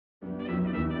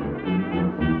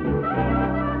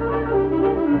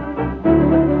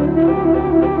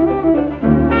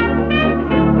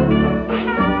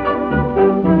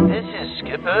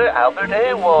Albert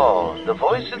AWOL, the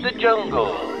voice of the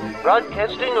jungle,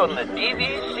 broadcasting on the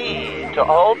DVC to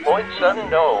all points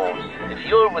unknown. If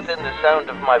you're within the sound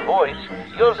of my voice,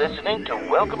 you're listening to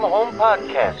Welcome Home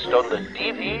Podcast on the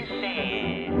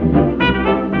DVC.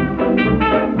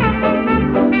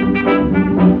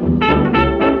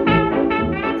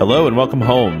 Hello and welcome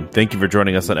home. Thank you for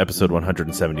joining us on episode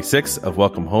 176 of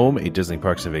Welcome Home, a Disney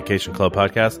Parks and Vacation Club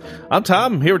podcast. I'm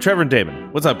Tom, here with Trevor and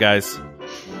Damon. What's up, guys?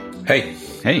 Hey.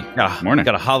 Morning.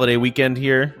 Got a holiday weekend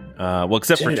here. Well,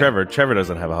 except for Trevor. Trevor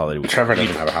doesn't have a holiday weekend. Trevor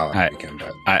doesn't have a holiday weekend.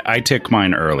 But I take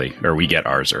mine early, or we get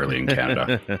ours early in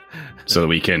Canada, so that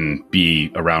we can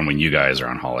be around when you guys are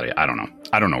on holiday. I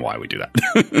don't know why we do that.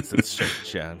 It's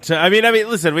strange, yeah. I mean,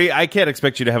 listen, I can't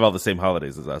expect you to have all the same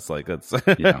holidays as us. Like that's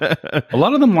yeah. A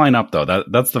lot of them line up though.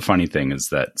 That's the funny thing is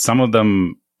that some of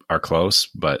them are close,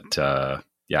 but I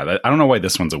don't know why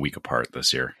this one's a week apart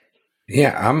this year.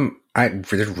 Yeah,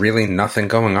 there's really nothing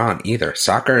going on either.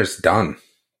 Soccer is done.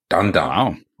 Done.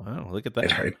 Wow, look at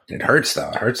that. It hurts though.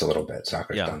 It hurts a little bit.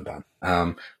 Soccer's done.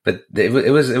 But it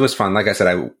was fun. Like I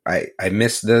said, I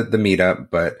missed the meetup,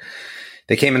 but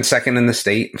they came in second in the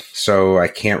state, so I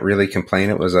can't really complain.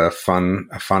 It was a fun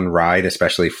ride,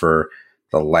 especially for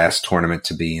the last tournament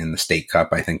to be in the state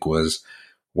cup. I think was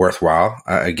worthwhile.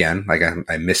 Again, like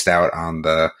I missed out on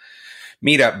the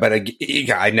meetup, but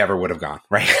I never would have gone,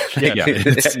 right?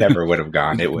 It never would have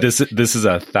gone. This is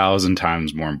 1,000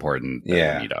 times more important than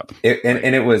the meetup.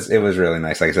 It was really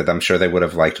nice. Like I said, I'm sure they would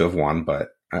have liked to have won,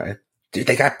 but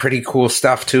they got pretty cool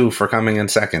stuff too for coming in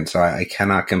second. So I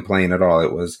cannot complain at all.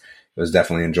 It was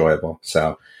definitely enjoyable.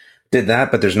 So did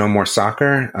that, but there's no more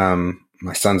soccer.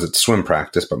 My son's at swim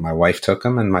practice, but my wife took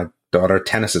him, and my daughter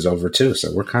tennis is over too.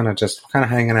 So we're kind of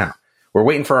hanging out. We're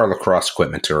waiting for our lacrosse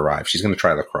equipment to arrive. She's going to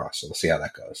try lacrosse, so we'll see how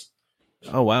that goes.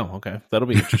 Oh, wow. Okay. That'll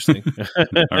be interesting.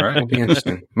 All right. It'll be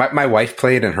interesting. My wife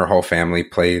played and her whole family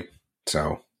played,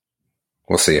 so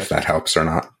we'll see if that helps or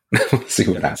not. We'll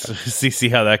see what happens. See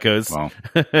how that goes. Well,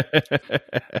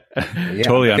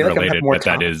 totally unrelated, but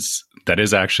that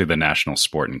is actually the national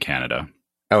sport in Canada.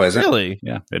 Oh, is it? Really?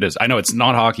 Yeah, it is. I know it's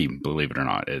not hockey, believe it or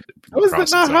not. How is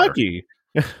it not hockey?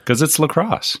 Because it's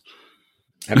lacrosse.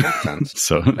 That makes sense.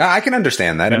 So I can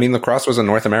understand that. Yeah. I mean, lacrosse was a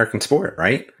North American sport,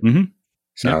 right? Mm-hmm.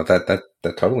 So that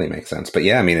totally makes sense. But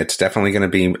yeah, I mean, it's definitely going to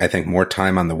be, I think, more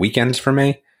time on the weekends for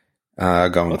me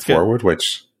going forward,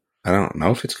 which I don't know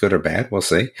if it's good or bad. We'll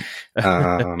see. But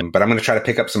I'm going to try to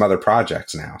pick up some other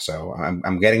projects now. So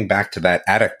I'm getting back to that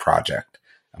attic project.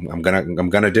 I'm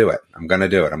gonna do it. I'm going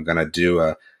to do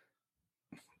a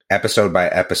episode by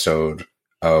episode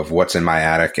of what's in my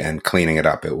attic and cleaning it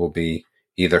up. It will be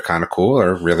either kind of cool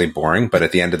or really boring, but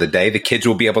at the end of the day, the kids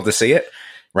will be able to see it,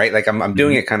 right? Like I'm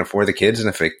doing it kind of for the kids, and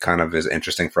if it kind of is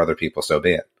interesting for other people, so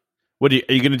be it.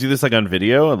 Are you going to do this like on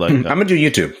video? Like I'm going to do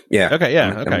YouTube. Yeah. Okay. Yeah.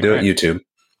 I'm going to do it YouTube.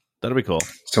 That'll be cool.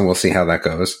 So we'll see how that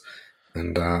goes.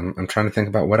 And I'm trying to think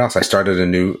about what else. I started a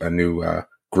new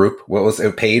group. What was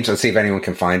a page? Let's see if anyone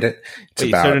can find it. You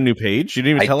started a new page? You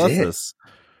didn't even tell us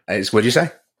this. What'd you say?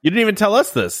 You didn't even tell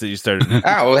us this that you started.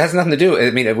 Well, it has nothing to do.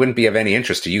 I mean, it wouldn't be of any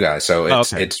interest to you guys. So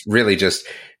it's really just,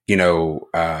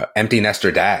 empty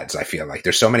nester dads. I feel like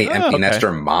there's so many empty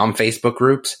nester mom Facebook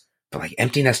groups, but like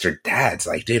empty nester dads,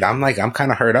 like, dude, I'm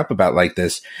kind of hurt up about like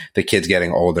the kids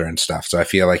getting older and stuff. So I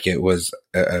feel like it was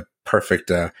a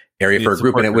perfect area for a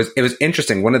group. And it was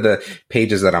interesting. One of the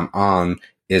pages that I'm on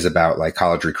is about like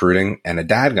college recruiting, and a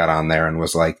dad got on there and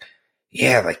was like,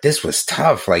 yeah, like this was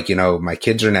tough. Like, my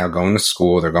kids are now going to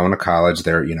school. They're going to college.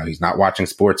 They're, he's not watching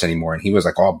sports anymore. And he was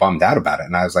like all bummed out about it.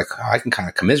 And I was like, I can kind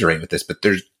of commiserate with this, but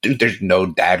there's no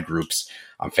dad groups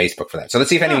on Facebook for that. So let's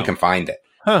see if anyone can find it.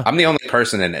 Huh. I'm the only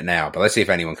person in it now, but let's see if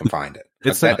anyone can find it.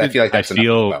 I feel like that's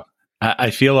enough.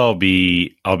 I feel I'll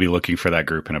be looking for that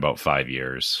group in about 5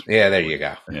 years. Yeah, there you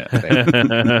go.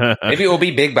 Yeah. Maybe it will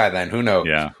be big by then. Who knows?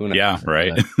 Yeah. Who knows? Yeah,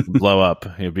 right. Blow up.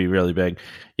 It'd be really big.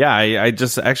 Yeah, I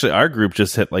just actually our group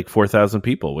just hit like 4,000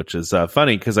 people, which is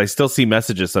funny because I still see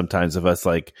messages sometimes of us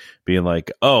like being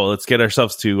like, "Oh, let's get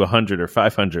ourselves to 100 or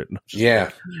 500." Yeah.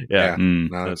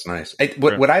 No, that's nice.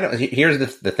 What I don't here's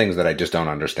the things that I just don't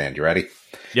understand. You ready?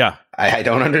 Yeah. I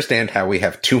don't understand how we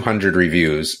have 200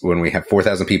 reviews when we have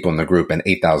 4,000 people in the group and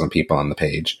 8,000 people on the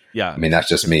page. Yeah. I mean, that's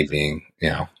just me being,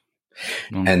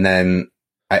 And then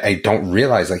I don't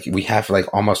realize like we have like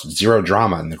almost zero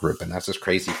drama in the group, and that's just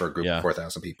crazy for a group of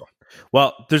 4,000 people.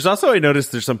 Well, there's also, I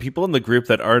noticed there's some people in the group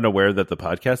that aren't aware that the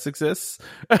podcast exists.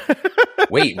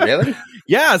 Wait, really?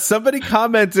 Yeah, somebody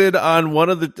commented on one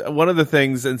of the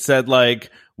things and said like,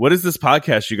 "What is this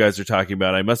podcast you guys are talking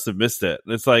about? I must have missed it."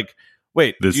 And it's like,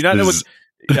 wait, do you not know what?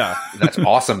 Yeah. That's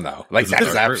awesome, though. Like,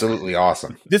 that's absolutely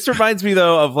awesome. This reminds me,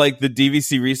 though, of like the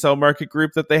DVC resale market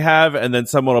group that they have. And then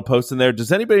someone will post in there,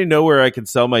 does anybody know where I can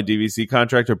sell my DVC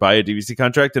contract or buy a DVC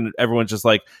contract? And everyone's just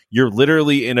like, you're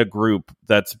literally in a group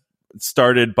that's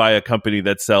started by a company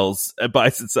that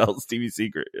buys and sells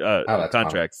DVC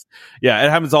contracts. Fun. Yeah, it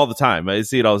happens all the time. I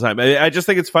see it all the time. I just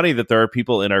think it's funny that there are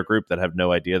people in our group that have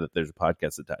no idea that there's a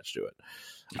podcast attached to it.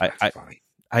 That's funny.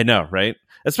 I know, right?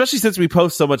 Especially since we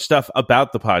post so much stuff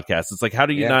about the podcast. It's like, how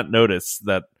do you not notice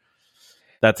that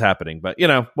that's happening? But,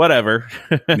 whatever.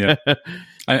 Yeah.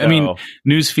 I mean,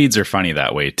 news feeds are funny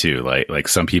that way, too. Like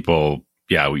some people,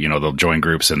 they'll join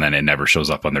groups and then it never shows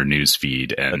up on their news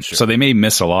feed. And so they may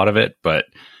miss a lot of it. But,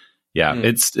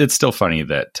 it's still funny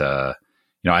that,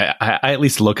 I at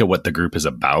least look at what the group is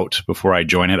about before I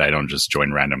join it. I don't just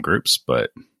join random groups, but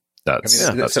that's...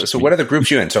 So what are the groups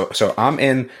you in? So I'm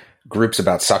in groups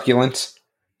about succulents,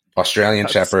 Australian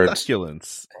shepherds,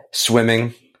 succulents,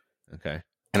 swimming. Okay.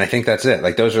 And I think that's it.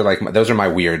 Like those are my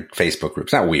weird Facebook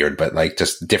groups. Not weird, but like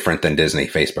just different than Disney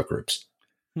Facebook groups.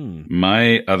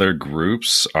 My other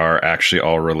groups are actually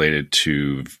all related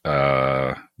to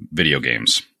video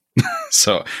games.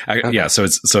 So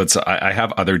I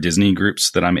have other Disney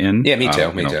groups that I'm in. Yeah, me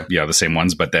too. Me too. Yeah, the same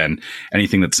ones. But then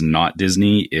anything that's not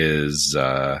Disney is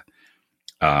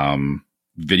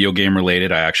video game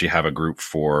related. I actually have a group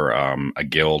for a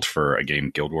guild for a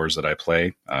game, Guild Wars, that I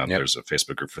play. There's a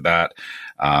Facebook group for that.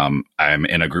 I'm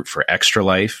in a group for Extra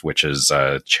Life, which is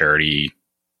a charity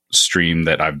stream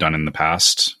that I've done in the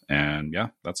past. And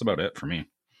that's about it for me.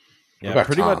 Yeah,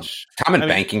 pretty much. Tom in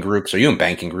banking groups. Are you in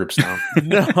banking groups, Tom?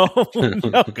 No,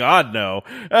 God, no.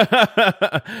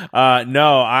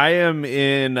 No, I am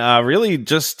in really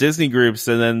just Disney groups,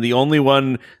 and then the only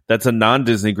one that's a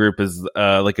non-Disney group is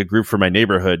like a group for my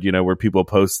neighborhood. Where people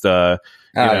post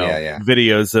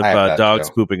videos of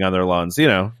dogs pooping on their lawns.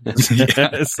 And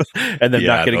then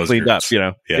not getting cleaned groups.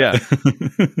 Up.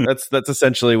 That's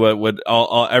essentially what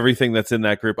all everything that's in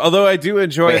that group. Although I do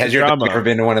enjoy. Has your dog ever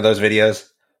been to one of those videos?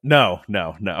 No,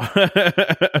 no,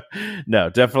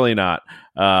 definitely not.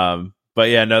 But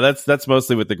that's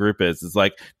mostly what the group is. It's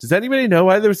like, does anybody know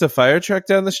why there's a fire truck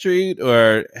down the street?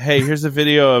 Or, hey, here's a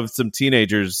video of some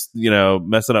teenagers,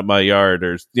 messing up my yard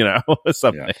or,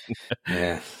 something.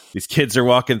 Yeah. These kids are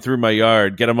walking through my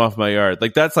yard. Get them off my yard.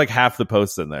 Like that's like half the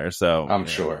posts in there. So I'm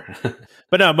sure.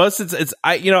 But no, most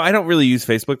I don't really use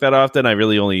Facebook that often. I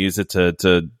really only use it to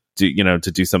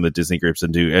do some of the Disney groups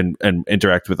and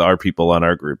interact with our people on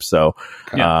our group. So,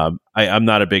 I'm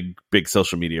not a big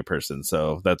social media person.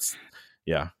 So that's,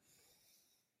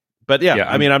 but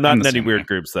I mean, I'm not in any weird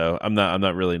groups though. I'm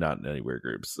not really not in any weird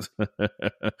groups.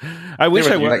 I wish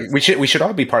I was. We should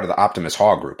all be part of the Optimus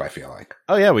Hall group. I feel like.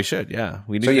 Oh yeah, we should. Yeah.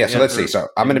 We need so let's see. So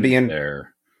I'm going to be in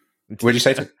there. What'd you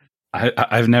say?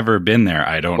 I've never been there.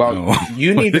 I don't know.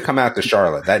 You need to come out to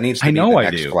Charlotte. That needs to be the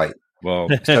next flight. Well,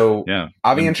 so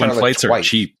I'll be in Charlotte. When flights twice. are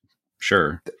cheap,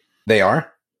 sure. They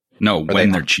are? No,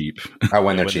 when they're cheap. Oh,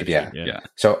 when they're cheap, yeah.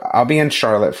 So I'll be in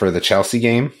Charlotte for the Chelsea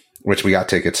game, which we got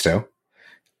tickets to.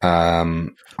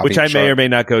 Which I may or may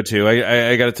not go to.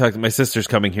 I got to talk. My sister's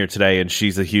coming here today, and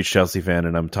she's a huge Chelsea fan,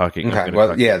 and I'm talking. Okay,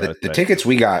 well, the tickets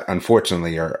we got,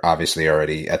 unfortunately, are obviously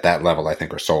already at that level. I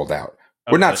think are sold out.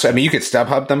 We're not. I mean, you could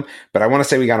StubHub them, but I want to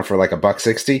say we got them for like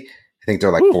 $1.60. I think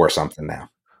they're like $4 something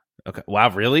now. Okay. Wow.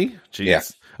 Really? Jeez. Yeah.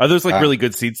 Are those like really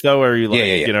good seats though? Or are you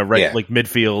like, like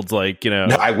midfield, like,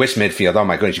 No, I wish midfield. Oh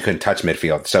my goodness. You couldn't touch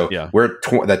midfield. So we're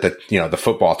the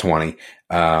football 20,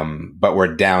 but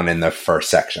we're down in the first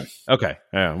section. Okay.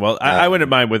 Yeah. Well, I wouldn't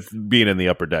mind with being in the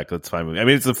upper deck. That's fine with me. I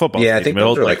mean, it's a football. Yeah. I think it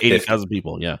holds like 80,000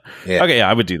 people. Yeah. Okay.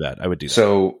 Yeah. I would do that.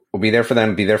 So we'll be there for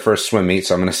them, be there for a swim meet.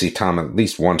 So I'm going to see Tom at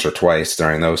least once or twice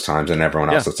during those times and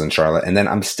everyone else that's in Charlotte. And then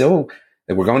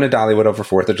we're going to Dollywood over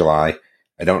 4th of July.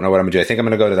 I don't know what I'm going to do. I think I'm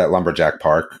going to go to that lumberjack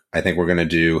park. I think we're going to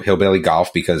do hillbilly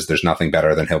golf because there's nothing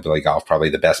better than hillbilly golf.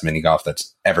 Probably the best mini golf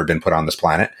that's ever been put on this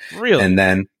planet. Really? And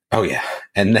then,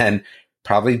 and then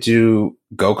probably do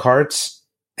go-karts.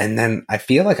 And then I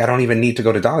feel like I don't even need to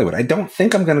go to Dollywood. I don't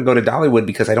think I'm going to go to Dollywood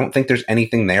because I don't think there's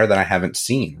anything there that I haven't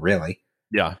seen, really.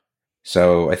 Yeah.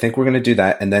 So I think we're going to do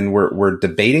that. And then we're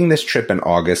debating this trip in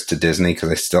August to Disney because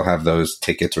I still have those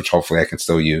tickets, which hopefully I can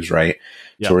still use, right?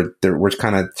 Yeah. So we're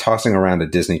kind of tossing around a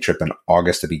Disney trip in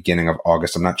August, the beginning of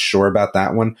August. I'm not sure about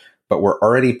that one, but we're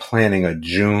already planning a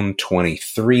June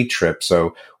 23 trip.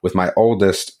 So with my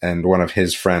oldest and one of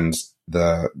his friends,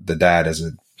 the dad is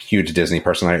a huge Disney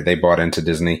person. They bought into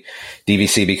Disney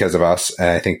DVC because of us.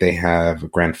 I think they have a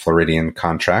Grand Floridian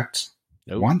contract.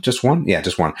 Nope. Just one? Yeah,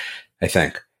 just one, I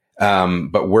think.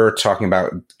 But we're talking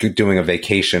about doing a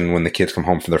vacation when the kids come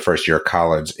home for their first year of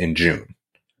college in June.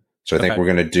 So I think we're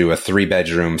going to do a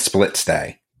 3-bedroom split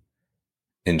stay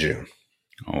in June.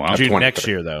 Oh, wow. June next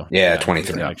year, though. Yeah,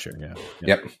 23. Next year, yeah.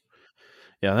 Yep.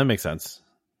 Yeah, that makes sense.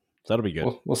 That'll be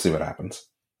good. We'll see what happens.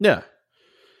 Yeah.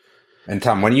 And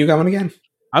Tom, when are you going again?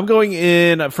 I'm going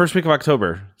in first week of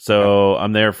October. So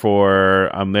I'm there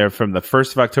from the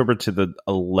 1st of October to the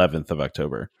 11th of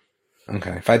October.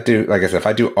 Okay. If I do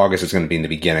August, it's going to be in the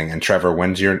beginning. And Trevor,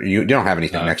 when's you don't have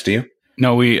anything next, do you?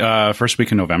 No, we first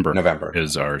week in November. November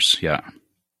is ours. Yeah.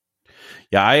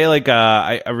 Yeah,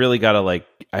 I really gotta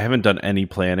I haven't done any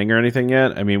planning or anything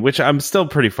yet. I mean, which I'm still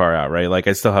pretty far out, right? Like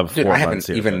I still have 4 months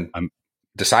here. I'm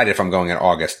decided if I'm going in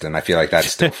August, and I feel like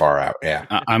that's still far out. Yeah.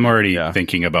 I'm already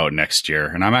thinking about next year,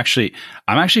 and I'm actually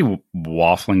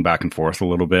waffling back and forth a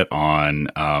little bit on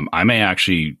I may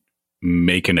actually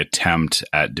make an attempt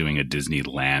at doing a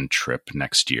Disneyland trip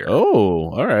next year.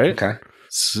 Oh, all right. Okay.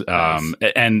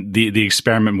 And the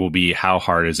experiment will be, how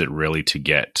hard is it really to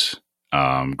get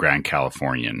Grand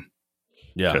Californian?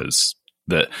 Yeah. Because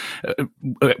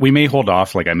we may hold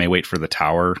off. Like I may wait for the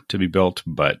tower to be built,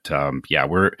 but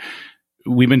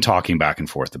we've been talking back and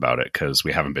forth about it because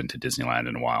we haven't been to Disneyland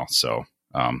in a while. So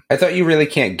I thought you really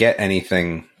can't get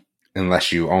anything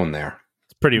unless you own there.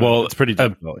 It's pretty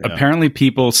difficult. Apparently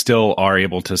people still are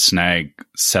able to snag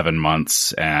 7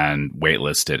 months and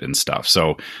waitlist it and stuff.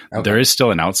 So there is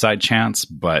still an outside chance,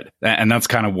 and that's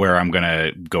kind of where I'm going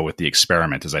to go with the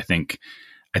experiment is I think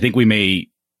we may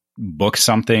book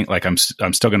something. Like I'm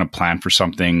still going to plan for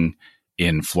something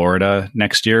in Florida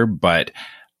next year, but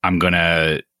I'm going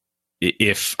to,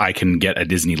 if I can get a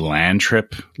Disneyland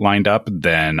trip lined up,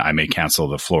 then I may cancel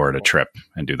the Florida trip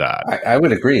and do that. I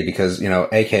would agree because,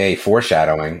 AKA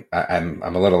foreshadowing, I'm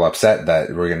a little upset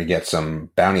that we're going to get some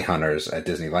bounty hunters at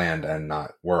Disneyland and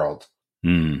not World.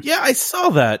 Yeah, I saw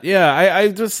that. Yeah, I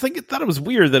just thought it was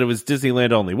weird that it was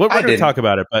Disneyland only. We're going to talk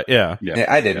about it, but yeah,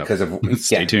 I didn't because of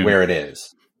where it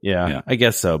is. Yeah, I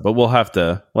guess so, but we'll have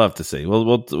to see.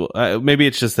 We'll maybe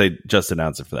it's just they just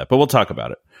announced it for that, but we'll talk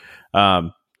about it.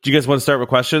 Do you guys want to start with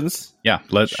questions? Yeah,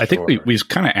 I think we've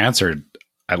kind of answered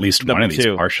at least one of these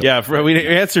partially. Yeah, we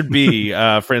answered B,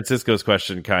 Francisco's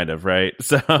question, kind of, right?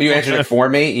 So you answered it for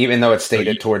me, even though it's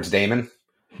stated towards Damon.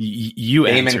 You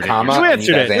Damon, answered comma, you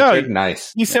answered it. No,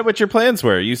 nice. You said what your plans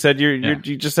were. You said you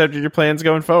just said your plans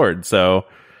going forward. So,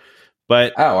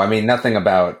 but I mean, nothing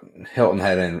about Hilton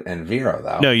Head and Vero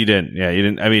though. No, you didn't. Yeah, you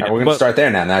didn't. I mean, we're going to start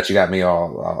there now. Now that you got me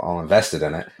all invested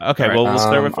in it. Okay, well, we'll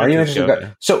start with. Are you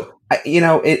interested? So.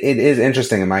 It is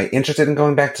interesting. Am I interested in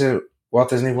going back to Walt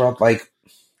Disney World? Like,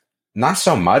 not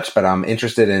so much, but I'm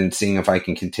interested in seeing if I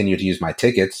can continue to use my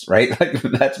tickets, right? Like,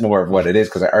 that's more of what it is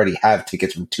because I already have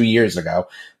tickets from 2 years ago.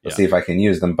 Let's see if I can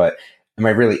use them. But am I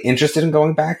really interested in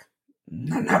going back?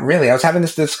 Not really. I was having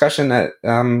this discussion at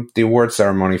the award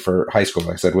ceremony for high school,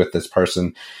 like I said, with this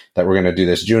person that we're going to do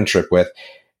this June trip with.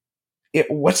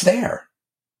 What's there?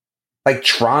 Like,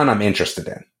 Tron, I'm interested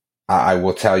in. I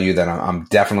will tell you that I'm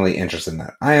definitely interested in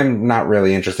that. I am not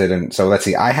really interested in. So let's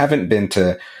see. I haven't been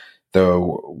to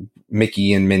the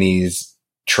Mickey and Minnie's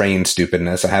train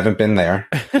stupidness. I haven't been there.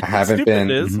 I haven't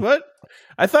been. What?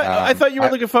 I thought you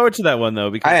were looking forward to that one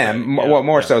though. Because I am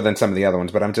more so than some of the other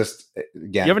ones. But I'm just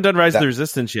again. You haven't done Rise of the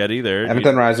Resistance yet either. I haven't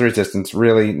done Rise of the Resistance.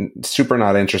 Really, super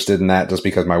not interested in that. Just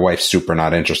because my wife's super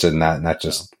not interested in that, and that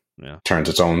just turns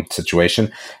its own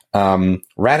situation.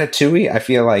 Ratatouille, I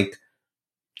feel like,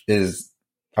 is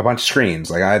a bunch of screens.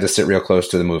 Like I had to sit real close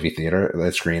to the movie theater.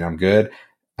 That screen, I'm good.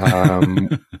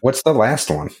 What's the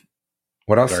last one?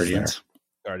 What else is there?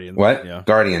 Guardians. What? Yeah.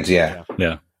 Guardians. Yeah.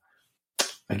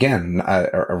 Again,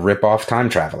 a rip-off time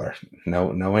traveler.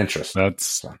 No interest.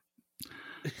 That's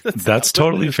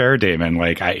totally fair, Damon.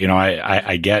 Like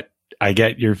I get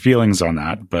your feelings on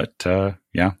that, but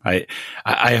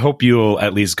I hope you'll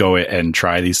at least go and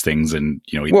try these things and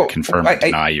either confirm or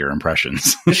deny your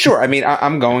impressions. Sure. I mean,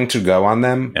 I'm going to go on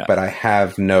them, but I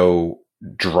have no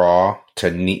draw to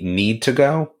need to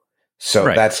go. So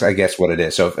that's, I guess, what it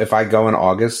is. So if I go in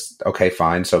August, okay,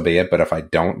 fine, so be it. But if I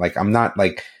don't, I'm not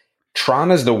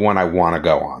Tron is the one I want to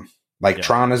go on.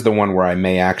 Tron is the one where I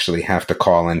may actually have to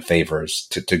call in favors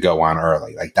to go on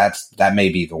early. That may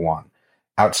be the one.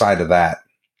 Outside of that,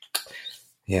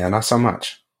 not so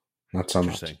much. Not so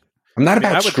much. I'm not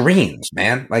about screens,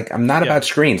 man. I'm not about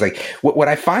screens. What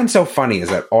I find so funny is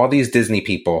that all these Disney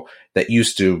people that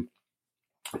used to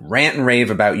rant and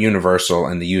rave about Universal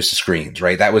and the use of screens,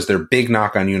 right? That was their big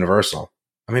knock on Universal.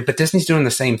 I mean, but Disney's doing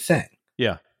the same thing.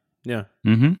 Yeah.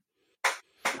 Mm-hmm.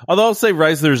 Although I'll say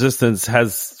Rise of the Resistance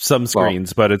has some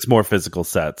screens, but it's more physical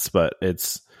sets. But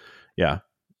it's, and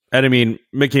I mean,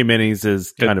 Mickey and Minnie's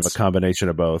is kind of a combination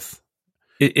of both.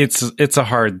 it's a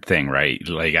hard thing, right?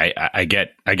 Like I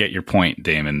get your point,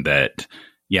 Damon, that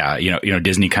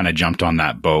Disney kind of jumped on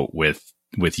that boat with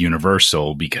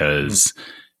Universal because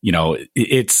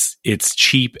it's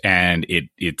cheap and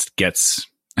it gets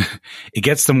it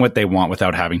gets them what they want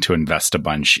without having to invest a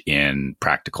bunch in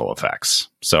practical effects.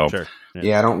 So sure.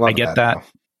 I get that.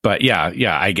 But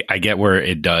I get where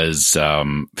it does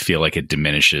feel like it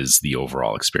diminishes the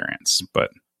overall experience. But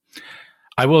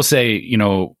I will say,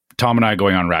 Tom and I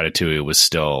going on Ratatouille was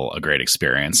still a great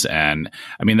experience. And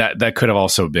I mean, that could have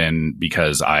also been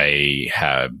because I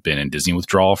have been in Disney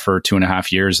withdrawal for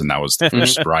 2.5 years. And that was the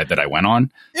first ride that I went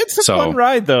on. It's a fun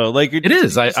ride, though. Like it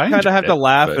is. I kind of have to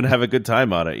laugh and have a good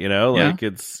time on it, Like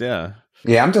it's, Yeah,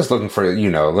 I'm just looking for,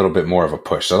 a little bit more of a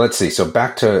push. So let's see. So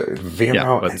back to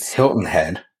Vero and Hilton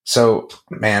Head. So,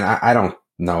 man, I don't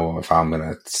know if I'm going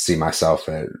to see myself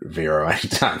at Vero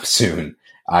anytime soon.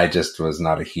 I just was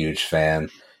not a huge fan.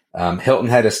 Hilton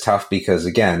Head is tough because,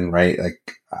 again, right,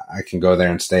 like I can go there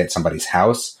and stay at somebody's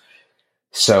house.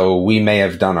 So we may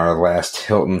have done our last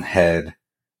Hilton Head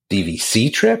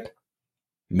DVC trip.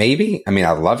 Maybe. I mean,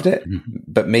 I loved it,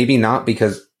 but maybe not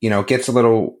because, it gets a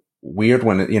little weird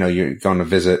when, you're going to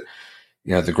visit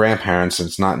the grandparents, and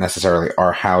it's not necessarily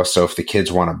our house. So if the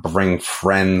kids want to bring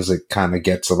friends, it kind of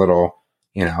gets a little,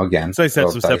 again. It's nice to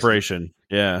have some separation.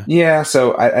 Yeah. Yeah.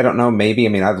 So I don't know. Maybe,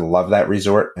 I'd love that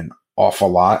resort an awful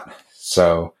lot.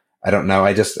 So I don't know.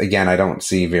 I don't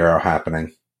see Vero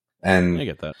happening. And I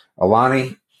get that.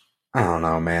 Alani, I don't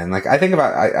know, man. Like I think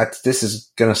about, this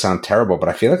is going to sound terrible, but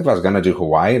I feel like if I was going to do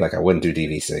Hawaii, like I wouldn't do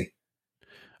DVC.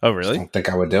 Oh, really? I don't think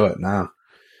I would do it. No.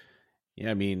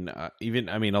 Yeah,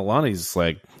 Alani's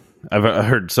like, I've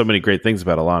heard so many great things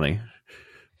about Alani,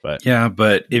 but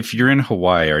but if you're in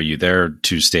Hawaii, are you there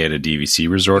to stay at a DVC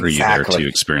resort, or are you there to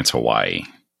experience Hawaii?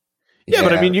 Yeah,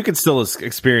 but you can still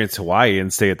experience Hawaii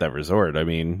and stay at that resort. I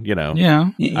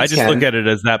just look at it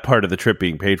as that part of the trip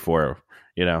being paid for.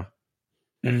 I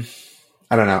don't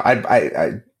know.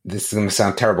 I this is going to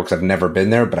sound terrible because I've never been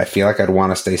there, but I feel like I'd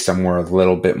want to stay somewhere a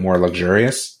little bit more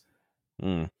luxurious.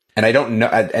 And I don't know,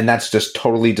 and that's just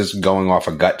totally just going off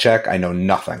a gut check. I know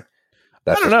nothing.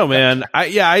 I don't know, man.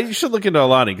 I should look into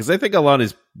Alani because I think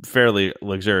Alani's fairly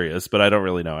luxurious, but I don't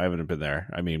really know. I haven't been there.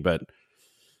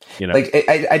 Like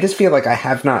I just feel like I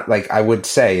have not. Like I would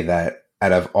say that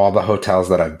out of all the hotels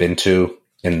that I've been to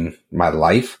in my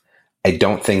life, I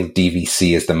don't think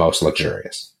DVC is the most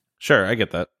luxurious. Sure, I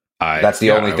get that. That's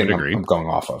the only thing I'm going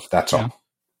off of. That's all.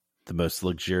 The most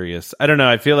luxurious. I don't know.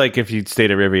 I feel like if you stayed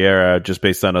at Riviera, just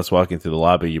based on us walking through the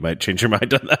lobby, you might change your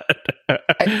mind on that.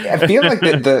 I feel like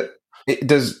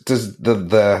does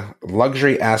the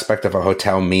luxury aspect of a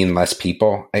hotel mean less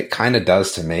people? It kind of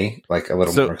does to me, like a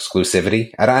little more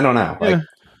exclusivity. I don't know. Like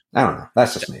I don't know.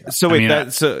 That's just me. So wait,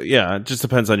 it just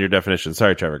depends on your definition.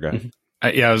 Sorry, Trevor. Go ahead.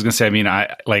 I was gonna say.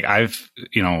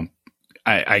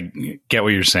 I get what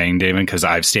you're saying, Damon, because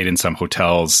I've stayed in some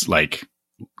hotels like,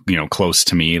 close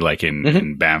to me, like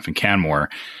in Banff and Canmore,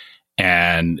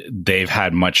 and they've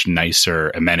had much nicer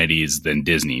amenities than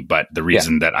Disney. But the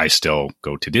reason that I still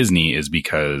go to Disney is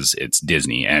because it's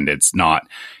Disney, and it's not,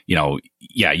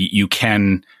 you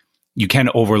can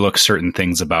overlook certain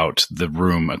things about the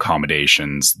room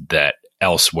accommodations that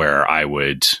elsewhere I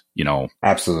would,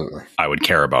 absolutely, I would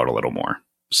care about a little more.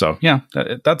 So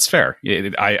that's fair.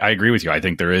 I agree with you. I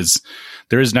think there is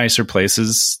nicer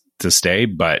places to stay,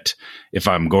 but if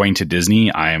I'm going to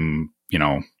Disney, I'm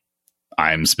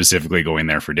specifically going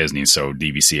there for Disney. So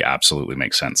DVC absolutely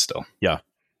makes sense still. Yeah.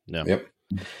 No. Yep.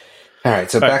 All right.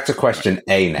 So back to question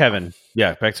A now. Kevin.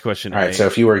 Yeah. Back to question A. All right. So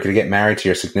if you were to get married to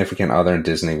your significant other in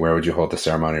Disney, where would you hold the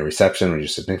ceremony or reception? Would your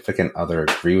significant other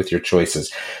agree with your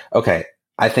choices? Okay.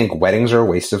 I think weddings are a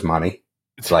waste of money.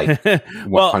 It's like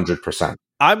 100%.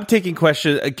 I'm taking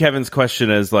Kevin's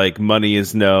question as like money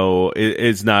is not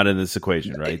in this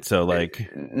equation, right? So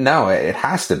like, no, it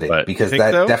has to be because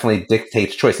that definitely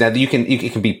dictates choice. Now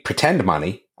it can be pretend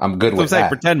money. I'm good with that.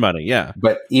 Pretend money, yeah.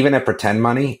 But even at pretend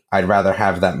money, I'd rather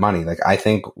have that money. Like I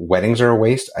think weddings are a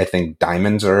waste. I think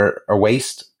diamonds are a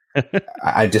waste.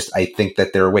 I think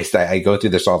that they're a waste. I go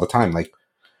through this all the time. Like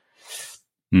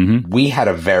we had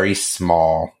a very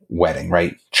small wedding,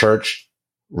 right? Church,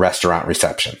 restaurant,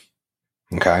 reception.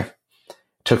 Okay.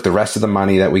 Took the rest of the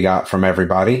money that we got from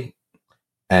everybody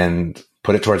and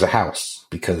put it towards a house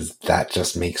because that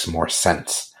just makes more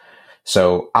sense.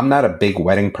 So I'm not a big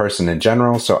wedding person in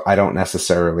general. So I don't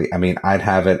necessarily, I'd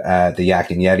have it at the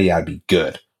Yak and Yeti. I'd be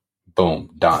good. Boom.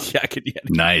 Done. Yak and Yeti.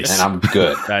 Nice. And I'm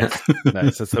good.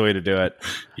 Nice. That's the way to do it.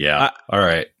 Yeah. All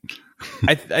right.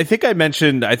 I think I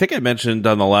mentioned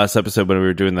on the last episode when we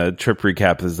were doing the trip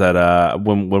recap is that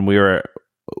when we were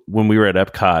when we were at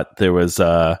Epcot, there was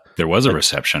a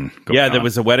reception. There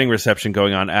was a wedding reception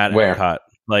going on at Epcot.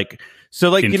 Like, so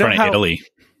like, in front of Italy.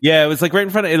 Yeah, it was like right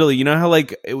in front of Italy. You know how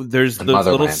like there's those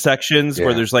little sections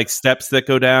where there's like steps that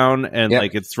go down and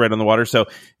like it's right on the water. So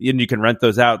you can rent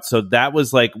those out. So that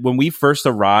was like when we first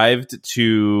arrived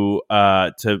to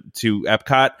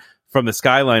Epcot from the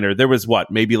Skyliner, there was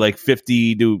maybe like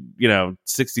 50 to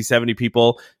 60, 70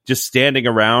 people just standing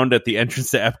around at the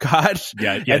entrance to Epcot.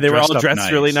 Yeah, and they were all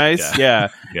dressed really nice. Yeah.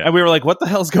 And we were like, what the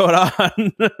hell's going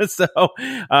on? So,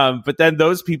 but then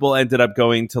those people ended up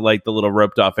going to like the little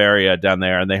roped off area down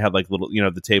there, and they had like little,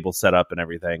 the table set up and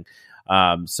everything.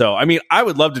 So, I mean, I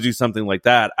would love to do something like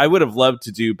that. I would have loved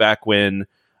to do back when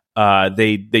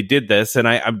they did this, and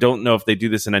I don't know if they do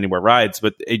this in Anywhere Rides,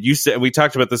 but it used to. We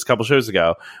talked about this a couple shows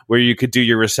ago, where you could do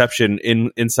your reception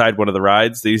inside one of the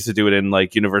rides. They used to do it in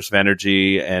like Universe of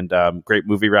Energy and Great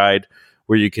Movie Ride,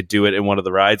 where you could do it in one of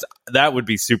the rides. That would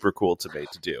be super cool to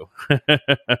do. I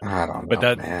don't know, but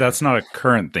that's not a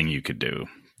current thing you could do,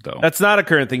 though. That's not a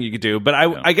current thing you could do, but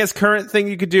I guess current thing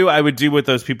you could do, I would do what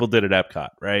those people did at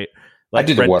Epcot, right? Like I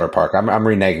do the water park. I'm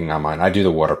reneging on mine. I do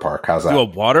the water park. How's that? Do a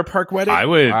water park wedding?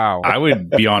 I would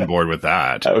be on board with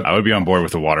that. I would be on board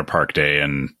with the water park day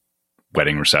and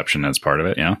wedding reception as part of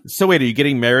it. Yeah. So wait, are you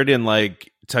getting married in like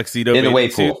tuxedo in the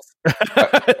wave pool?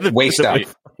 Waist up.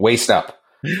 Waist down.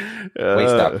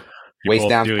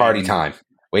 Party time.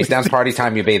 Waist down's party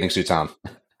time. Your bathing suits on.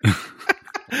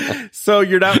 So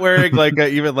you're not wearing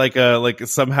like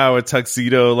somehow a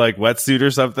tuxedo like wetsuit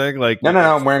or something like? No.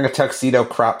 I'm wearing a tuxedo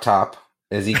crop top,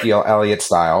 Ezekiel Elliott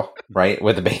style, right,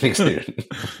 with a bathing suit.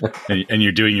 and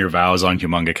you're doing your vows on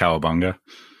Humunga Cowabunga.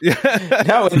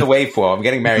 No, in the wave pool. I'm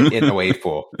getting married in the wave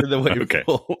pool. In the wave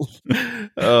pool.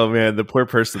 Oh man, the poor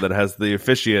person that has the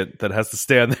officiant that has to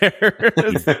stand there.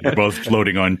 You're both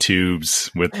floating on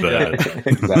tubes with the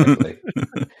exactly.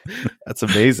 That's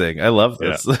amazing. I love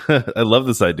this. Yeah. I love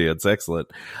this idea. It's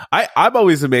excellent. I'm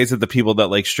always amazed at the people that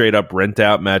like straight up rent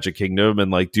out Magic Kingdom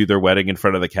and like do their wedding in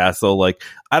front of the castle. Like,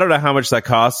 I don't know how much that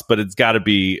costs, but it's got to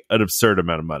be an absurd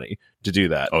amount of money to do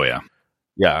that. Oh yeah.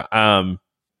 Yeah.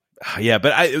 Yeah,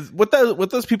 but what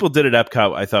those people did at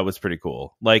Epcot, I thought was pretty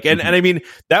cool. Like, and I mean,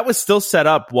 that was still set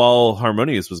up while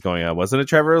Harmonious was going on, wasn't it,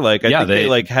 Trevor? Like, I think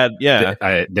they had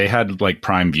they had like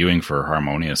prime viewing for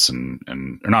Harmonious and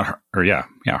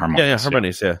Harmonious.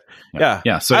 Harmonious.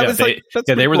 Yeah. So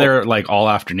they were there like all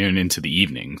afternoon into the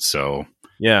evening. So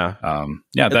it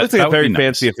looked like a very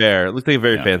fancy affair. It looked like a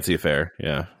very fancy affair.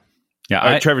 Yeah.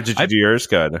 Yeah, Trevor, did you do yours?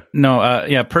 Good.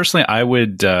 No, personally, I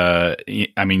would. I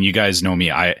mean, you guys know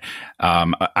me.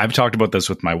 I've talked about this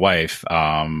with my wife.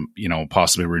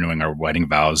 Possibly renewing our wedding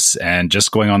vows and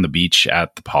just going on the beach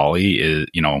at the Poly is,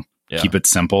 keep it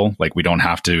simple. Like, we don't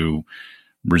have to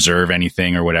reserve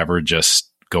anything or whatever. Just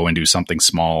go and do something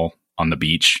small on the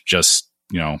beach, just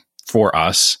for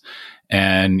us,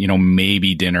 and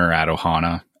maybe dinner at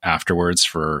Ohana afterwards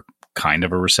for kind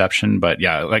of a reception. But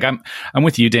yeah, like I'm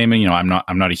with you, Damon. I'm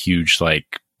not a huge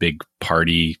like big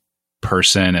party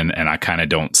person, and I kind of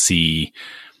don't see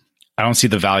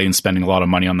the value in spending a lot of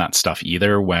money on that stuff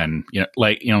either. When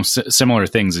similar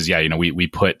things is we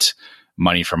put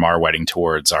money from our wedding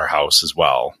towards our house as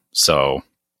well. So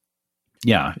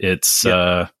yeah, it's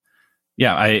I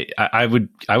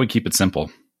would keep it simple.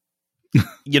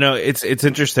 It's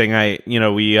interesting. I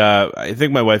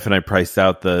think my wife and I priced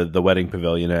out the wedding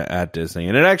pavilion at Disney,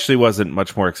 and it actually wasn't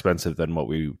much more expensive than what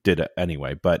we did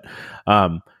anyway. But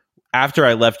after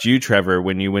I left you, Trevor,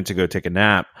 when you went to go take a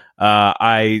nap,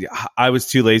 I was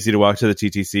too lazy to walk to the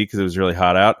TTC because it was really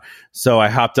hot out. So I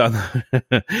hopped on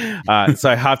and plus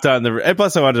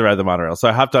I wanted to ride the monorail. So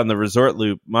I hopped on the Resort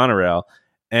Loop monorail.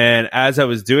 And as I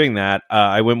was doing that,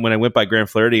 when I went by Grand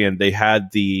Floridian, they had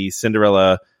the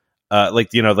Cinderella,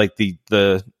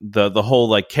 the whole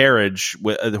like carriage,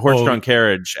 the horse-drawn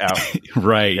carriage out.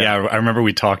 Right. Yeah. I remember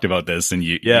we talked about this, and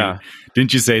you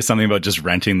didn't you say something about just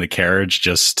renting the carriage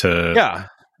just to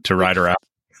ride around?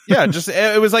 Yeah.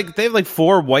 It was like, they have like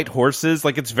 4 white horses.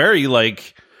 Like, it's very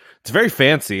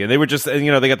fancy. And they were just, they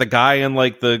got the guy in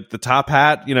like the top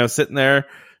hat, sitting there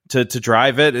to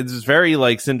drive it. It was very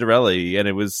like Cinderella-y. And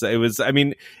it was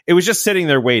just sitting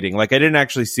there waiting. Like, I didn't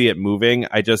actually see it moving.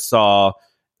 I just saw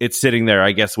it's sitting there,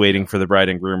 I guess, waiting for the bride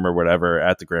and groom or whatever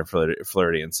at the Grand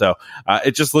Floridian. So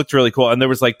it just looked really cool. And there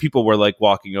was like people were like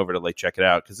walking over to like check it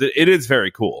out because it is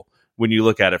very cool when you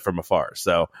look at it from afar.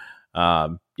 So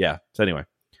So anyway,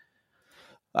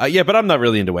 but I'm not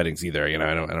really into weddings either. I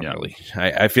don't really.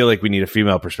 I feel like we need a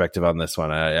female perspective on this one.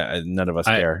 None of us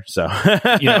care. So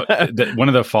one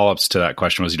of the follow-ups to that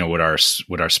question was, would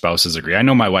our spouses agree? I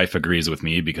know my wife agrees with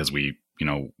me because we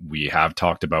we have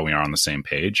talked about. We are on the same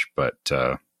page, but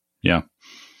yeah.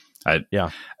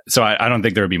 So I don't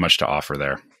think there would be much to offer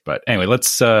there. But anyway,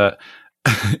 let's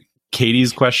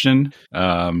Katie's question.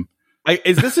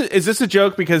 Is this a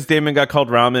joke because Damon got called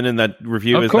ramen in that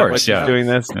review? Of course, that doing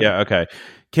this? Yeah, okay.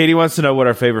 Katie wants to know what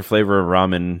our favorite flavor of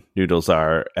ramen noodles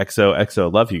are.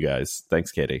 XO, love you guys.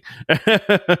 Thanks, Katie.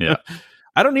 Yeah.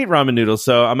 I don't eat ramen noodles,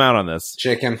 so I'm out on this.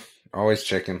 Chicken. Always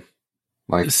chicken.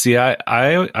 See,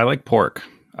 I like pork.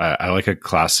 I like a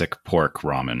classic pork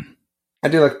ramen. I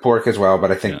do like pork as well,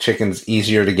 but I think chicken's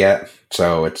easier to get,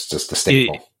 so it's just a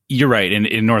staple. You're right.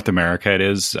 In North America, it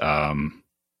is. I've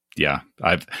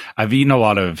eaten a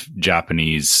lot of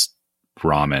Japanese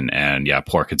ramen, and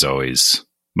pork is always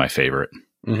my favorite.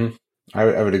 Mm-hmm.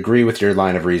 I would agree with your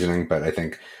line of reasoning, but I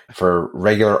think for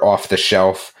regular off the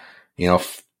shelf,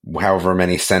 however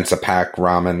many cents a pack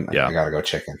ramen, I gotta go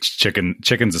chicken.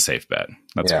 Chicken's a safe bet.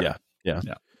 That's yeah.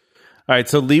 All right,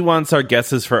 so Lee wants our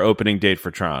guesses for opening date for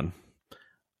Tron.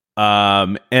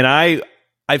 And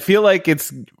I feel like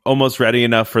it's almost ready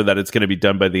enough for that it's going to be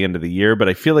done by the end of the year, but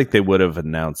I feel like they would have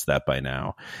announced that by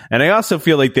now. And I also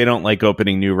feel like they don't like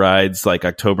opening new rides like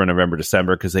October, November,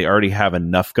 December, because they already have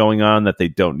enough going on that they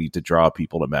don't need to draw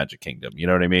people to Magic Kingdom. You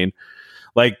know what I mean?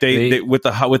 Like they with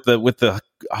the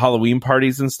Halloween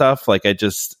parties and stuff, and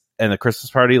the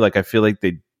Christmas party, I feel like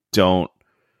they don't.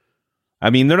 I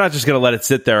mean, they're not just going to let it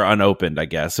sit there unopened, I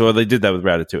guess. So they did that with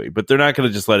Ratatouille, but they're not going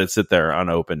to just let it sit there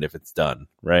unopened if it's done,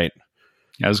 right?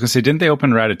 I was going to say, didn't they open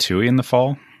Ratatouille in the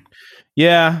fall?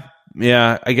 Yeah,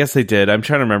 I guess they did. I'm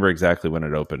trying to remember exactly when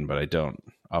it opened, but I don't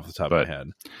off the top of my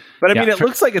head. But I mean, it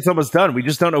looks like it's almost done. We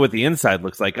just don't know what the inside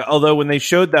looks like. Although when they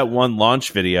showed that one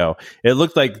launch video, it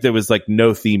looked like there was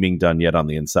no theming done yet on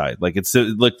the inside. It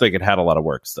looked like it had a lot of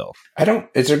work still.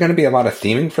 Is there going to be a lot of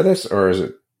theming for this, or is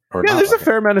it? There's a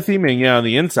fair amount of theming, on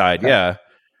the inside, okay.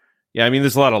 Yeah, I mean,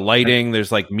 there's a lot of lighting.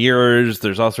 There's mirrors.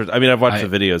 There's all sorts. I mean, I've watched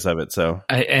the videos of it, so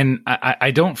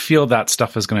I don't feel that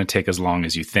stuff is going to take as long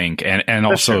as you think. And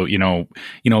also,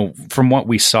 from what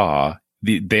we saw,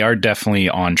 they are definitely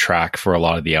on track for a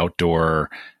lot of the outdoor,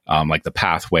 the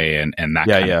pathway and that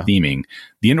kind of theming.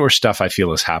 The indoor stuff I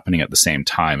feel is happening at the same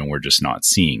time, and we're just not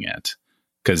seeing it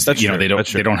because they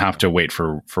don't have to wait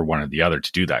for one or the other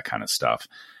to do that kind of stuff.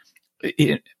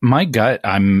 My gut,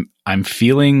 I'm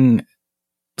feeling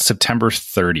September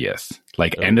 30th,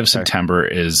 end of September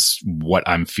is what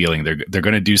I'm feeling. They're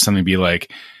going to do something, be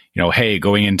like, hey,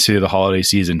 going into the holiday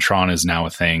season, Tron is now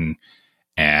a thing.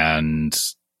 And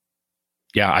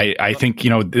I think,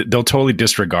 they'll totally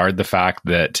disregard the fact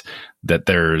that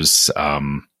there's,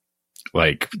 the,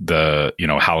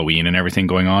 Halloween and everything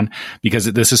going on, because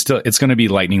this is still, it's going to be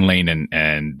Lightning Lane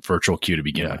and Virtual Queue to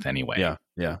begin with anyway.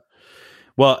 Yeah.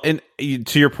 Well, and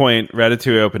to your point,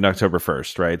 Ratatouille opened October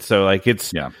 1st, right? So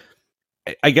it's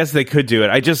I guess they could do it.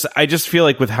 I just feel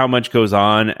like with how much goes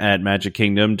on at Magic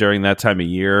Kingdom during that time of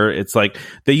year, it's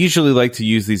they usually like to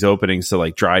use these openings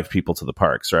to drive people to the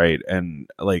parks, right? And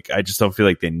I just don't feel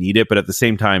like they need it, but at the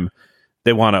same time,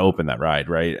 they want to open that ride,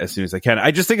 right, as soon as they can.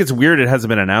 I just think it's weird it hasn't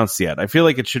been announced yet. I feel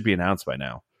like it should be announced by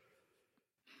now.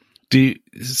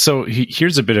 So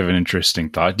here's a bit of an interesting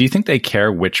thought. Do you think they care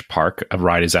which park a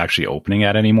ride is actually opening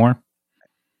at anymore?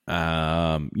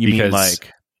 Because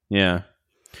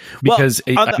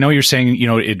I know you're saying,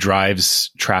 it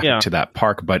drives traffic to that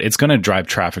park, but it's going to drive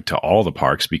traffic to all the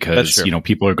parks because,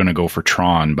 people are going to go for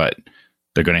Tron, but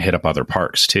they're going to hit up other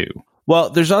parks too.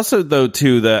 Well, there's also, though,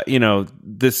 too, that,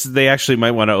 they actually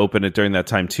might want to open it during that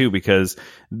time, too, because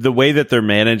the way that they're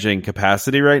managing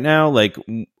capacity right now,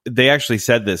 they actually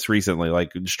said this recently,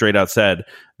 straight out said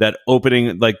that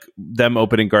them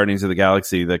opening Guardians of the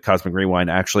Galaxy, the Cosmic Rewind,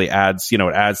 actually adds, it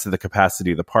adds to the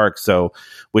capacity of the park. So,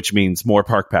 which means more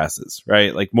park passes,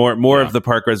 right? More of the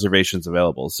park reservations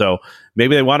available. So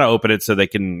maybe they want to open it so they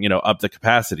can, up the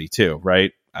capacity too,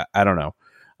 right? I don't know.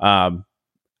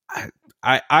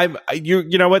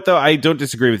 You know what though? I don't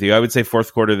disagree with you. I would say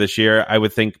fourth quarter this year. I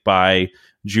would think by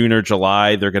June or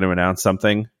July they're going to announce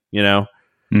something.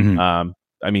 Mm-hmm.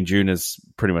 I mean, June is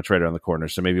pretty much right around the corner,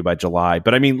 so maybe by July.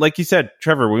 But I mean, like you said,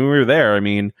 Trevor, when we were there, I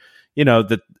mean,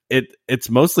 it's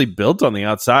mostly built on the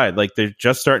outside. They're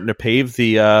just starting to pave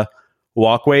the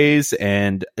walkways,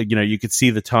 and you could see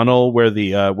the tunnel where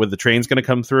the train's going to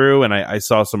come through. And I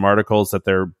saw some articles that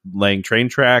they're laying train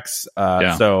tracks.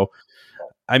 So.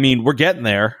 I mean, we're getting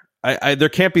there. There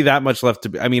can't be that much left to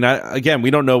be. I mean, again,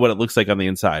 we don't know what it looks like on the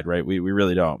inside, right? We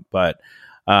really don't. But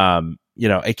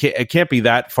it can't be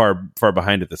that far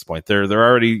behind at this point. They're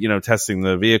already testing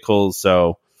the vehicles,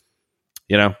 so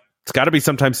it's got to be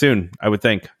sometime soon, I would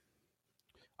think.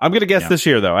 I'm going to guess this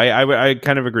year, though. I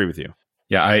kind of agree with you.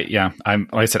 I'm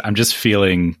like I said, I'm just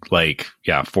feeling like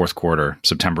fourth quarter,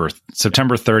 September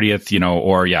 30th,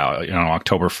 or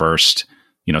October 1st,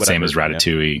 whatever, same as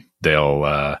Ratatouille,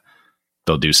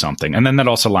 they'll do something. And then that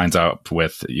also lines up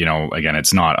with, again,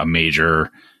 it's not a major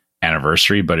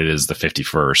anniversary, but it is the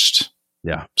 51st.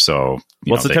 Yeah. So,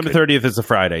 September 30th is a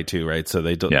Friday too, right? So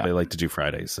they like to do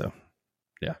Fridays. So,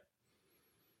 yeah.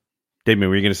 Damien,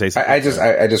 were you going to say something?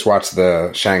 I just watched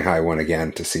the Shanghai one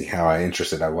again to see how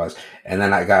interested I was, and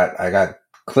then I got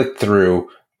clicked through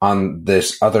on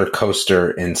this other coaster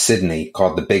in Sydney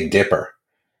called the Big Dipper,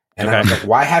 and I was like,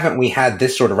 why haven't we had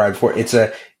this sort of ride before? It's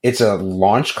a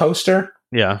launch coaster,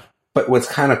 yeah. But what's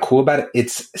kind of cool about it,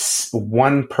 it's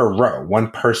one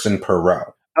person per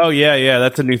row. Oh yeah,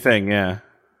 that's a new thing. Yeah,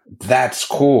 that's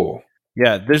cool.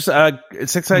 Yeah, there's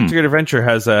Six Flags Great Adventure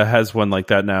has one like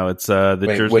that now. It's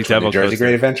Jersey Devil Jersey coaster.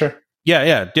 Great Adventure.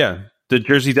 Yeah. The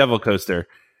Jersey Devil coaster.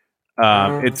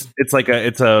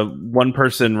 It's a one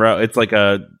person row. It's like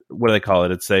a, what do they call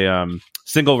it? It's a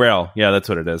single rail. Yeah, that's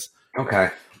what it is. Okay.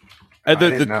 I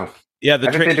didn't know. Yeah, I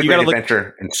haven't been to Great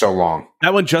Adventure in so long.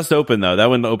 That one just opened though. That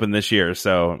one opened this year.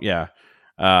 So yeah.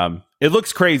 It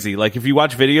looks crazy. Like if you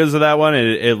watch videos of that one,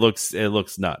 it looks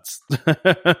nuts.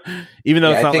 Even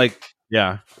though it's not like.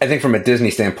 Yeah, I think from a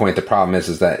Disney standpoint, the problem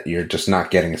is that you're just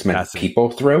not getting as many people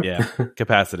through. Yeah,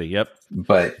 capacity. Yep.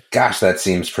 But gosh, that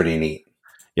seems pretty neat.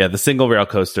 Yeah, the single rail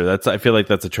coaster. I feel like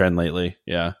that's a trend lately.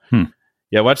 Yeah.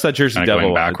 Yeah, watch that Jersey Devil.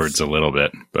 Going backwards a little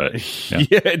bit, but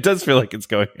yeah, it does feel like it's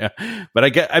going. Yeah,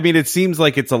 but it seems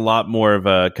like it's a lot more of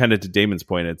a, kind of to Damon's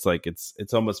point. It's like it's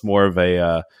almost more of a.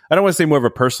 I don't want to say more of a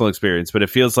personal experience, but it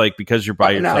feels like because you're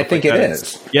by yourself. No, I think it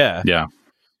is. Yeah. Yeah.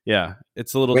 Yeah,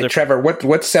 it's a little different. Trevor,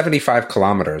 what's 75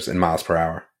 kilometers in miles per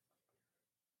hour?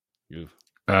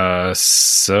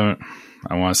 So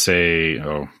I want to say,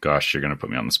 oh gosh, you're going to put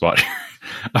me on the spot here.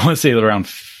 I want to say around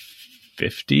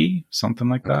 50, something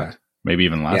like that. Okay. Maybe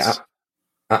even less.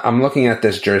 Yeah, I'm looking at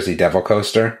this Jersey Devil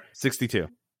coaster. 62.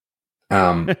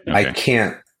 Okay. I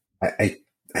can't. I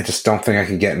just don't think I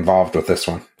can get involved with this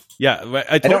one. Yeah,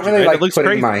 I don't really like it looks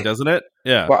putting crazy, doesn't it?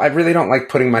 Yeah. Well, I really don't like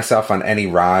putting myself on any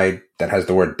ride that has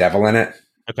the word devil in it.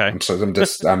 Okay. I'm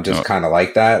just kind of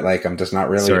like that. Like I'm just not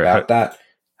really about that.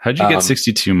 How'd you get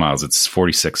 62 miles? It's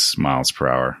 46 miles per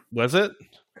hour. Was it?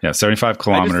 Yeah, 75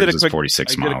 kilometers is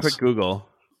 46 miles. I did a quick Google.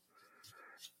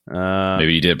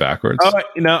 Maybe you did it backwards. Oh,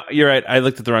 no, you're right. I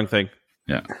looked at the wrong thing.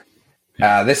 Yeah.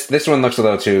 This one looks a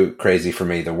little too crazy for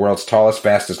me. The world's tallest,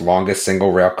 fastest, longest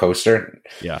single rail coaster.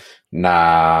 Yeah.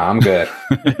 Nah, I'm good.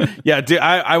 Yeah, dude,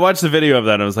 I watched the video of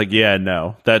that and I was like, yeah,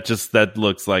 no. That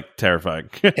looks like terrifying.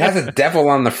 It has a devil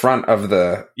on the front of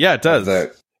the... Yeah, it does.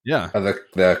 Of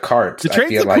the carts. The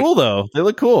trains look cool, though. They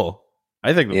look cool.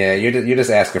 I think. Yeah, you're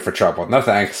just asking for trouble. No,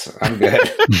 thanks. I'm good.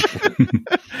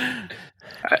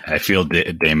 I feel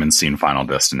Damon's seen Final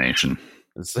Destination.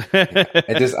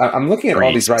 I'm looking at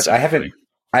all these rides. I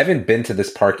haven't been to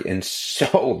this park in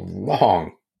so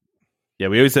long. Yeah,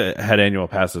 we always had annual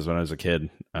passes when I was a kid.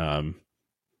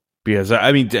 Because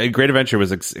Great Adventure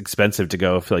was expensive to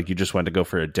go if like you just wanted to go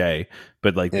for a day,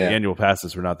 but like the annual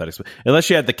passes were not that expensive unless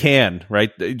you had the can,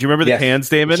 right? Do you remember the cans,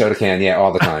 Damon? Soda can, yeah,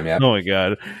 all the time, yeah. Oh my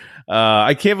god,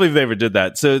 I can't believe they ever did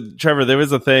that. So Trevor, there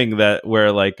was a thing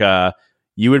where like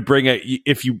you would bring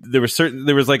there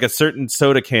was like a certain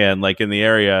soda can like in the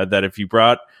area that if you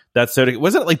brought that soda,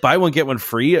 was it like buy one get one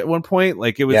free at one point?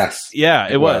 Like it was,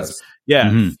 it was.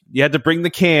 Yeah, You had to bring the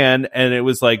can, and it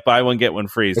was like buy one get one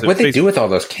free. So what they do with all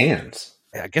those cans?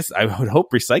 I guess I would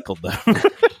hope recycled them.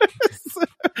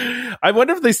 I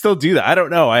wonder if they still do that. I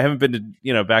don't know. I haven't been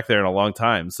to back there in a long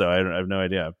time, so I have no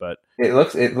idea. But it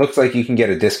looks like you can get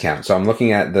a discount. So I'm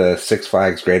looking at the Six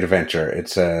Flags Great Adventure. It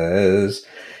says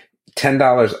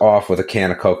 $10 off with a can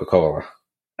of Coca-Cola.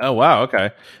 Oh wow, okay.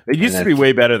 It used to be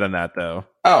way better than that, though.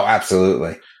 Oh,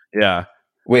 absolutely. Yeah.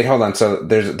 Wait, hold on. So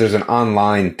there's an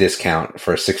online discount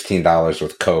for $16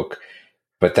 with Coke,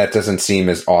 but that doesn't seem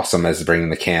as awesome as bringing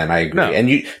the can. I agree. No. And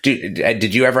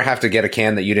did you ever have to get a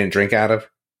can that you didn't drink out of?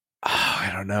 Oh,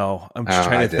 I don't know. I'm just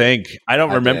trying to think. I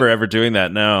don't remember ever doing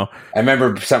that. No. I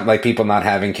remember something like people not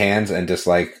having cans and just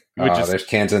like, there's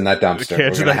cans in that dumpster.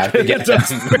 We're gonna have to get them.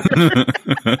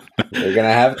 We're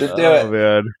gonna have to do it.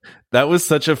 Man. That was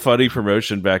such a funny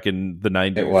promotion back in the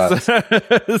 90s. It was.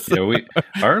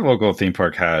 Yeah, our local theme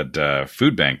park had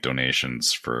food bank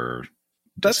donations for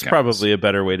That's discounts, probably a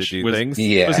better way to do things.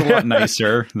 Yeah. It was a lot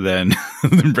nicer than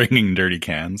bringing dirty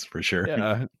cans, for sure.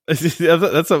 Yeah.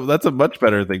 That's a much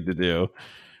better thing to do.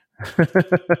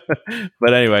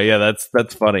 But anyway, yeah,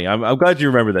 that's funny. I'm glad you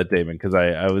remember that, Damon, because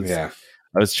I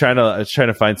was trying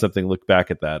to find something, look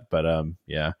back at that, but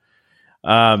yeah.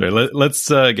 Let's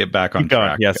get back on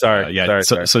track. Yeah,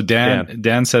 sorry. So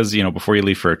Dan says, before you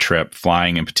leave for a trip,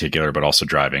 flying in particular, but also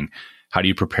driving, how do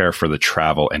you prepare for the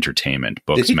travel entertainment,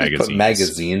 books, magazines? Put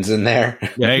magazines in there?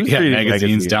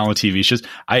 Magazines, download TV shows.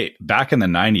 Back in the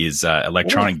 90s,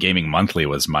 Electronic Gaming Monthly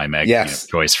was my magazine of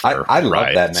choice for I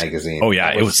love that magazine. Oh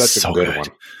yeah, it was such a good one.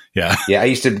 Yeah. I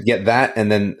used to get that,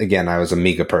 and then again, I was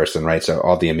Amiga person, right? So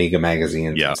all the Amiga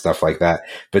magazines and stuff like that.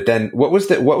 But then what was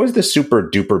the super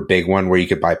duper big one where you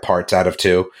could buy parts out of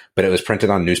too, but it was printed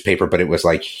on newspaper, but it was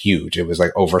like huge. It was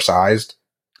like oversized.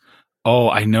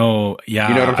 Oh, I know. Yeah.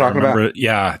 You know what I'm talking about?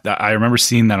 Yeah. I remember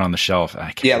seeing that on the shelf.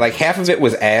 Like half of it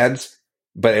was ads,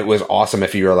 but it was awesome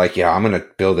if you were like, I'm going to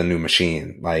build a new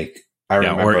machine. Like I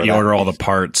remember or you order all the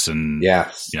parts and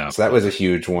yeah. So that was a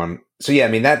huge one. So yeah, I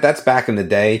mean that's back in the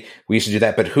day. We used to do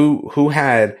that, but who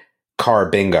had car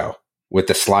bingo with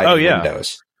the sliding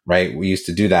windows? Right, we used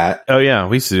to do that. Oh yeah,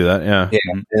 we used to do that. Yeah.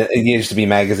 It used to be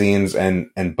magazines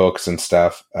and books and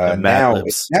stuff. Now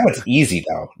it's easy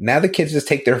though. Now the kids just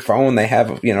take their phone. They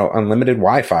have unlimited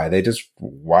Wi-Fi. They just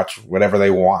watch whatever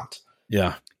they want.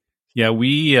 Yeah.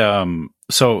 We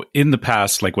so in the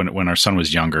past, like when our son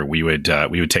was younger, we would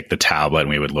take the tablet and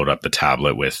we would load up the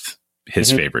tablet with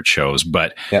his favorite shows.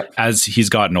 But as he's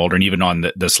gotten older, and even on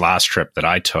this last trip that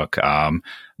I took,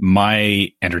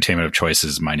 my entertainment of choice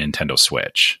is my Nintendo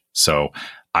Switch. So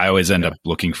I always end up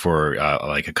looking for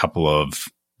like a couple of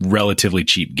relatively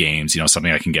cheap games,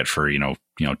 something I can get for, $10,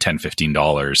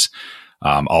 $15.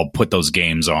 I'll put those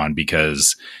games on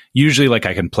because usually like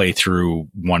I can play through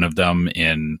one of them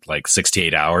in like 6 to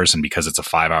 8 hours. And because it's a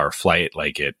 5-hour flight,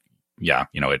 like it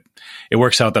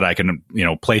works out that I can,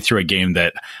 play through a game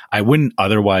that I wouldn't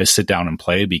otherwise sit down and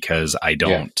play because I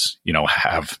don't,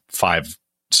 have 5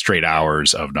 straight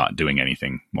hours of not doing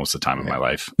anything most of the time in my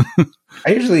life.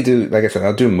 I usually do, like I said,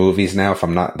 I'll do movies now if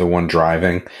I'm not the one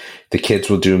driving. The kids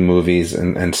will do movies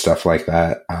and stuff like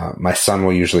that. My son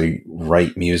will usually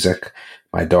write music.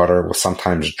 My daughter will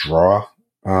sometimes draw.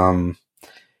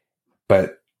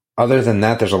 But other than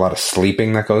that, there's a lot of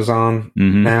sleeping that goes on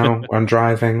now when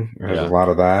driving. There's a lot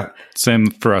of that. Same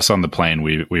for us on the plane.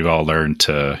 We've all learned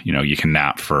to, you can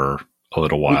nap for a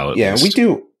little while. We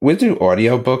do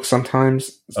audiobooks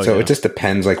sometimes. It just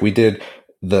depends. Like we did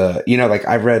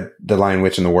I read The Lion,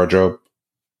 Witch, and the Wardrobe,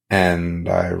 and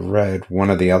I read one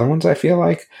of the other ones, I feel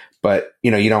like, but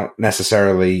you don't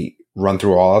necessarily run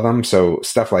through all of them. So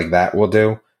stuff like that we'll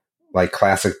do, like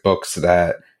classic books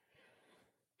that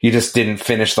you just didn't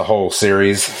finish the whole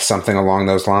series, something along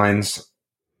those lines.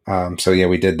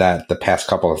 We did that the past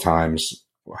couple of times.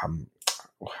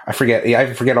 I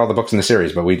forget all the books in the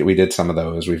series, but we did some of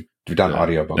those. We've done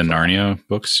audiobooks. The Narnia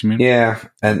books, you mean? Yeah,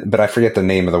 but I forget the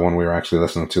name of the one we were actually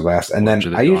listening to last. And then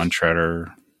Dawn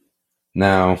Treader.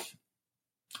 No,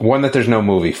 one that there's no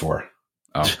movie for.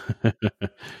 Oh,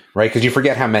 right, because you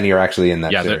forget how many are actually in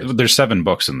that. Yeah, there's 7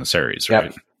 books in the series, right?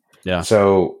 Yep. Yeah.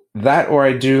 So that, or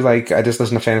I do I just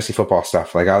listen to fantasy football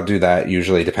stuff. Like I'll do that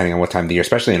usually depending on what time of the year,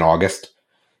 especially in August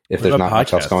if there's not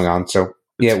much else going on. So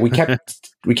yeah, we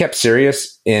kept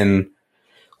Sirius in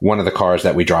one of the cars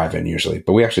that we drive in usually,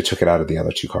 but we actually took it out of the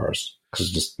other 2 cars because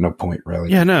there's just no point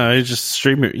really. Yeah, no, it's just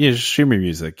stream your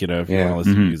music, if you want to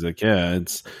listen to music. Yeah,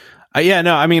 it's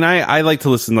I mean, I like to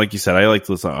listen, like you said, I like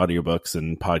to listen to audiobooks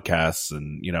and podcasts,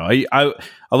 and I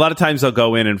a lot of times I'll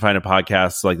go in and find a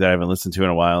podcast like that I haven't listened to in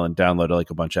a while and download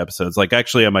like a bunch of episodes. Like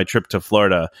actually on my trip to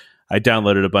Florida, I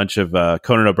downloaded a bunch of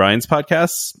Conan O'Brien's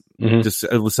podcasts. Just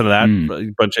listen to that,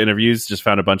 a bunch of interviews, just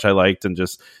found a bunch I liked and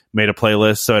just made a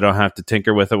playlist so I don't have to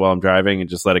tinker with it while I'm driving and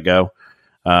just let it go.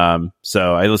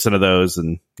 So I listen to those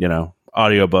and,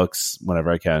 audiobooks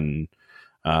whenever I can.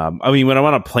 I mean, when I'm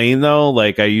on a plane though,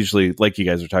 like I usually, like you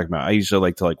guys were talking about, I usually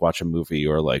like to like watch a movie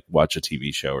or like watch a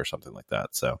TV show or something like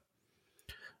that. So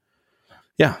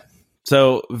yeah.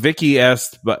 So Vicky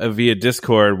asked via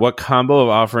Discord, what combo of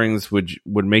offerings would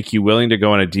make you willing to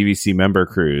go on a DVC member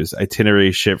cruise?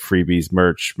 Itinerary, ship, freebies,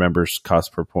 merch, members,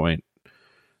 cost per point,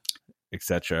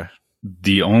 etc.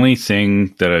 The only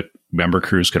thing that a member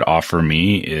cruise could offer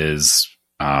me is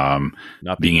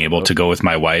not being able to go with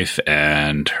my wife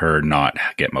and her not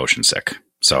get motion sick.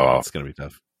 So it's going to be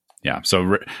tough. Yeah.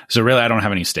 So really, I don't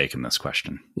have any stake in this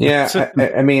question. Yeah.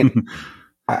 I mean,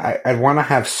 I'd want to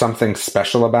have something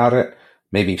special about it.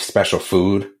 Maybe special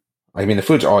food. I mean, the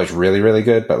food's always really, really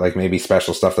good, but like maybe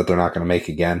special stuff that they're not going to make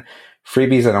again.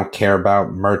 Freebies, I don't care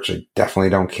about. Merch, I definitely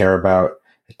don't care about.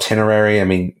 Itinerary, I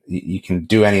mean, you can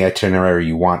do any itinerary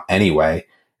you want anyway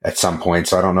at some point.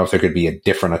 So I don't know if there could be a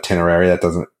different itinerary. That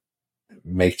doesn't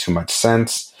make too much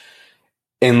sense.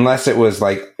 Unless it was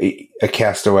like a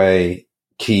Castaway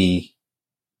Key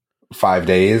 5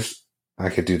 days. I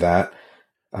could do that.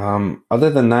 Other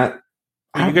than that,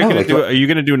 are you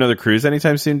going to do another cruise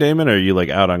anytime soon, Damon? Or are you like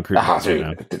out on cruise?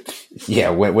 Yeah,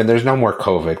 when there's no more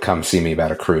COVID, come see me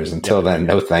about a cruise. Until then,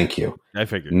 no, thank you. I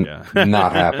figured,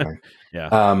 not happening. Yeah.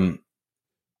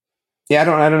 I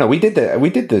don't know. We did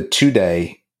the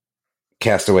 2-day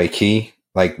Castaway Cay,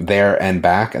 like there and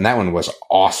back, and that one was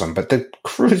awesome. But the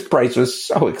cruise price was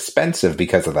so expensive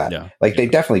because of that. Yeah. Like they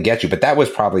definitely get you, but that was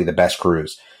probably the best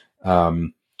cruise.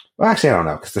 Well, actually, I don't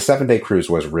know, because the 7-day cruise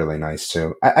was really nice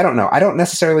too. I don't know. I don't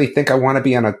necessarily think I want to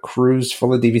be on a cruise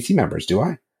full of DVC members, do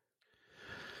I?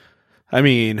 I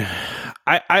mean,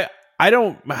 I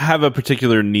don't have a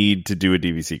particular need to do a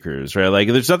DVC cruise, right? Like,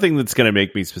 there's nothing that's going to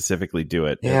make me specifically do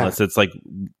it unless it's like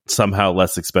somehow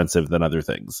less expensive than other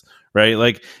things, right?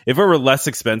 Like, if it were less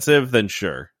expensive, then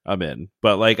sure, I'm in.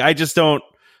 But like, I don't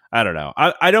know.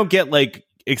 I don't get like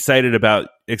excited about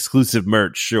exclusive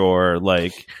merch or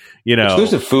like,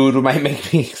 exclusive food might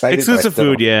make me excited. Exclusive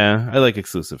food, yeah. I like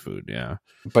exclusive food, yeah.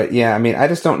 But yeah, I mean, I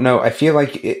just don't know. I feel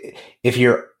like if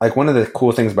you're like, one of the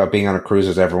cool things about being on a cruise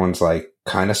is everyone's like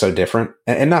kind of so different.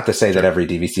 And not to say that every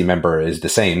DVC member is the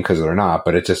same, because they're not,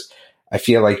 but I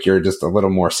feel like you're just a little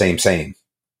more same.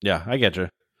 Yeah, I get you.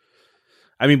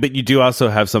 I mean, but you do also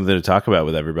have something to talk about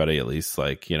with everybody, at least,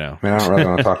 like, I mean, I don't really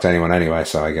want to talk to anyone anyway,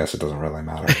 so I guess it doesn't really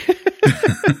matter.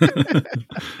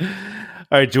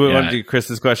 All right, do we want to do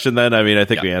Chris's question then? I mean, I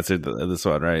think we answered this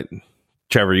one, right?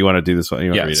 Trevor, you want to do this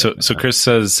one? So Chris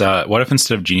says, what if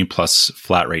instead of Genie Plus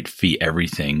flat rate fee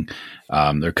everything,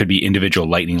 there could be individual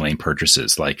Lightning Lane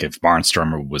purchases, like if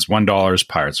Barnstormer was $1,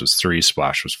 Pirates was $3,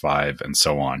 Splash was $5, and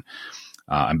so on.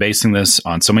 I'm basing this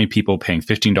on so many people paying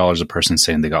 $15 a person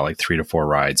saying they got like 3 to 4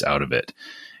 rides out of it.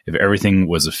 If everything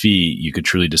was a fee, you could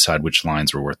truly decide which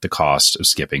lines were worth the cost of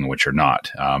skipping and which are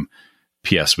not.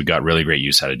 P.S. We got really great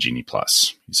use out of Genie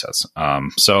Plus, he says.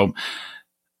 So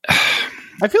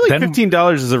I feel like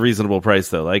 $15 is a reasonable price,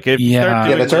 though. Like, if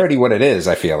that's already what it is.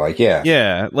 I feel like,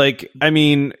 yeah. Like, I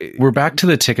mean, we're back to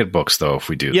the ticket books, though. If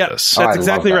we do this, that's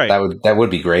exactly right. That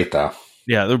would be great, though.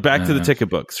 Yeah, they're back to the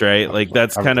ticket books, right? Like,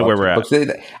 that's kind of where we're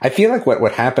at. I feel like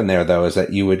what happened there, though, is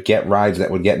that you would get rides that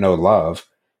would get no love,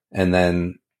 and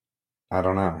then I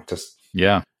don't know, just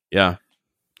yeah.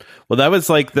 Well, that was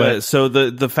like the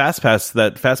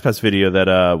FastPass video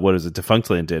that what is it,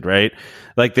 Defunctland did, right?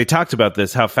 Like, they talked about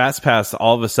this, how FastPass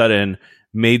all of a sudden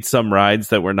made some rides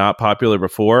that were not popular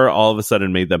before, all of a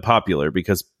sudden made them popular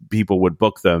because people would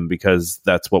book them because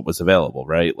that's what was available,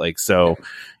 right? Like, so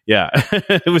yeah,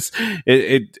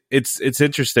 it's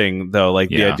interesting though, like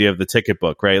the idea of the ticket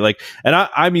book, right? Like, and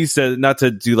I'm used to, not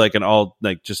to do like an all,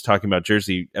 like just talking about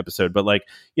Jersey episode, but like,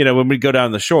 when we go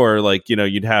down the shore, like,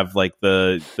 you'd have like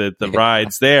the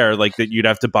rides there, like that you'd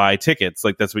have to buy tickets.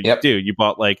 Like, that's what you do. You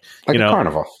bought like a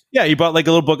carnival. Yeah, you bought like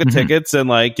a little book of tickets, and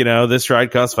like, this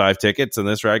ride costs 5 tickets and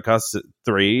this ride costs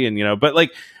 3, and but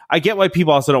like, I get why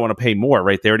people also don't want to pay more,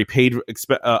 right? They already paid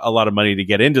a lot of money to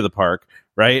get into the park,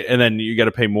 right? And then you got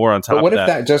to pay more on top of that. But what if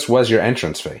that just was your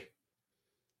entrance fee?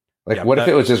 Like, what if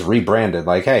it was just rebranded?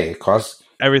 Like, hey, it costs...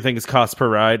 Everything is cost per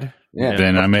ride. Yeah.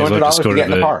 Then I may as well just go to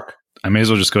the park. I may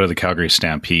as well just go to the Calgary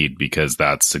Stampede, because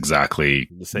that's exactly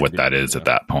what that is at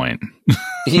that point.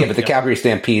 Yeah, but the Calgary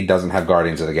Stampede doesn't have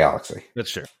Guardians of the Galaxy.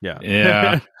 That's true. Yeah.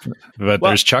 Yeah. But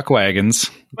there's Chuck Wagons.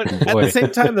 But at the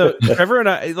same time, though, Trevor and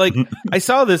I, like, I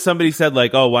saw this, somebody said,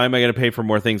 like, oh, why am I going to pay for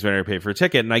more things when I pay for a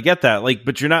ticket? And I get that. Like,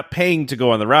 but you're not paying to go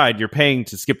on the ride. You're paying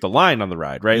to skip the line on the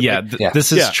ride, right? Yeah,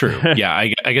 this is true. Yeah,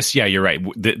 I guess, you're right.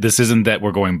 This isn't that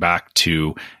we're going back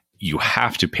to... you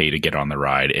have to pay to get on the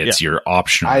ride. It's you're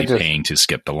optionally paying to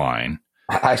skip the line.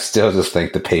 I still just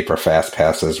think the paper fast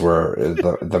passes were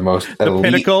the most elite,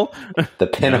 pinnacle. The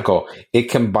pinnacle. Yeah. It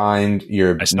combined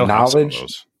your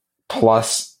knowledge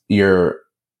plus your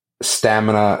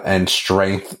stamina and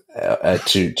strength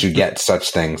to get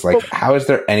such things. Like, how is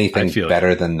there anything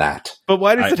better than that? But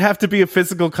why does it have to be a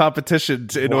physical competition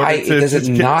in order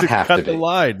to cut the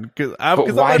line?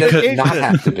 Why does it not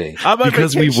have to be?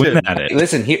 Because we win at it.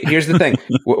 Listen, here's the thing.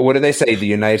 What do they say? The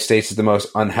United States is the most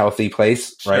unhealthy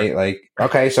place, right? Sure. Like,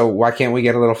 okay, so why can't we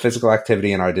get a little physical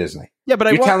activity in our Disney? Yeah,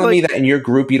 but you're telling me that in your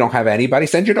group you don't have anybody?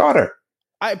 Send your daughter.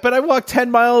 But I walk 10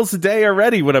 miles a day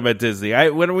already when I'm at Disney.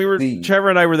 When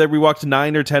Trevor and I were there, we walked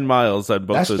 9 or 10 miles on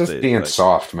both those days. That's just being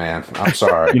soft, man. I'm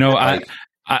sorry.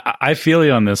 I feel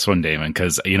you on this one, Damon,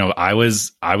 because I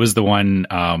was the one.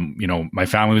 My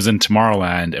family was in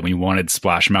Tomorrowland, and we wanted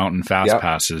Splash Mountain fast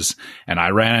passes, and I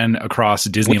ran across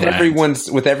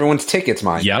Disneyland with everyone's tickets,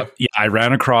 mind. Yeah, I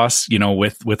ran across,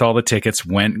 with all the tickets,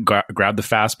 went grabbed the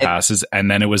fast passes,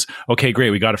 and then it was okay.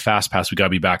 Great, we got a fast pass. We got to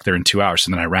be back there in 2 hours.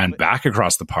 So then I ran back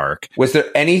across the park. Was there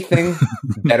anything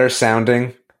better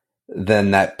sounding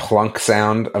than that plunk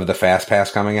sound of the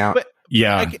FastPass coming out. But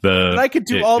I could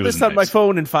do all this on nice. my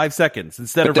phone in 5 seconds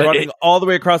instead of running all the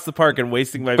way across the park and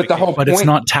wasting my vacation. But it's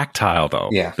not tactile though.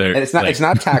 Yeah, and it's not. It's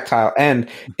not tactile, and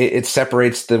it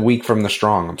separates the weak from the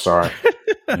strong. I'm sorry.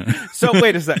 So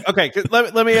wait a sec. Okay,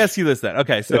 let me ask you this then.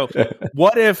 Okay, so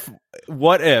what if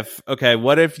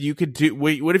you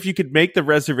could make the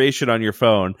reservation on your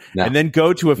phone and then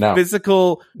go to a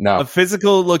physical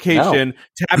location,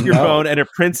 tap your phone, and it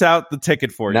prints out the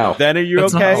ticket for you. Then are you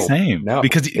That's okay? Not the same. No,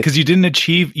 because you didn't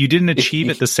achieve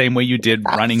it the same way you did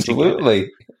running.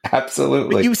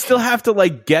 Absolutely. But you still have to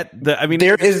get the. I mean,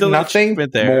 there is nothing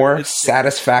more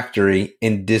satisfactory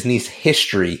in Disney's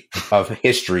history of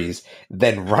histories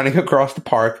than running across the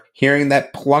park, hearing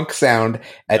that plunk sound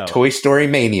at Toy Story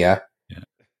Mania. Yeah.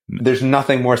 There's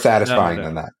nothing more satisfying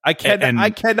than that. I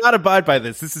cannot abide by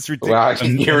this. This is ridiculous.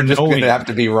 Well, you're just going to have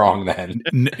to be wrong then.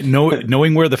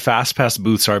 Knowing where the FastPass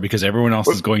booths are because everyone else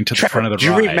is going to the front of the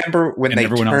ride. Do you remember when they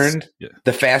turned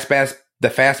the FastPass? The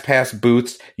FastPass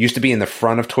booths used to be in the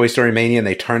front of Toy Story Mania, and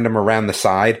they turned them around the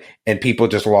side, and people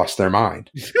just lost their mind.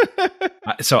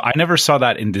 So I never saw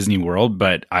that in Disney World,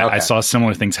 but I saw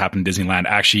similar things happen in Disneyland.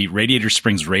 Actually, Radiator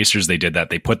Springs Racers, they did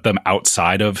that. They put them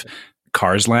outside of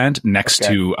Cars Land next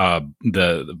to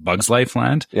the Bugs Life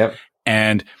Land. Yep.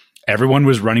 And everyone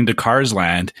was running to Cars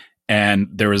Land, and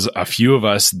there was a few of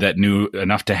us that knew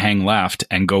enough to hang left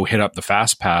and go hit up the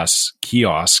FastPass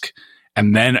kiosk.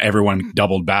 And then everyone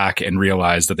doubled back and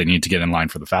realized that they needed to get in line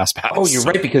for the FastPass. Oh, you're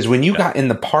right, because when you got in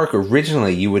the park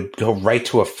originally, you would go right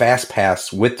to a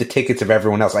FastPass with the tickets of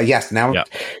everyone else. Yes,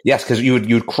 because you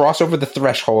would cross over the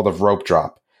threshold of rope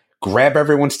drop, grab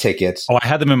everyone's tickets. Oh, I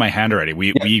had them in my hand already.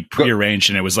 We prearranged,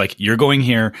 and it was like, you're going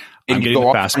here, I'm getting the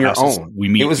FastPasses. We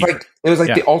meet. It was like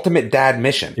the ultimate dad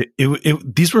mission.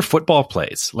 These were football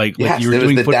plays. You were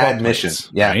doing the football dad plays, mission.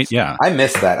 Yeah, right? Yeah. I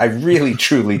miss that. I really,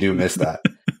 truly do miss that.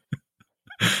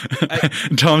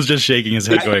 Tom's just shaking his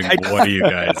head going, what are you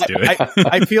guys doing?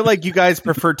 I feel like you guys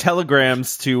prefer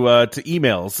telegrams to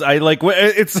emails.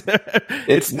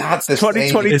 It's not the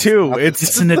 2022.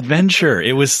 It's an adventure.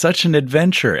 It was such an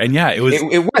adventure. And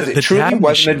it truly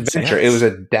was an adventure. Yes. It was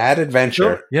a dad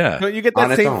adventure. Yeah. Don't you get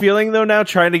that same feeling though now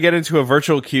trying to get into a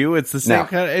virtual queue? It's the same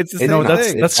kind of, it's the same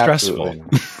thing. That's stressful.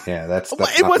 Yeah, that's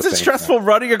it wasn't stressful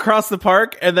running across the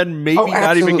park and then maybe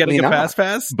not even getting a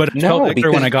FastPass. But it felt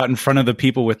better when I got in front of the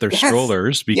people with their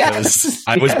strollers because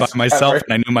I was by myself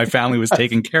and I knew my family was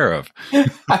taken care of.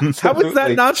 How was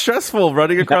that not stressful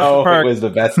running across the park? It was the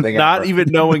best thing not ever. even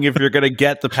knowing if you're going to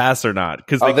get the pass or not.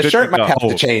 Because the shirt might have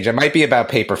to change. It might be about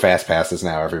paper FastPasses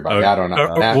now, everybody. I don't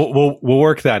know. We'll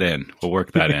work that in.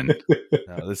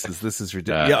 No, this is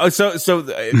ridiculous. So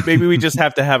maybe we just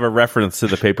have to have a reference to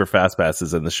the paper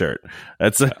FastPasses in the shirt.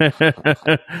 That's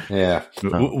yeah.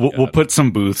 We'll put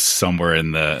some booths somewhere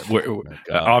in the.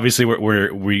 Obviously,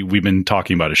 we've been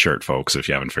talking about a shirt, folks. If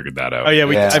you haven't figured that out. Oh yeah,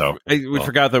 we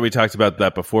forgot that we talked about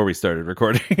that before we started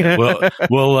recording.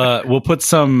 We'll put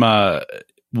some.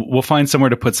 We'll find somewhere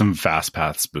to put some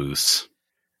FastPass booths.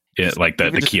 Like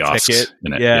the kiosks.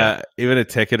 Even a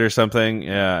ticket or something.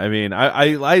 Yeah, I mean,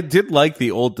 I did like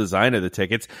the old design of the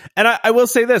tickets, and I will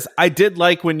say this: I did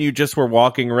like when you just were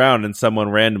walking around and someone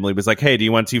randomly was like, "Hey, do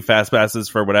you want 2 FastPasses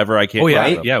for whatever?" I can't. Oh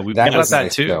yeah, we got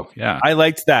that too. Though. Yeah, I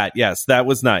liked that. Yes, that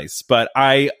was nice. But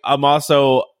I'm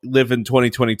also live in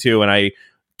 2022, and I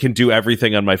can do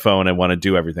everything on my phone. I want to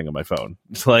do everything on my phone.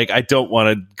 It's like I don't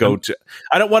want to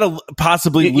I don't want to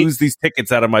possibly lose these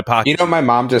tickets out of my pocket. You know, my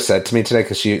mom just said to me today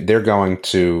because they're going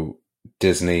to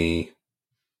Disney.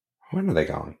 When are they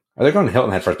going? Are they going to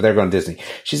Hilton Head first? But they're going to Disney.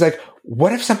 She's like,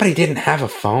 "What if somebody didn't have a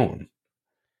phone?"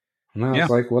 And I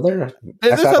was like, "Well,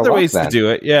 there's other ways to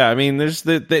do it." Yeah, I mean, there's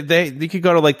you could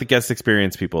go to the guest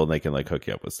experience people and they can hook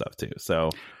you up with stuff too. So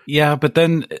yeah, but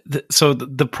then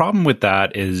the problem with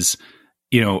that is.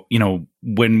 You know,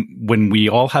 when we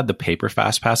all had the paper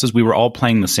FastPasses, we were all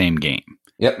playing the same game.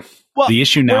 Yep. Well, the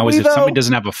issue now is if somebody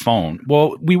doesn't have a phone.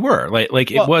 Well, we were it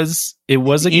was a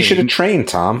game. You should have trained,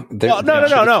 Tom. No.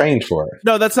 Trained for it.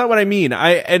 No, that's not what I mean.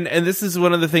 And this is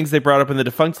one of the things they brought up in the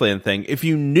Defunct Land thing. If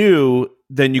you knew,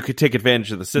 then you could take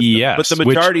advantage of the system. Yes, but the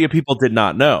majority of people did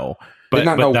not know. But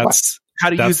that's how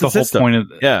to use the system. Whole point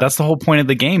that's the whole point of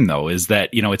the game, though, is that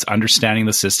it's understanding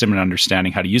the system and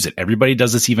understanding how to use it. Everybody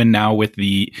does this even now with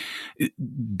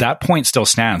that point still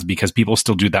stands because people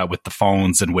still do that with the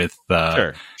phones and with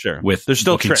sure with there's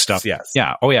still tricks, stuff. Yes.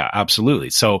 Yeah. Oh yeah,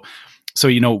 absolutely. So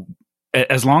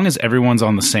as long as everyone's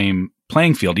on the same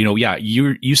playing field,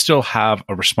 you still have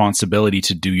a responsibility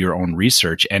to do your own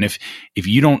research, and if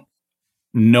you don't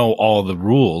know all the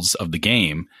rules of the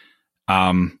game.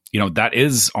 that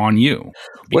is on you.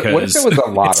 What if it was a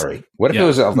lottery? What if it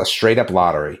was a straight up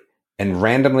lottery, and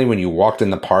randomly when you walked in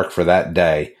the park for that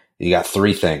day, you got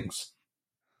 3 things?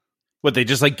 What, they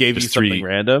just like gave you something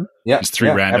random? Yeah, just 3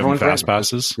 random fast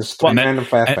passes. Just 3 random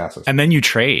fast passes, and then you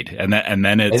trade, and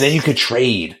then you could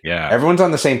trade. Yeah, everyone's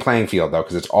on the same playing field though,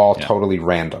 because it's all totally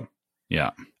random.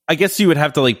 Yeah. I guess you would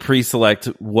have to like pre-select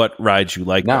what rides you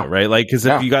like, though, right? Like, because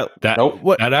if you got that,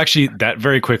 that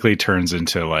very quickly turns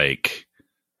into like,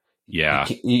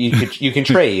 you can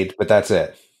trade, but that's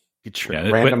it.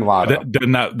 Random lotto.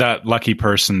 Then that lucky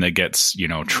person that gets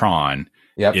Tron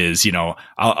is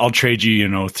I'll trade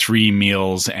you 3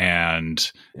 meals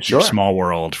and your Small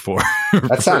World for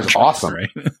that sounds Tron, awesome. Right?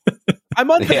 I'm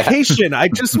on vacation. I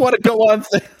just want to go on,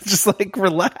 just like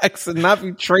relax and not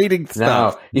be trading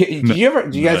stuff. No,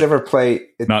 do you guys ever play?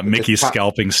 Not Mickey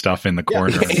scalping stuff in the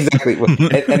corner. Yeah,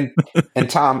 exactly. and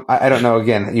Tom, I don't know.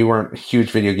 Again, you weren't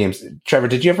huge video games. Trevor,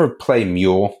 did you ever play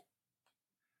Mule?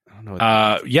 I don't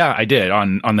know. Yeah, I did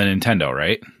on the Nintendo,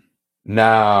 right?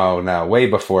 No, way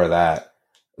before that.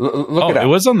 Look it up. It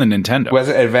was on the Nintendo. Was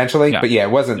it eventually? Yeah. But yeah,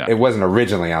 it wasn't. Yeah. It wasn't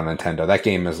originally on Nintendo. That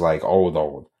game is like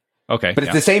old. Okay, but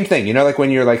it's the same thing, like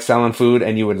when you're like selling food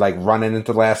and you would like run in at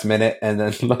the last minute and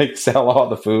then like sell all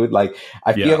the food. Like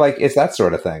I feel like it's that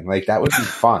sort of thing. Like that would be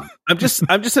fun. I'm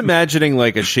just imagining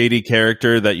like a shady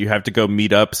character that you have to go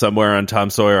meet up somewhere on Tom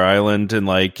Sawyer Island and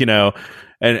like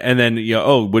and then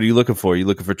what are you looking for? You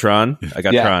looking for Tron? I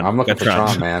got Tron. I'm looking for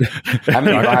Tron, man. How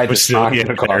many rides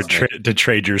to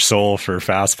trade your soul for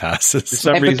fast passes? For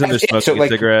some reason, they're smoking a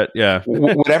cigarette. Yeah.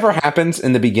 Whatever happens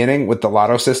in the beginning with the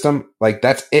lotto system, like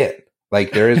that's it.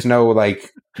 Like there is no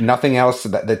like nothing else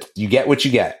that you get what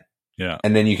you get. Yeah.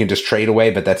 And then you can just trade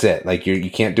away, but that's it. Like you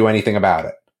can't do anything about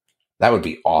it. That would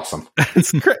be awesome.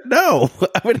 No,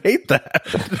 I would hate that.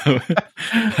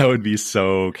 That would be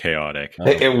so chaotic.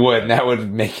 It would. That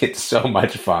would make it so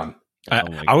much fun.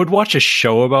 I would watch a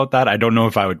show about that. I don't know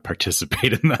if I would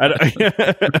participate in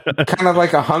that. Kind of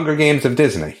like a Hunger Games of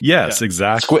Disney. Yes,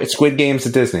 exactly. Squid Games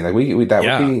of Disney. Like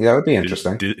that would be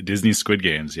interesting. Disney Squid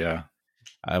Games. Yeah.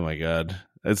 Oh my God.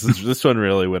 This one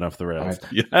really went off the rails.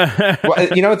 Right. Well,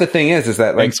 you know what the thing is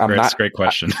that like Thanks, great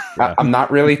question. I'm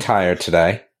not really tired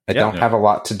today. I don't have a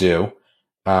lot to do.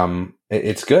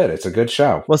 It's good. It's a good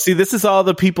show. Well, see, this is all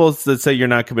the people that say you're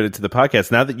not committed to the podcast.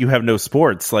 Now that you have no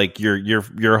sports, like you're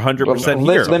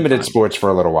 100% here. Limited sports for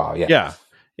a little while.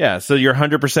 Yeah. So you're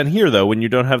 100% here though when you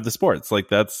don't have the sports. Like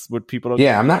that's what people don't.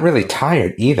 Yeah, I'm not really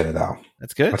tired either though.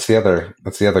 That's good. That's the other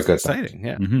good exciting. Thing.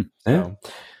 Yeah. Mm-hmm. Yeah.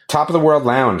 Top of the World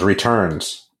Lounge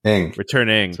returns.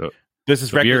 Returning. So this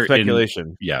is reckless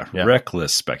speculation.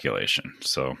 Reckless speculation.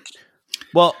 So,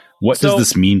 well, what does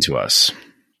this mean to us?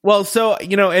 Well, so,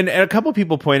 and a couple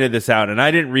people pointed this out, and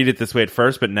I didn't read it this way at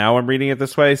first, but now I'm reading it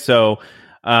this way. So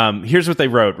here's what they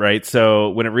wrote, right? So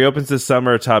when it reopens this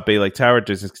summer atop Bay Lake Tower at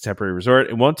Disney's Contemporary Resort,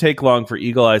 it won't take long for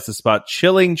Eagle Eyes to spot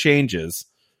chilling changes,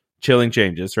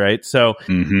 right? So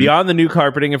beyond the new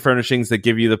carpeting and furnishings that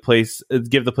give the place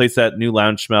that new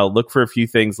lounge smell, look for a few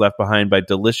things left behind by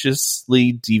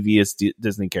deliciously devious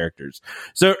Disney characters.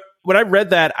 So when I read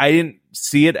that, I didn't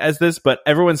see it as this, but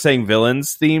everyone's saying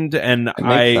villains themed, and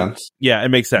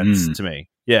it makes sense to me.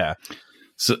 Yeah.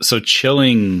 So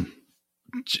chilling,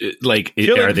 like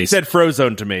chilling, they said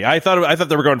Frozone to me. I thought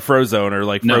they were going Frozone or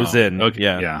like Frozen. No. Okay.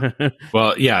 Yeah.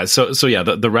 Well, yeah. So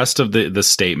the rest of the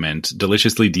statement: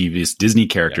 deliciously devious Disney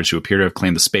characters who appear to have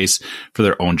claimed the space for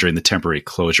their own during the temporary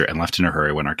closure and left in a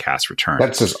hurry when our cast returned.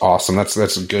 That's just awesome.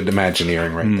 That's good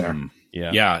Imagineering right there.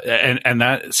 Yeah. And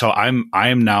that, so I'm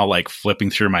now like flipping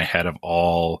through my head of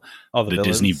all the villains.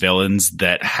 Disney villains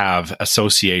that have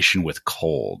association with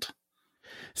cold.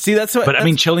 See, but I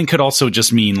mean, chilling could also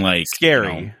just mean like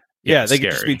scary. They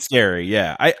could just mean scary.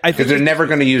 Yeah. I think because they're never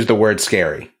going to use the word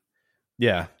scary.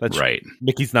 Yeah, that's right.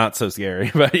 Mickey's not so scary,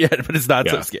 but it's not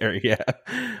so scary.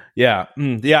 Yeah.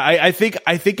 I think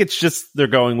it's just they're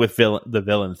going with the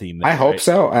villain theme. There, I hope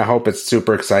so. I hope it's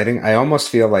super exciting. I almost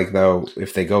feel like though,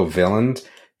 if they go villain,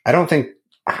 I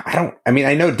mean,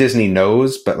 I know Disney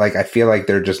knows, but like I feel like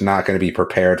they're just not going to be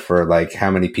prepared for like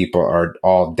how many people are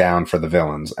all down for the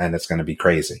villains, and it's going to be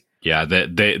crazy. Yeah,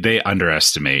 they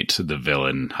underestimate the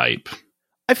villain hype.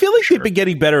 I feel like they've been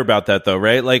getting better about that, though,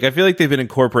 right? Like, I feel like they've been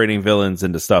incorporating villains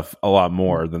into stuff a lot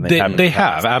more than they have. They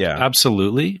have,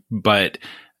 absolutely. But,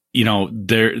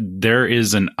 there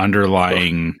is an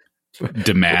underlying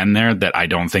demand there that I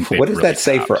don't think. What does that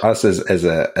say for us as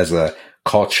a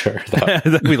culture?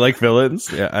 That we like villains?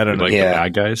 Yeah, I don't know. Like the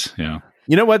bad guys? Yeah.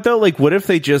 You know what, though? Like, what if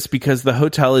they just, because the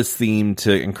hotel is themed to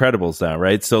Incredibles now,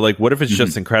 right? So, like, what if it's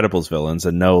just Incredibles villains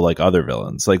and no, like, other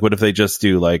villains? Like, what if they just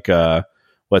do, like,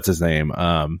 what's his name?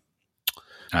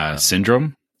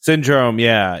 Syndrome.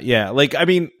 Yeah. Like, I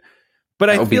mean, but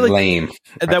I feel like lame.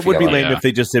 That would be lame if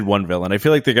they just did one villain. I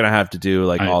feel like they're going to have to do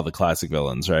like all the classic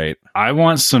villains, right? I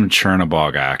want some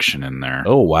Chernobog action in there.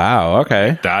 Oh, wow.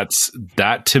 Okay.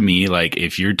 That to me, like,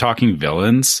 if you're talking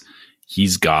villains,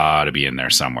 he's got to be in there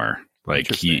somewhere.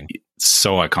 Like, he's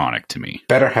so iconic to me.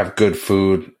 Better have good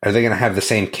food. Are they going to have the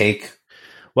same cake?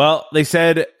 Well, they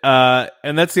said,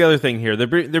 and that's the other thing here.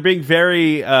 They're being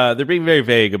very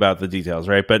vague about the details,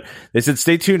 right? But they said,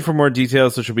 stay tuned for more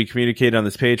details, which will be communicated on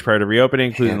this page prior to reopening,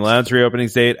 including the lounge reopening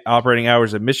date, operating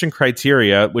hours, and mission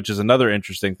criteria, which is another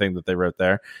interesting thing that they wrote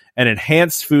there, and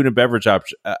enhanced food and beverage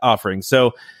offerings.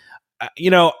 So,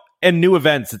 and new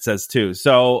events, it says too.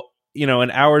 So,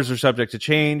 and hours are subject to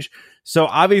change. So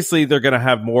obviously they're going to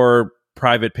have more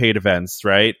private paid events,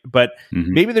 right? But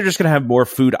maybe they're just going to have more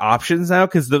food options now,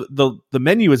 because the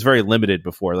menu was very limited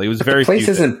before. Like, it was but very the place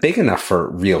isn't big enough for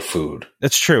real food.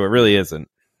 That's true. It really isn't.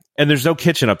 And there's no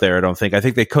kitchen up there, I don't think. I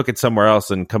think they cook it somewhere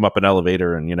else and come up an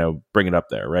elevator and, bring it up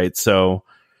there, right? So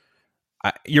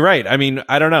you're right. I mean,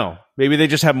 I don't know. Maybe they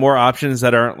just have more options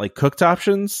that aren't like cooked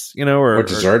options, or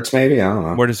desserts, maybe. I don't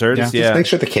know. More desserts, yeah. Just make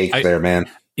sure the cake's there, man.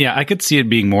 Yeah, I could see it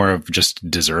being more of just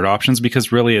dessert options,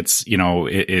 because really it's,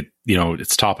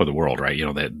 it's top of the world, right?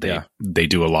 They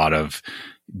do a lot of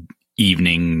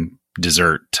evening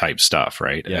dessert type stuff,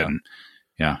 right? Yeah. And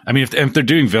I mean, if they're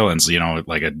doing villains,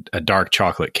 like a dark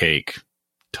chocolate cake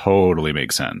totally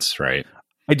makes sense, right?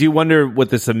 I do wonder what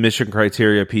this emission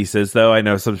criteria piece is, though. I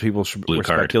know some people were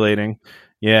speculating.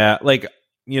 Yeah, like,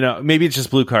 maybe it's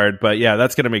just blue card, but yeah,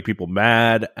 that's going to make people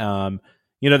mad.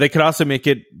 They could also make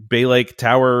it Bay Lake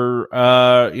Tower,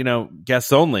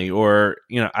 guests only, or,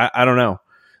 I don't know.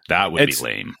 That would be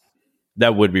lame.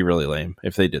 That would be really lame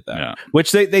if they did that. Yeah.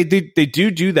 Which they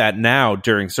do that now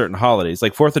during certain holidays.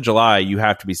 Like 4th of July, you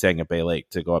have to be staying at Bay Lake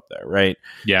to go up there, right?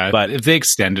 Yeah, but if they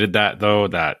extended that, though,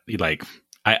 that, like,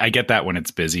 I get that when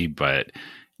it's busy, but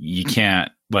you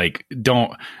can't, like,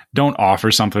 don't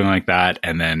offer something like that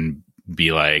and then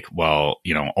be like, well,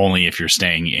 only if you're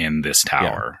staying in this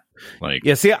tower. Yeah. Like,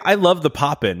 yeah, see, I love the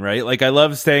pop-in, right? Like, I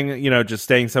love staying, just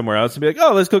staying somewhere else and be like,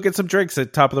 oh, let's go get some drinks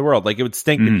at Top of the World. Like, it would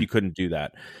stink if you couldn't do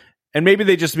that. And maybe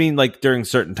they just mean, like, during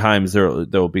certain times there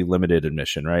will be limited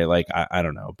admission, right? Like, I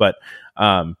don't know. But,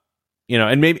 and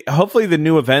maybe, hopefully the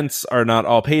new events are not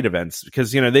all paid events,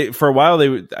 because, they, for a while,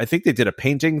 I think they did a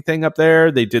painting thing up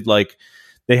there. They did, like,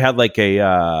 they had, like,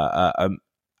 I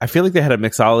feel like they had a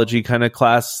mixology kind of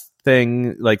class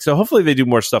thing, like, so hopefully they do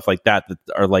more stuff like that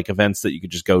are like events that you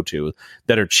could just go to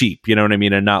that are cheap, you know what I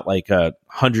mean, and not like a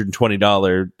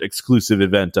 $120 exclusive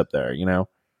event up there, yeah.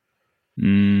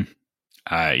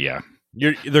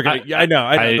 They're gonna. I know.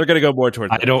 They're gonna go more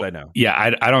towards. I know.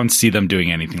 Yeah, I don't see them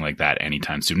doing anything like that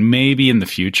anytime soon. Maybe in the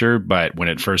future, but when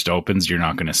it first opens, you're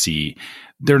not going to see.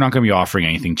 They're not going to be offering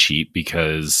anything cheap,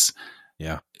 because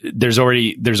there's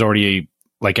already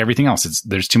like everything else,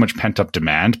 there's too much pent up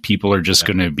demand. People are just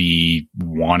going to be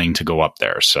wanting to go up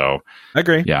there. So I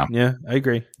agree. Yeah, I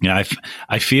agree. Yeah,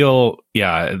 I feel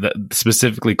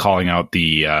specifically calling out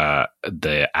the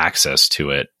access to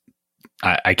it.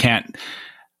 I can't.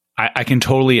 I can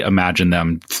totally imagine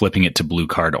them flipping it to blue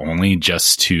card only,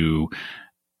 just to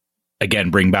again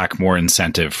bring back more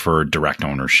incentive for direct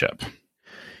ownership.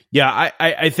 Yeah,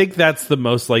 I think that's the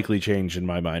most likely change in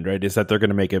my mind, right? Is that they're going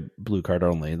to make it blue card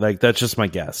only. Like, that's just my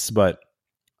guess, but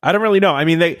I don't really know. I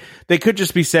mean, they could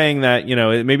just be saying that,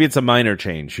 maybe it's a minor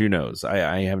change. Who knows?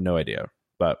 I have no idea.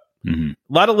 But a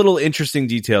lot of little interesting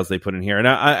details they put in here. And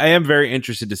I am very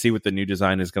interested to see what the new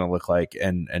design is going to look like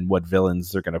and what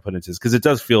villains they're going to put into this, because it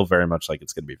does feel very much like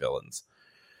it's going to be villains.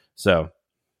 So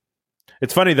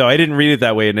it's funny, though. I didn't read it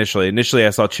that way initially. Initially,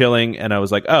 I saw Chilling and I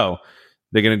was like, oh,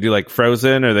 they're going to do like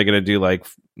Frozen, or they're going to do like,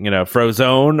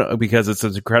 Frozone, because it's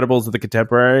as Incredibles of the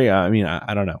contemporary. I mean,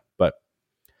 I don't know, but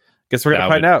guess we're going to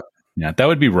find out. Yeah, that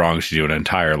would be wrong to do an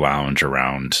entire lounge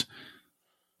around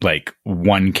like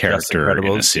one character in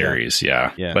a series.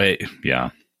 Yeah. But yeah.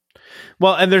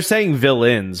 Well, and they're saying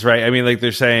villains, right? I mean, like,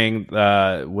 they're saying,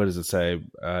 what does it say?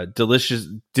 Delicious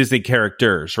Disney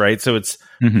characters, right? So it's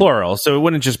plural. So it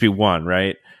wouldn't just be one,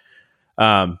 right?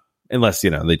 Unless,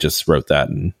 they just wrote that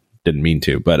and didn't mean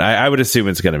to, but I would assume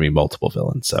it's going to be multiple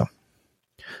villains. So, all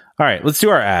right, let's do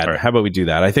our ad. Right. How about we do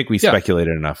that? I think we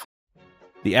speculated enough.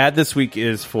 The ad this week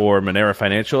is for Monera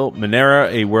Financial.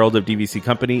 Monera, a World of DVC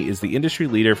company, is the industry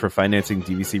leader for financing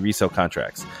DVC resale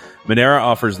contracts. Monera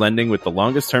offers lending with the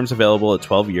longest terms available at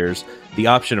 12 years, the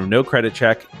option of no credit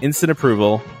check, instant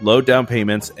approval, low down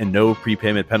payments, and no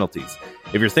prepayment penalties.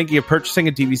 If you're thinking of purchasing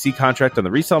a DVC contract on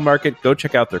the resale market, go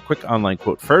check out their quick online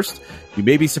quote first. You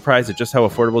may be surprised at just how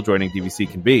affordable joining DVC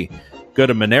can be. Go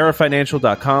to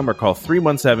monerafinancial.com or call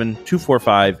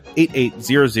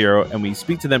 317-245-8800, and when you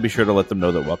speak to them, be sure to let them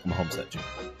know that Welcome Home sent you.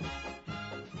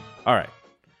 All right.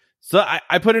 So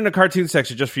I put in a cartoon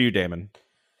section just for you, Damon.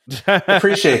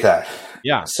 Appreciate that.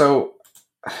 Yeah. So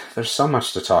there's so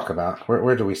much to talk about.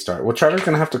 Where do we start? Well, Trevor's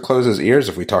going to have to close his ears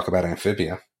if we talk about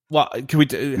Amphibia. Well, can we?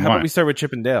 How about we start with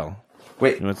Chip and Dale?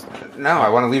 Wait, no, I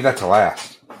want to leave that to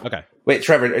last. Okay. Wait,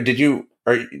 Trevor, did you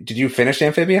finish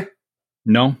Amphibia?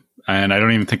 No, and I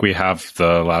don't even think we have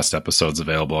the last episodes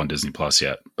available on Disney Plus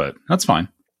yet, but that's fine.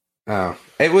 Oh,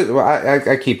 it was. Well,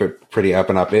 I keep it pretty up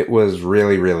and up. It was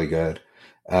really, really good.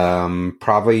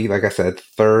 Probably, like I said,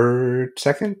 third.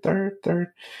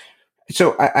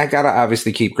 So I gotta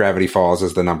obviously keep Gravity Falls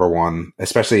as the number one,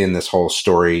 especially in this whole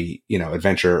story,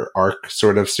 adventure arc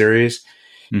sort of series.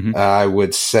 Mm-hmm. I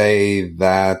would say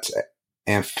that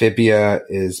Amphibia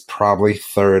is probably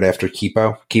third after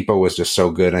Kipo. Kipo was just so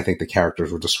good. I think the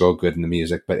characters were just so good in the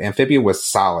music, but Amphibia was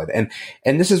solid. And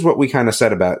this is what we kind of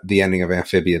said about the ending of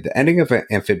Amphibia. The ending of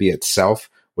Amphibia itself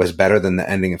was better than the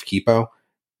ending of Kipo,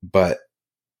 but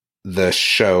the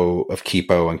show of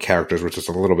Kipo and characters was just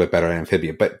a little bit better than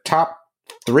Amphibia. But top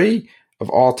 3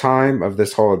 of all time of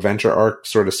this whole adventure arc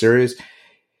sort of series,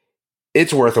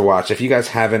 it's worth a watch. If you guys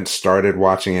haven't started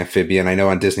watching Amphibia, and I know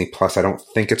on Disney Plus, I don't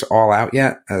think it's all out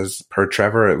yet, as per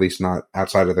Trevor, at least not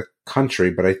outside of the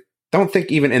country, but I don't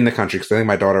think even in the country, because I think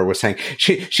my daughter was saying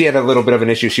she had a little bit of an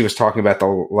issue. She was talking about the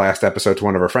last episode to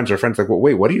one of her friends. Her friend's like, well,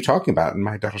 wait, what are you talking about? And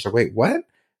my daughter's like, wait, what?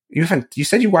 You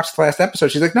said you watched the last episode.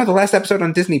 She's like, no, the last episode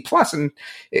on Disney Plus, and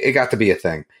it got to be a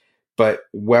thing. But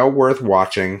well worth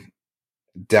watching.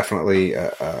 Definitely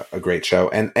a great show.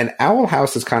 And Owl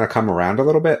House has kind of come around a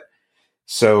little bit.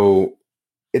 So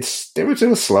it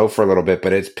was slow for a little bit,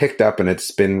 but it's picked up and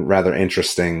it's been rather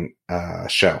interesting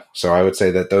show. So I would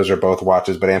say that those are both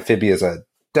watches, but Amphibia is a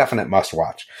definite must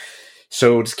watch.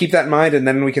 So just keep that in mind, and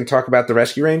then we can talk about the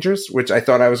Rescue Rangers, which I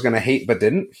thought I was going to hate but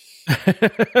didn't.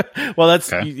 Well,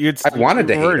 that's okay. I wanted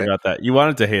to hate it. About that. You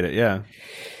wanted to hate it, yeah.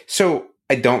 So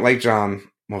I don't like John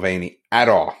Mulvaney at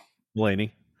all.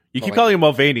 Mulaney. You keep calling him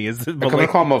Mulvaney. I'm going to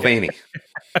call him Mulvaney.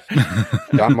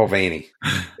 John Mulvaney.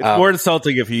 It's more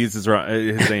insulting if he uses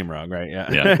his name wrong, right?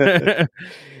 Yeah.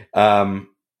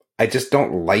 I just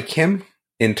don't like him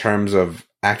in terms of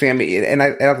acting. I mean, and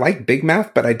I like Big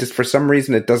Mouth, but I just, for some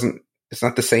reason, it's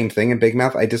not the same thing in Big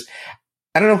Mouth. I don't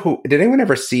know did anyone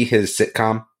ever see his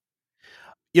sitcom?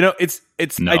 It's.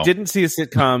 No. I didn't see a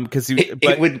sitcom because it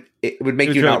would make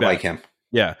you really not like him.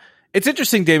 Yeah. It's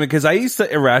interesting, Damon, because I used to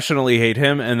irrationally hate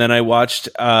him, and then I watched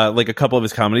like a couple of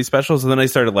his comedy specials, and then I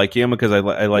started liking him because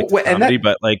I liked comedy.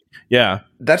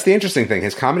 That's the interesting thing.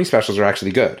 His comedy specials are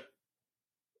actually good,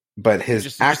 but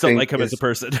his acting. Just don't like him as a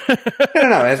person. No, it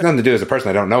has nothing to do as a person.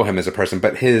 I don't know him as a person,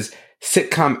 but his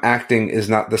sitcom acting is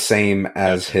not the same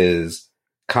as his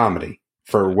comedy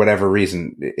for whatever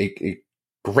reason. It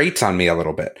grates on me a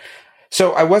little bit.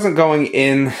 So I wasn't going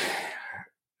in,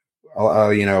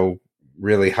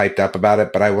 really hyped up about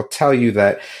it, but I will tell you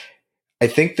that I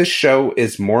think the show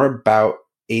is more about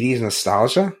 80s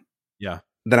nostalgia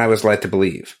than I was led to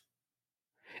believe.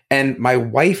 And my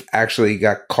wife actually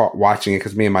got caught watching it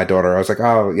because me and my daughter, I was like,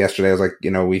 yesterday I was like,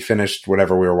 we finished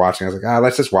whatever we were watching. I was like,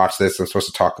 let's just watch this. I'm supposed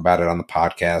to talk about it on the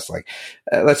podcast. Like,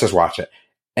 let's just watch it.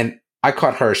 And I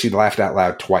caught her. She laughed out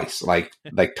loud twice, like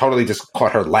totally just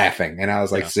caught her laughing. And I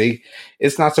was like, see,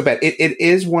 it's not so bad. It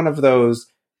is one of those,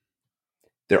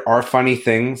 there are funny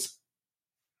things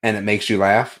and it makes you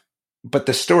laugh, but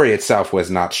the story itself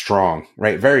was not strong,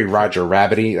 right? Very Roger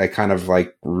Rabbit-y, like kind of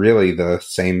like really the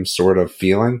same sort of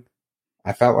feeling,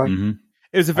 I felt like. Mm-hmm.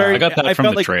 It was a very, I got that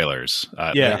from the trailers.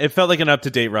 It felt like an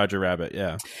up-to-date Roger Rabbit,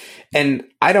 yeah. And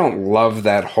I don't love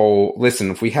that whole,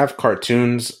 listen, if we have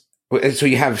cartoons, so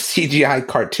you have CGI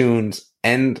cartoons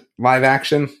and live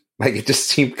action, like it just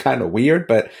seemed kind of weird,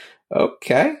 but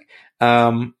okay.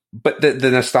 But the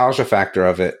nostalgia factor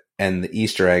of it and the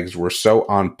Easter eggs were so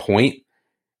on point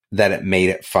that it made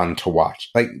it fun to watch.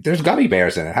 Like, there's gummy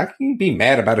bears in it. How can you be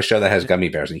mad about a show that has gummy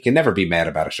bears in it? You can never be mad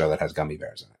about a show that has gummy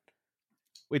bears in it.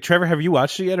 Wait, Trevor, have you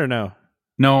watched it yet or no?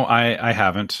 No, I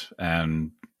haven't.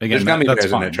 And again, there's gummy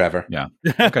bears in it, Trevor. Yeah.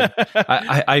 Okay.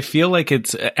 I feel like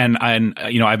it's, and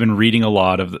I've been reading a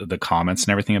lot of the comments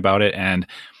and everything about it, and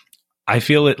I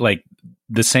feel it like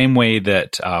the same way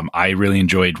that I really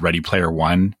enjoyed Ready Player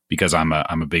One because I'm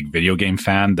a big video game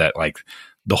fan, that like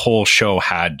the whole show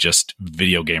had just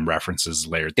video game references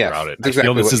layered throughout it. Exactly, I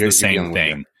feel this is the same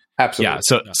thing. Absolutely.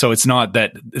 Yeah. So it's not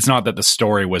that the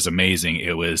story was amazing.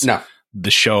 It was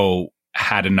the show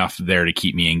had enough there to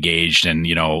keep me engaged and,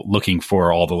 looking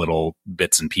for all the little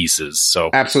bits and pieces. So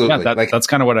absolutely. That's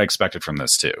kind of what I expected from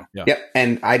this too. Yeah. Yep.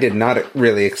 And I did not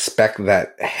really expect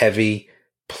that heavy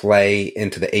play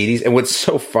into the 80s. And what's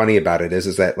so funny about it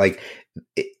is that like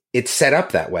it's set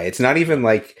up that way. It's not even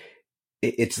like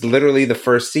it's literally the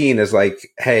first scene is like,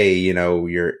 hey,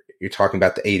 you're talking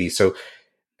about the 80s. So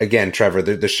again, Trevor,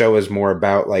 the show is more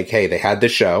about like, hey, they had the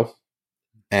show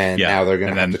and now they're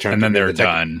going to have to turn, and then they're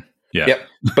done. Yeah. Yep.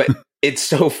 But it's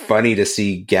so funny to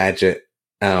see Gadget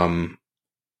in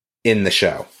the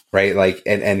show, right? Like,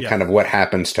 and kind of what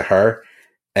happens to her.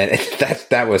 And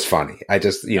that was funny. I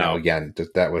just, again,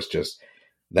 that was just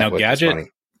funny.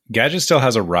 Gadget still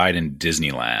has a ride in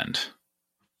Disneyland.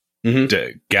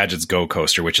 Mm-hmm. Gadget's Go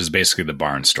Coaster, which is basically the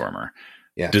Barnstormer.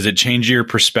 Yeah. Does it change your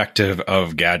perspective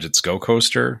of Gadget's Go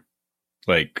Coaster?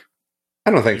 Like,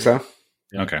 I don't think so.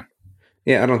 Okay.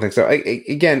 Yeah, I don't think so.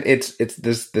 Again, it's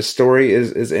this. The story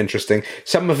is interesting.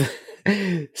 Some of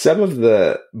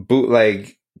the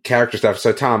bootleg character stuff.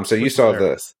 So Tom, you saw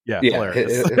hilarious.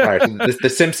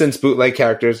 the Simpsons bootleg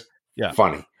characters. Yeah,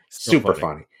 funny, super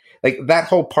funny. Like that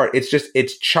whole part.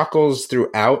 It's chuckles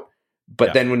throughout.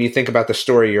 But then when you think about the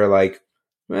story, you're like,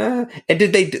 and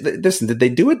did they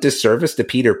do a disservice to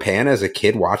Peter Pan as a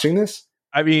kid watching this?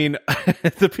 I mean,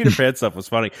 the Peter Pan stuff was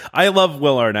funny. I love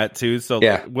Will Arnett too, so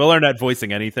Will Arnett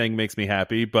voicing anything makes me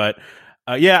happy. But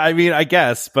I mean, I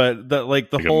guess, but the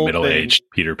whole middle-aged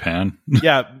Peter Pan,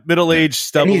 middle-aged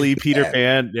stubbly Peter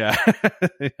Pan,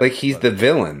 like he's the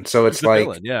villain. So it's like,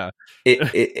 villain,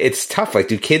 it's tough. Like,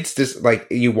 do kids just like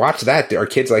you watch that? Are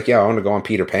kids like, I want to go on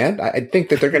Peter Pan? I think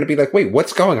that they're going to be like, wait,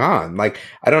 what's going on? Like,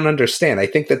 I don't understand. I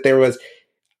think that there was,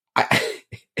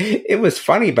 it was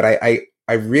funny, but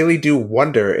I really do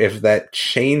wonder if that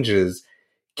changes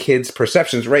kids'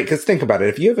 perceptions, right? Because think about it.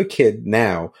 If you have a kid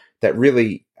now that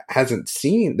really hasn't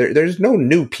seen, there's no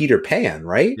new Peter Pan,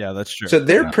 right? Yeah, that's true. So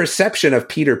their perception of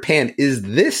Peter Pan is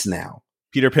this now.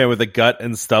 Peter Pan with a gut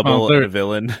and stubble and a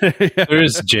villain.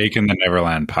 There's Jake and the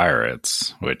Neverland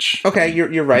Pirates, which... Okay,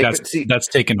 you're right. That's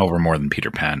taken over more than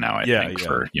Peter Pan now, I think,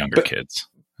 for younger kids.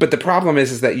 But the problem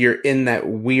is that you're in that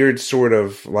weird sort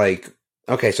of like...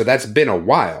 Okay, so that's been a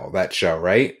while, that show,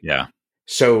 right? Yeah.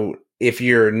 So if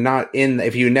you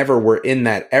never were in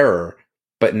that era,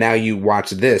 but now you watch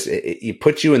this, it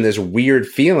puts you in this weird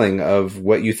feeling of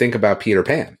what you think about Peter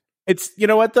Pan. It's, you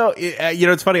know what though?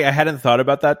 It's funny. I hadn't thought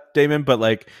about that, Damon, but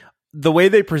like the way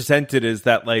they present it is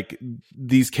that like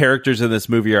these characters in this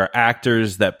movie are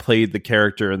actors that played the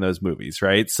character in those movies,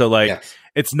 right? So like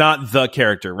it's not the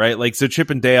character, right? Like, so Chip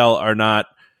and Dale are not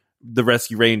the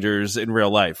Rescue Rangers in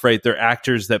real life, right? They're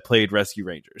actors that played Rescue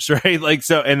Rangers, right? Like,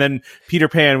 so, and then Peter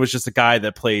Pan was just a guy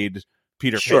that played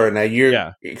Peter Pan. Sure.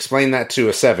 Now explain that to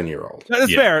a 7-year-old. No,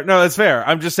 that's fair. No, that's fair.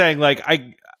 I'm just saying, like,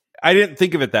 I didn't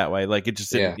think of it that way. Like, it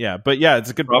just didn't. Yeah. But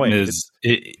it's a good point.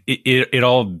 It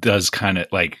all does kind of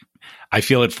like, I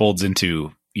feel it folds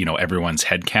into, everyone's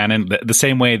headcanon the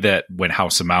same way that when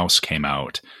House of Mouse came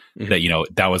out, that,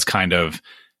 that was kind of,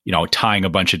 tying a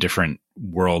bunch of different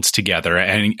worlds together,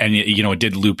 and it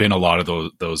did loop in a lot of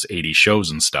those 80s shows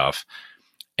and stuff.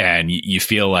 And you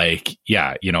feel like,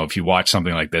 if you watch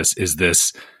something like this, is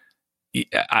this?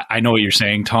 I know what you're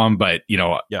saying, Tom, but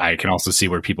I can also see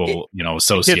where people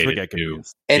associate it to.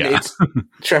 And it's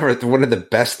Trevor. One of the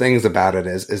best things about it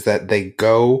is that they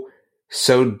go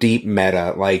so deep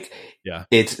meta. Like,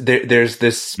 it's there's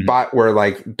this spot where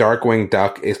like Darkwing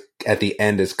Duck is at the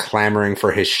end is clamoring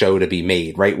for his show to be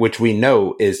made, right? Which we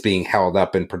know is being held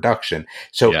up in production.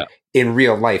 So in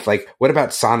real life, like, what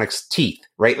about Sonic's teeth,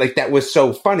 right? Like, that was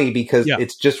so funny because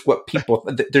it's just what people,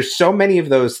 there's so many of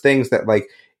those things that like,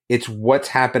 it's what's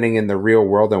happening in the real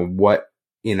world and what,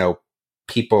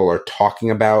 people are talking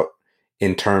about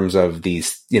in terms of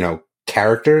these,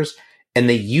 characters. And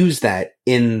they use that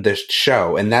in the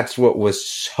show. And that's what was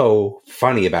so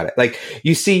funny about it. Like,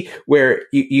 you see where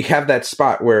you have that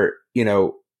spot where,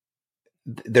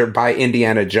 they're by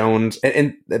Indiana Jones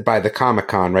and by the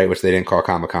Comic-Con, right? Which they didn't call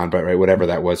Comic-Con, but right, whatever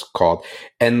that was called.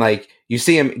 And like, you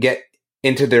see them get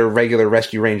into their regular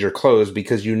Rescue Ranger clothes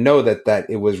because that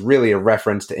it was really a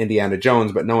reference to Indiana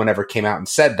Jones, but no one ever came out and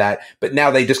said that. But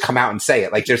now they just come out and say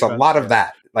it. Like, there's a lot of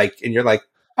that. Like, and you're like,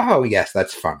 oh yes,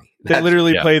 that's funny. They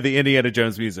literally play the Indiana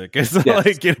Jones music. It's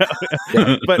like,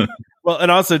 but well, and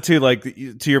also too, like,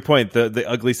 to your point, the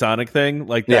ugly Sonic thing,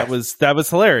 like that was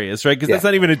hilarious, right? Because that's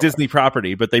not even a Disney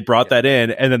property, but they brought that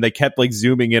in, and then they kept like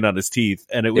zooming in on his teeth,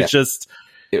 and it was just,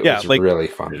 It was really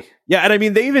funny. Yeah, and I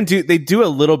mean they do a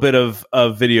little bit of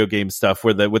video game stuff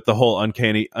with the whole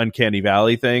uncanny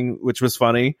valley thing, which was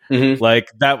funny. Mm-hmm.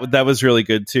 Like that was really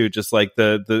good too. Just like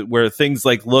the where things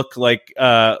like look like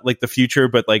the future,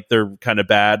 but like they're kind of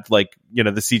bad. Like, you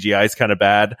know, the CGI is kind of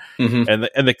bad, mm-hmm.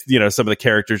 and the you know, some of the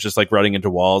characters just like running into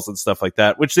walls and stuff like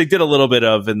that, which they did a little bit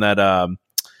of in that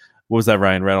what was that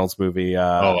Ryan Reynolds movie?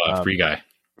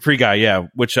 Free Guy, yeah,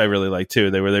 which I really like too.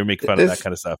 They make fun of that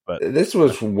kind of stuff. But this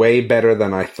was way better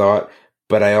than I thought.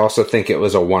 But I also think it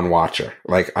was a one watcher.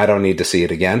 Like, I don't need to see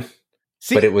it again.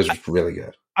 But it was really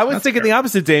good. I was thinking the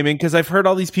opposite, Damon, because I've heard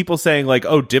all these people saying like,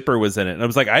 "Oh, Dipper was in it," and I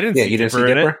was like, "I didn't see Dipper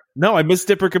in it." No, I missed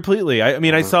Dipper completely. I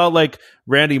mean, I saw like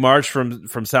Randy Marsh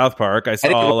from South Park. I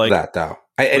didn't love that though.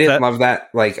 I didn't love that.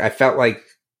 Like, I felt like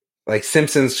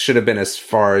Simpsons should have been as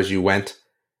far as you went.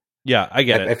 Yeah, I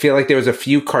get it. I feel like there was a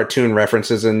few cartoon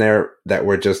references in there that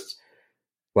were just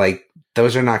like,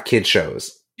 those are not kid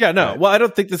shows. Yeah, no. Well, I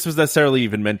don't think this was necessarily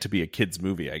even meant to be a kid's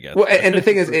movie, I guess. Well, and the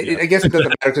thing is, I guess it doesn't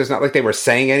matter because it's not like they were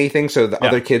saying anything, so the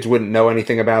other kids wouldn't know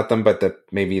anything about them, but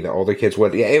maybe the older kids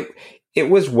would. Yeah,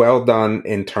 it was well done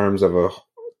in terms of a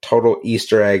total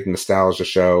Easter egg nostalgia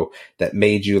show that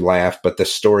made you laugh, but the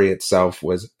story itself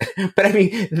was... But I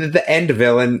mean, the end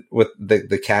villain with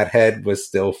the cat head was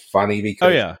still funny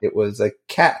because it was a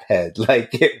cat head.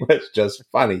 Like, it was just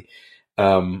funny.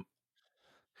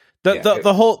 The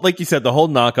whole, like you said, the whole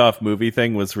knockoff movie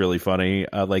thing was really funny.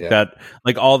 That,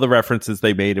 like all the references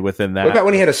they made within that. What about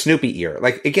when he had a Snoopy ear?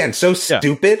 Like, again, so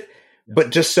stupid,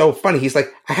 but just so funny. He's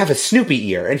like, I have a Snoopy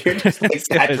ear. And you're just like,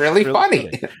 that's really funny.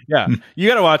 Yeah. You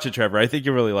got to watch it, Trevor. I think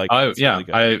you really like it.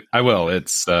 Really I will.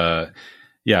 It's,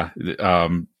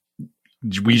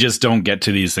 we just don't get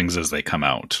to these things as they come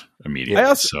out immediately.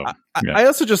 I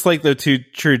also just like, though, too,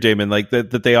 true, Damon, like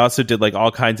that they also did like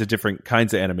all kinds of different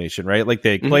kinds of animation, right? Like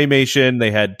they had claymation, they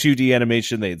had 2D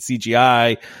animation, they had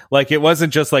CGI. Like it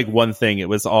wasn't just like one thing; it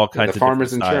was all kinds of. The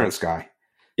farmer's insurance guy.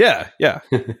 Yeah.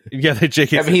 The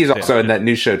J.K. I mean, he's also in that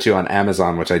new show too on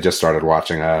Amazon, which I just started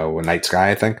watching. Night Sky,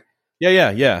 I think.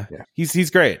 Yeah. He's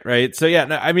great, right? So yeah,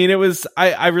 no, I mean, it was.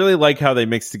 I really like how they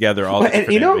mixed together all.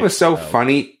 And you know what was so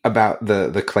funny about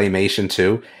the claymation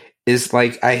too is,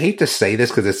 like, I hate to say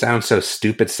this because it sounds so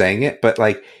stupid saying it, but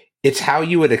like it's how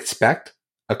you would expect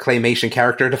a claymation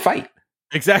character to fight.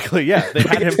 Exactly. Yeah, they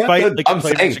had him fight. Like, I'm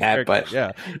saying that, but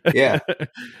yeah.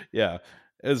 Yeah.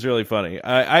 It was really funny.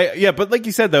 But like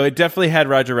you said, though, it definitely had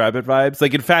Roger Rabbit vibes.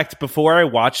 Like, in fact, before I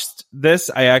watched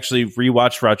this, I actually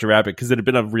rewatched Roger Rabbit because it had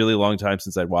been a really long time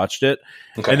since I'd watched it.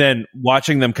 Okay. And then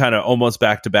watching them kind of almost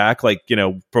back to back, like, you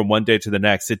know, from one day to the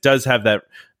next, it does have that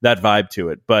vibe to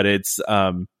it. But it's,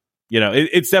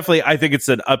 it's definitely, I think it's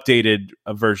an updated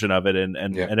version of it,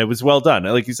 and it was well done.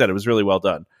 Like you said, it was really well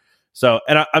done. So,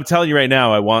 and I'm telling you right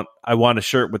now, I want a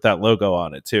shirt with that logo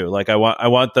on it too. Like I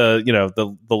want the, you know,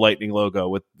 the lightning logo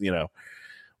with, you know,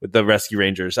 with the Rescue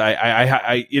Rangers.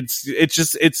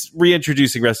 It's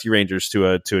reintroducing Rescue Rangers to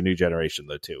a new generation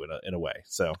though too, in a way.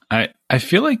 So I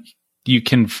feel like you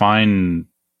can find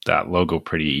that logo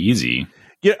pretty easy.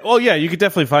 Yeah, well, yeah, you could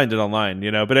definitely find it online,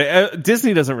 you know, but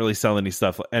Disney doesn't really sell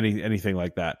anything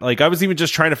like that. Like, I was even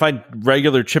just trying to find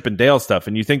regular Chip and Dale stuff,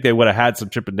 and you think they would have had some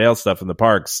Chip and Dale stuff in the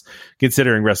parks,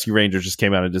 considering Rescue Rangers just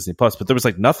came out on Disney Plus, but there was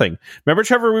like nothing. Remember,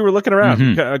 Trevor, we were looking around.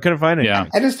 Mm-hmm. I couldn't find it. Yeah.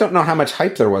 I just don't know how much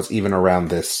hype there was even around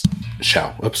this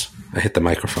show. Oops, I hit the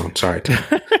microphone. Sorry.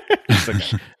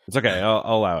 It's okay. I'll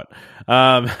allow it.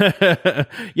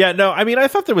 Yeah, no, I mean, I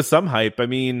thought there was some hype. I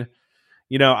mean,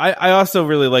 you know, I also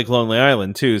really like Lonely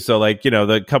Island too. So, like, you know,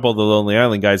 the couple of the Lonely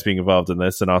Island guys being involved in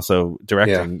this and also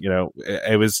directing, you know,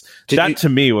 it was to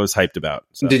me was hyped about.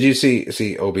 So. Did you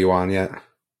see Obi-Wan yet?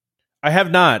 I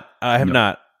have not.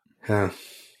 Not. Huh.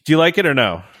 Do you like it or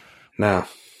no? No.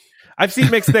 I've seen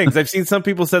mixed things. I've seen some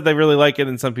people said they really like it,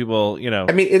 and some people, you know.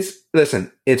 I mean,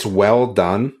 it's well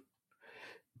done,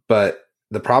 but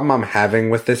the problem I'm having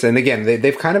with this, and again,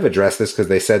 they've kind of addressed this because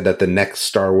they said that the next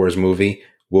Star Wars movie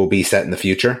will be set in the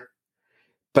future.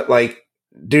 But like,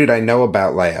 dude, I know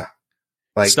about Leia.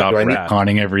 Like, stop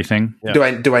retconning everything.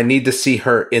 Yeah. Do I need to see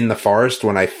her in the forest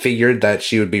when I figured that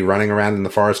she would be running around in the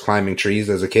forest climbing trees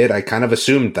as a kid? I kind of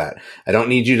assumed that. I don't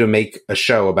need you to make a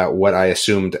show about what I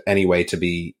assumed anyway to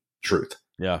be truth.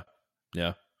 Yeah.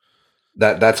 Yeah.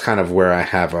 That's kind of where I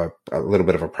have a little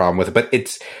bit of a problem with it. But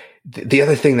it's the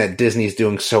other thing that Disney's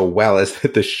doing so well is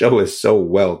that the show is so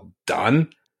well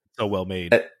done. So well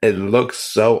made. It looks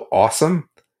so awesome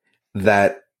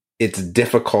that it's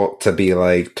difficult to be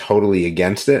like totally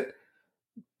against it.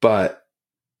 But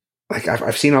like,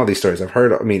 I've seen all these stories. I've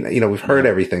heard, I mean, you know, we've heard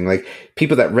everything. Like,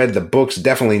 people that read the books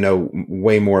definitely know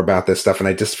way more about this stuff. And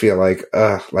I just feel like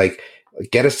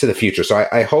get us to the future. So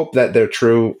I hope that they're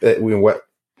true. That what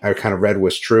I kind of read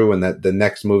was true, and that the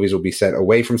next movies will be set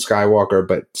away from Skywalker,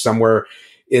 but somewhere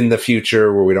in the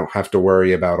future where we don't have to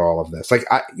worry about all of this. Like,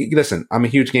 listen, I'm a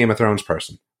huge Game of Thrones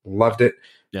person. Loved it.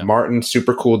 Yeah. Martin,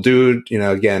 super cool dude. You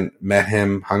know, again, met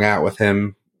him, hung out with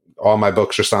him. All my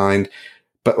books are signed.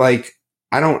 But like,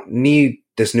 I don't need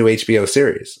this new HBO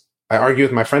series. I argue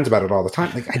with my friends about it all the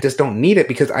time. Like, I just don't need it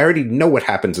because I already know what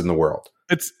happens in the world.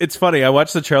 It's funny. I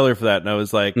watched the trailer for that, and I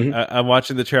was like, I'm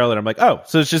watching the trailer, and I'm like, oh,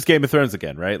 so it's just Game of Thrones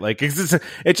again, right? Like,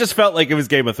 it just felt like it was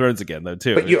Game of Thrones again, though,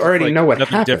 too. But you already know what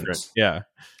happens. Different. Yeah.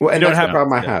 Well, and that's the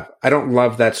problem I have. I don't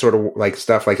love that sort of like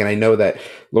stuff. Like, and I know that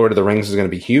Lord of the Rings is going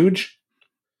to be huge,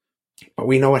 but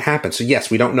we know what happens. So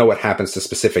yes, we don't know what happens to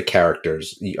specific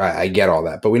characters. I get all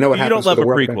that, but we know what happens. You don't love a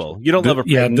prequel. You don't love a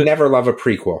prequel. I never love a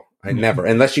prequel. I never,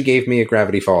 unless you gave me a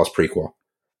Gravity Falls prequel.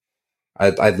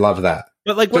 I'd love that.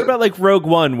 But like, what about like Rogue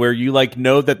One, where you like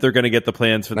know that they're going to get the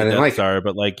plans for the Death Star,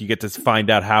 but like you get to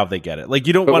find out how they get it. Like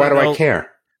you don't. But why do I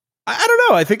care? I don't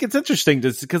know. I think it's interesting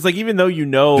just because, like, even though you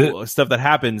know stuff that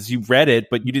happens, you read it,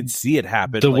 but you didn't see it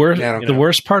happen. The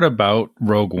worst part about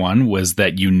Rogue One was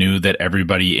that you knew that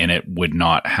everybody in it would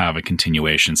not have a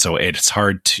continuation. So it's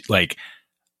hard to like.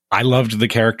 I loved the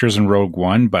characters in Rogue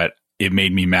One, but it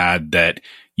made me mad that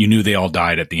you knew they all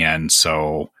died at the end.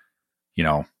 So. You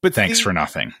know, but thanks for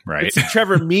nothing, right?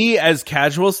 Trevor, me as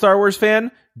casual Star Wars fan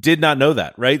did not know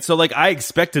that, right? So, like, I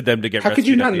expected them to get. How could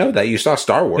you not know that? You saw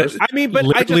Star Wars. I mean, but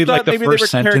I just thought maybe they were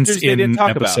characters they didn't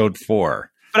talk about. Episode 4.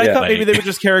 But I thought maybe they were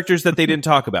just characters that they didn't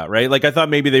talk about, right? Like, I thought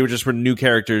maybe they were just new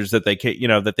characters that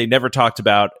that they never talked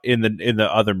about in the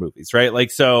other movies, right? Like,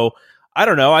 so I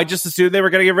don't know. I just assumed they were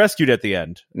going to get rescued at the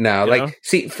end. No, like,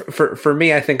 see, for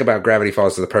me, I think about Gravity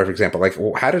Falls as the perfect example. Like,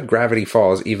 well, how did Gravity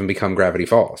Falls even become Gravity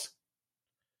Falls?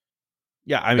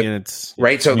 Yeah, I mean, it's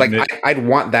right. So, I'd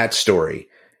want that story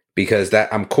because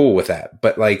I'm cool with that.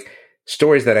 But like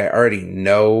stories that I already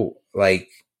know, like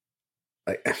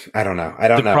I don't know.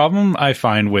 The problem I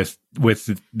find with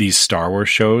these Star Wars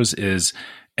shows is,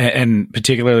 and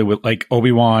particularly with like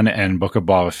Obi-Wan and Book of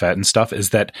Boba Fett and stuff, is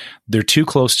that they're too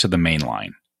close to the main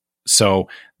line. So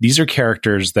these are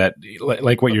characters that,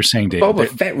 like what you're saying, David. Boba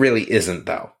Fett really isn't,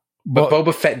 though. But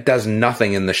Boba Fett does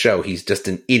nothing in the show. He's just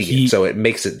an idiot, so it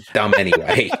makes it dumb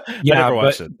anyway. Yeah,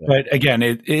 but again,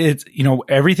 it's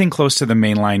everything close to the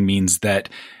main line means that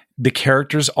the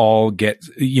characters all get,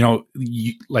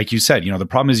 like you said, the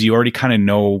problem is you already kind of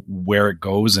know where it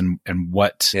goes and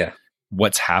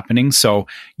what's happening. So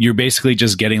you're basically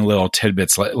just getting little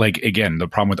tidbits. Like again, the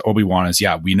problem with Obi-Wan is,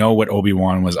 we know what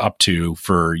Obi-Wan was up to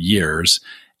for years,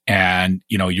 and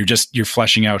you're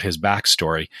fleshing out his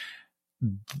backstory.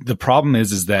 The problem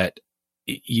is that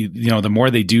the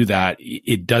more they do that,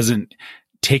 it doesn't,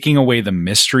 taking away the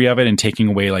mystery of it and taking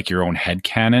away like your own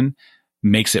headcanon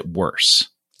makes it worse.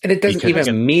 And it doesn't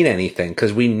even mean anything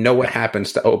because we know what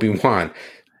happens to Obi-Wan.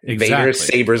 Exactly. Vader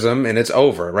sabers him and it's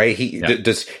over, right?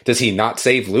 Does he not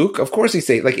save Luke? Of course he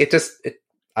saves. Like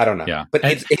I don't know. Yeah, but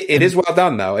it is well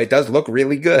done though. It does look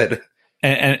really good.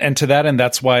 And to that end,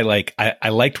 that's why like I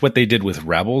liked what they did with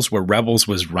Rebels, where Rebels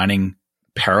was running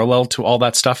parallel to all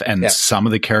that stuff, and some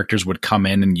of the characters would come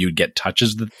in and you'd get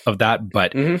touches of that,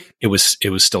 but it was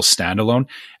still standalone.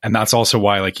 And that's also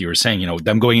why, like you were saying,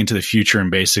 them going into the future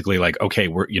and basically like, okay,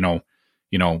 we're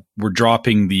we're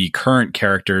dropping the current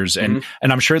characters, and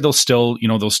I'm sure they'll still be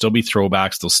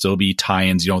throwbacks, there'll still be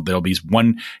tie-ins, there'll be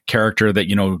one character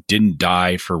that didn't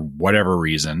die for whatever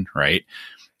reason, right?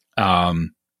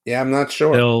 Yeah, I'm not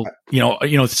sure. They'll,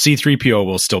 C-3PO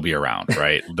will still be around,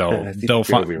 right? They'll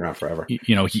will be around forever.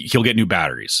 He'll get new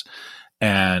batteries,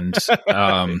 and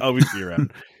always be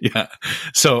around. Yeah.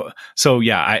 So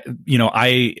yeah,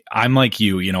 I'm like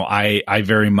you. I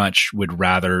very much would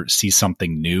rather see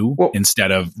something new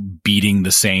instead of beating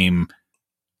the same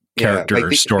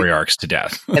character story arcs to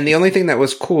death. And the only thing that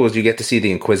was cool is you get to see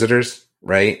the Inquisitors,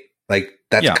 right? Like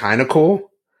that's kind of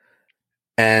cool.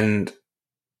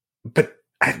 But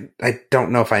I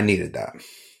don't know if I needed that.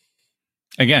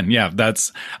 Again, yeah,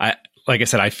 like I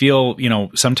said, I feel,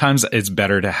 sometimes it's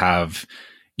better to have,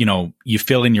 you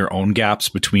fill in your own gaps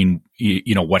between,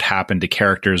 what happened to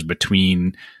characters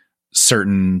between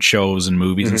certain shows and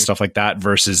movies and stuff like that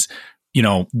versus,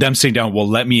 them sitting down, well,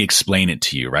 let me explain it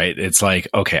to you, right? It's like,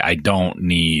 okay, I don't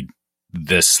need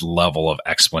this level of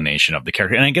explanation of the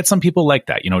character. And I get some people like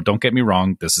that, don't get me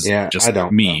wrong. This is just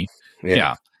me.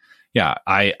 Yeah. Yeah,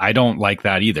 I don't like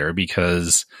that either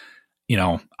because,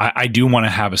 I do want to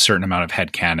have a certain amount of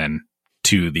headcanon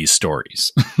to these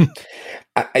stories.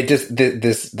 I just,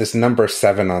 this number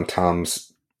 7 on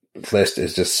Tom's list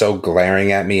is just so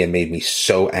glaring at me and made me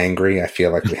so angry. I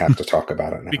feel like we have to talk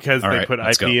about it now. Because they put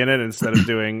IP in it instead of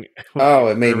doing... Oh,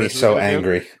 it made me so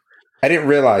angry. I didn't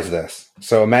realize this.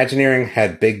 So Imagineering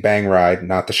had Big Bang Ride,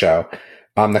 not the show,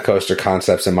 on the coaster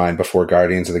concepts in mind before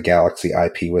Guardians of the Galaxy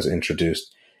IP was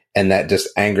introduced. And that just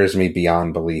angers me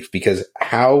beyond belief, because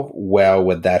how well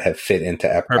would that have fit into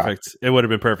Epcot? Perfect. It would have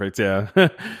been perfect, yeah.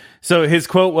 So his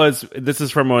quote was, this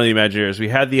is from one of the Imagineers, we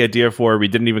had the idea for, we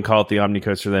didn't even call it the Omni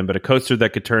Coaster then, but a coaster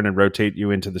that could turn and rotate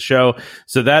you into the show.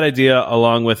 So that idea,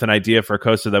 along with an idea for a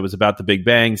coaster that was about the Big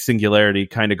Bang, singularity,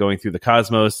 kind of going through the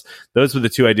cosmos, those were the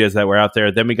two ideas that were out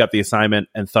there. Then we got the assignment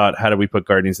and thought, how do we put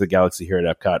Guardians of the Galaxy here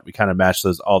at Epcot? We kind of mashed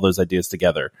all those ideas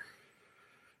together.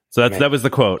 So that was the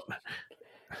quote.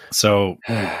 So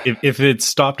if it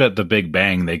stopped at the Big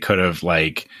Bang, they could have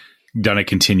like done a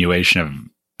continuation of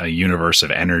a universe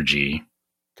of energy,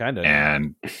 kind of,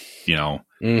 and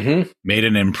made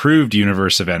an improved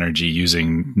universe of energy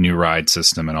using new ride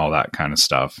system and all that kind of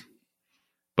stuff.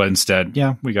 But instead,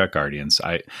 we got Guardians.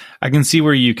 I can see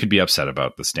where you could be upset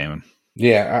about this, Damon.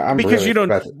 Yeah, I'm because really you don't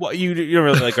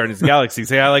really like Guardians of the Galaxy.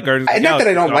 Say I like Guardians of the Galaxy. Not that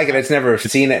I don't like it. I've never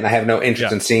seen it, and I have no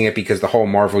interest in seeing it because the whole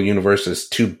Marvel universe is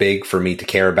too big for me to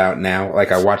care about now.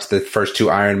 Like I watched the first 2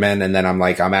 Iron Men, and then I'm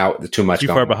like, I'm out. Too much. Too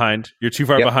far behind. You're too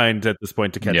far behind at this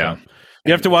point to catch up.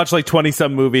 You have to watch like 20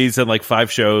 some movies and like 5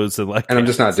 shows and like. And I'm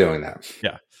just not doing that.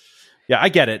 Yeah, I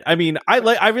get it. I mean,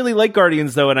 I really like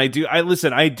Guardians though, and I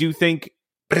do think.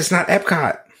 But it's not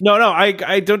Epcot. No,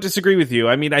 I don't disagree with you.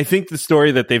 I mean, I think the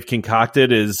story that they've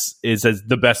concocted is as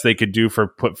the best they could do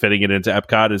for fitting it into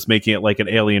Epcot is making it like an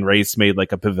alien race made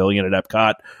like a pavilion at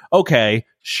Epcot. Okay,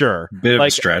 sure. Bit of a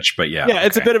stretch, but yeah. Yeah, okay.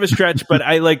 It's a bit of a stretch, but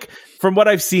I like from what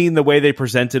I've seen, the way they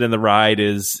present it in the ride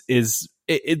is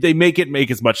they make it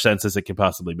make as much sense as it can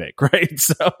possibly make, right?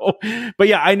 So, but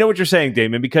yeah, I know what you're saying,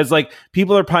 Damon, because like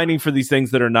people are pining for these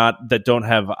things that don't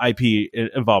have IP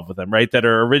involved with them, right? That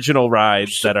are original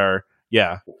rides that are.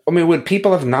 Yeah. I mean, would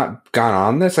people have not gone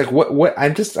on this? Like what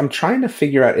I'm trying to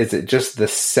figure out, is it just the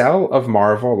sell of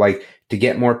Marvel, like to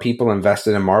get more people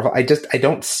invested in Marvel? I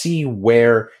don't see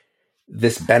where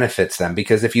this benefits them,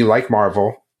 because if you like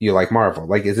Marvel, you like Marvel.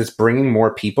 Like, is this bringing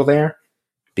more people there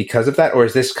because of that? Or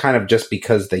is this kind of just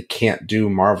because they can't do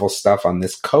Marvel stuff on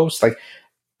this coast? Like,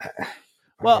 I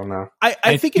don't know.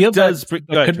 I think it does.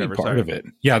 That could be part of it.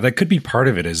 Yeah, that could be part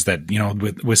of it, is that,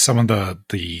 with some of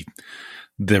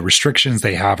the restrictions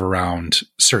they have around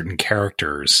certain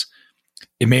characters,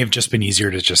 it may have just been easier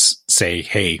to just say,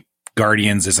 hey,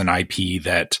 Guardians is an IP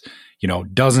that,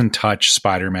 doesn't touch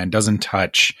Spider-Man, doesn't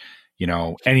touch,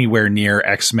 anywhere near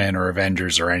X-Men or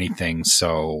Avengers or anything.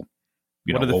 So,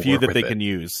 one of the few that they can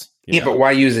use. Yeah, but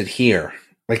why use it here?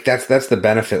 Like that's the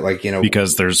benefit, like,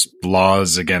 because there's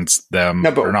laws against them. No,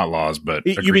 but, or not laws, but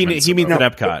he means at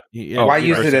Epcot. Why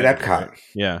use it at Epcot?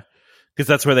 Yeah, because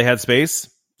that's where they had space.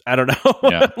 I don't know.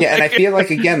 Yeah, and I feel like,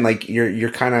 again, like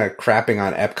you're kind of crapping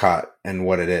on Epcot and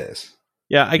what it is.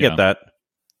 Yeah, I get that.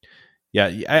 Yeah,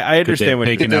 I understand what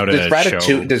you're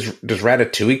does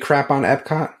Ratatouille crap on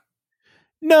Epcot?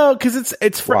 No, because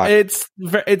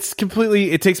it's completely,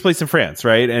 it takes place in France,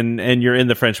 right? And you're in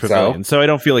the French pavilion, so I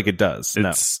don't feel like it does.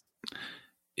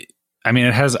 I mean,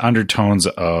 it has undertones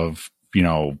of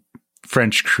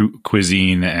French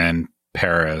cuisine and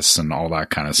Paris and all that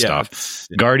kind of stuff.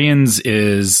 Guardians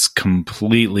is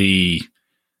completely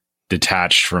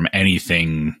detached from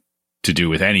anything to do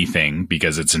with anything,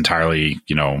 because it's entirely,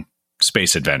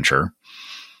 space adventure.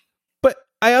 But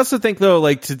I also think, though,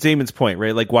 like to Damon's point,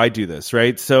 right? Like, why do this,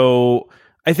 right? So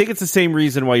I think it's the same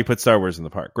reason why you put Star Wars in the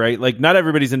park, right? Like, not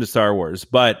everybody's into Star Wars,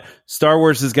 but Star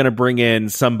Wars is going to bring in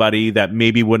somebody that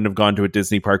maybe wouldn't have gone to a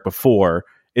Disney park before,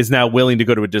 is now willing to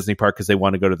go to a Disney park because they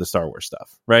want to go to the Star Wars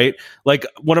stuff, right? Like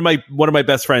one of my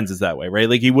best friends is that way, right?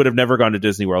 Like he would have never gone to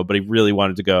Disney World, but he really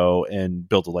wanted to go and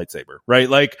build a lightsaber, right?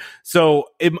 Like, so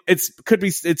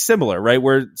it's similar, right?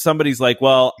 Where somebody's like,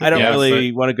 well, I don't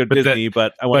really want to go to Disney,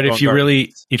 but I want to go. But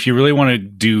if you really want to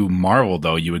do Marvel,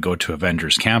 though, you would go to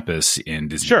Avengers Campus in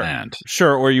Disneyland.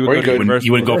 Sure. Or you would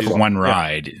go for one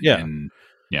ride.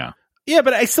 Yeah,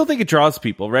 but I still think it draws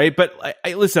people, right? But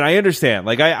listen, I understand.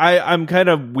 Like, I'm kind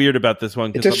of weird about this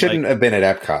one. It just shouldn't have been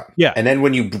at Epcot. Yeah. And then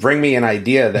when you bring me an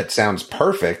idea that sounds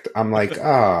perfect, I'm like,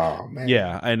 oh, man.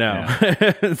 Yeah, I know.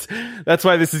 Yeah. That's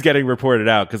why this is getting reported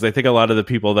out, because I think a lot of the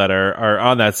people that are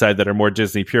on that side that are more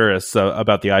Disney purists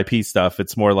about the IP stuff,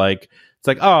 it's more like, it's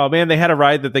like, oh, man, they had a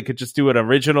ride that they could just do an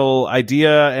original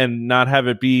idea and not have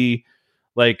it be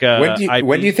like when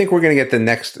do you think we're going to get the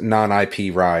next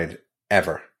non-IP ride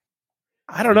ever?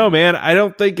 I don't know, man. I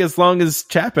don't think as long as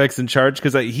Chapek's in charge,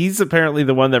 because he's apparently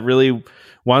the one that really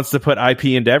wants to put IP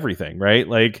into everything, right?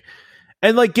 Like,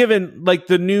 And like, given like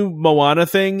the new Moana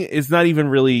thing is not even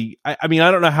really, I mean, I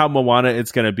don't know how Moana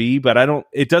it's going to be, but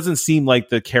it doesn't seem like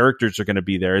the characters are going to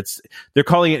be there. They're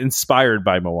calling it inspired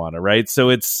by Moana, right?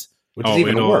 So it'll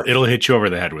hit you over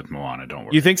the head with Moana. Don't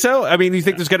worry. You think so? I mean, you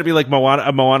think there's going to be like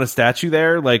a Moana statue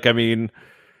there? Like, I mean,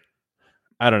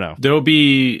 I don't know. There'll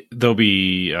be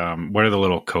what are the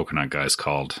little coconut guys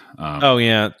called?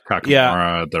 Kakamora.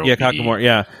 Kakamora.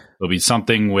 Yeah. There'll be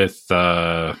something with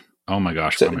oh my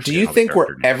gosh. So do you think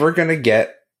we're ever going to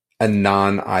get a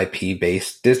non-IP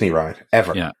based Disney ride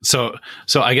ever? Yeah. So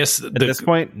I guess at this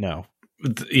point, no.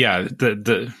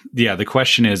 The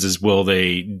question is will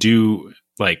they do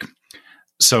like,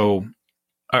 so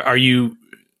are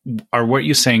what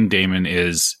you're saying, Damon,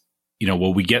 is,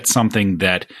 will we get something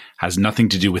that has nothing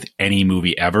to do with any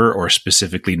movie ever, or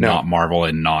specifically not Marvel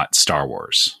and not Star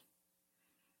Wars?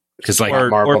 Because like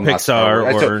Marvel, or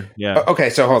Pixar, Okay,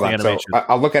 so hold on. So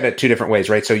I'll look at it two different ways,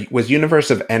 right? So was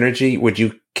Universe of Energy, would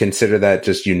you consider that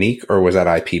just unique, or was that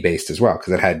IP based as well?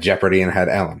 Because it had Jeopardy and it had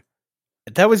Ellen.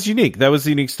 That was unique. That was a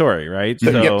unique story, right?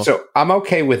 So I'm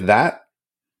okay with that.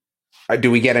 Do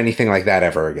we get anything like that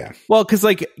ever again? Well, because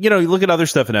like, you look at other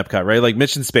stuff in Epcot, right? Like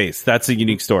Mission Space, that's a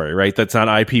unique story, right? That's not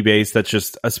IP based. That's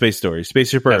just a space story.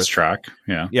 Spaceship Earth. Test Track.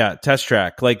 Yeah. Yeah. Test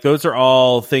Track. Like those are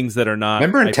all things that are not.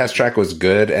 Remember in Test Track was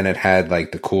good and it had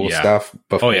like the cool stuff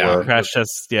before. Oh yeah. Crash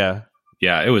Test. Yeah.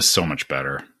 Yeah. It was so much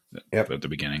better at the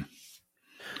beginning.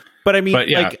 But I mean,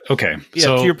 okay. Yeah,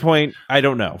 so to your point, I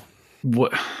don't know.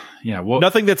 What? Yeah, well,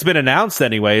 nothing that's been announced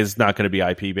anyway is not going to be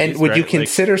IP based. And would you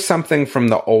consider something from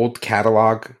the old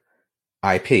catalog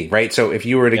IP, right? So if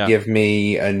you were to give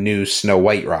me a new Snow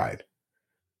White ride,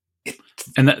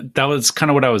 and that was kind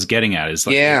of what I was getting at, is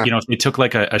like, if they took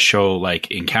like a show like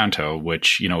Encanto,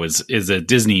 which is a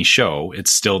Disney show, it's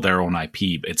still their own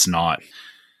IP. It's not.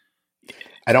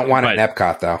 I don't want it in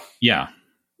Epcot though. Yeah,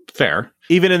 fair.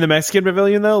 Even in the Mexican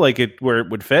pavilion though, like where it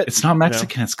would fit. It's not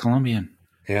Mexican; it's Colombian.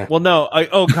 Yeah. Well, no.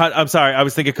 God, I'm sorry. I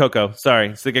was thinking Coco.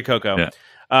 Sorry, thinking Coco.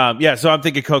 Yeah. So I'm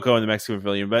thinking Coco in the Mexican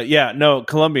pavilion, but yeah, no,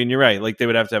 Colombian. You're right. Like they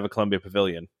would have to have a Colombia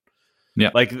pavilion.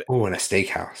 Yeah. Like in a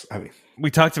steakhouse. I mean,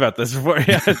 we talked about this before.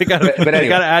 Yeah, they got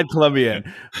to add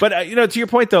Colombian. But to your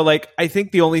point though, like I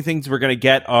think the only things we're going to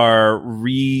get are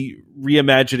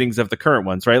reimaginings of the current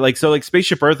ones, right? Like so, like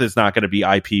Spaceship Earth is not going to be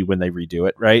IP when they redo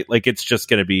it, right? Like it's just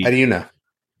going to be. How do you know?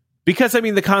 Because I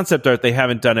mean, the concept art, they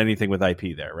haven't done anything with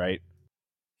IP there, right?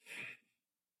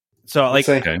 So like,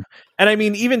 and I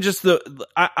mean, even just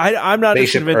I'm not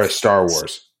Spaceship Earth, Star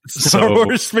Wars,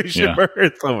 Spaceship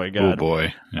Earth. Oh my god! Oh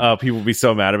boy! People will be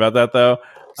so mad about that though.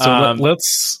 So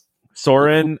let's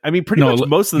Soarin'. I mean, pretty much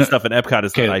most of the stuff in Epcot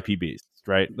is not IP based,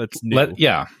 right? That's new.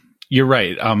 You're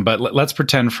right. But let's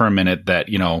pretend for a minute that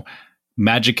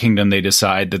Magic Kingdom, they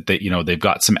decide that they've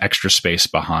got some extra space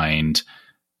behind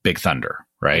Big Thunder,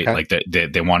 right? Okay. Like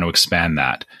they want to expand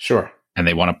that, sure, and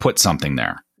they want to put something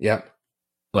there. Yep.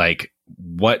 Like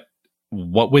what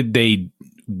could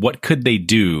they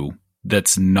do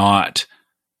that's not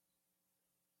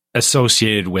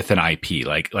associated with an IP?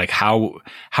 Like how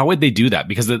would they do that?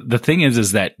 Because the thing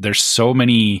is that there's so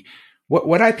many.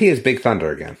 What IP is Big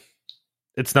Thunder again?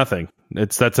 It's nothing.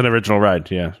 That's an original ride.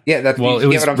 Yeah. Yeah. That's it was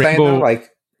what I'm saying though?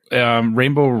 Like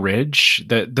Rainbow Ridge.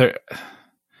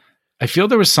 I feel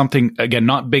there was something, again,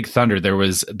 not Big Thunder. There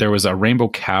was a Rainbow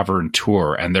Cavern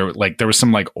tour, and there was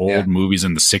some like old movies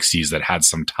in the 60s that had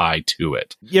some tie to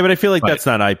it. Yeah, but I feel like that's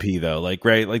not IP though. Like,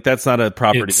 right? Like that's not a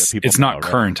property that people. It's not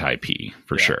current IP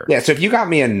for sure. Yeah. So if you got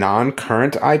me a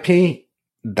non-current IP,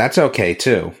 that's okay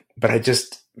too. But I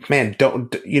just, man,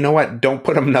 don't. You know what? Don't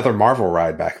put another Marvel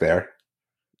ride back there.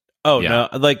 Oh no!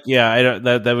 Like, I don't.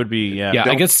 That would be Yeah,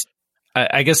 I guess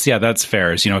that's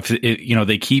fair. If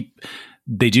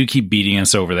they do keep beating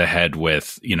us over the head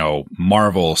with,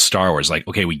 Marvel, Star Wars. Like,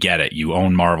 okay, we get it. You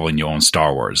own Marvel and you own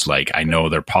Star Wars. Like, I know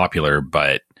they're popular,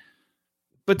 but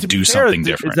to do something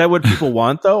different. Is that what people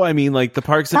want, though? I mean, like, the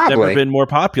parks have never been more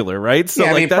popular, right? So,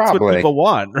 that's what people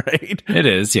want, right? It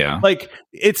is, yeah. Like,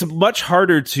 it's much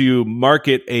harder to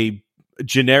market a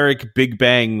generic Big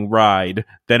Bang ride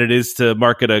than it is to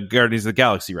market a Guardians of the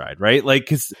Galaxy ride, right? Like,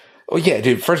 because... Oh, yeah,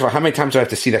 dude. First of all, how many times do I have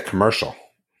to see that commercial?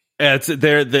 It's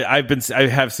there. I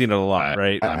have seen it a lot,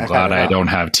 right? I'm glad I don't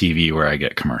have TV where I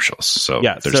get commercials. So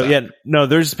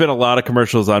there's been a lot of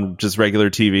commercials on just regular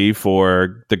TV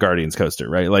for the Guardians coaster,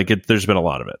 right? Like there's been a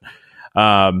lot of it.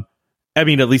 I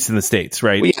mean, at least in the States,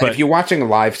 right? Well, if you're watching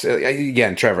live,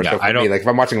 again, Trevor. So for me, like if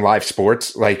I'm watching live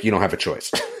sports, like you don't have a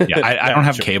choice. I don't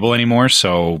have cable anymore,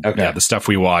 so the stuff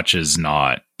we watch is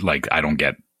not like I don't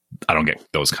get I don't get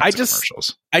those kinds of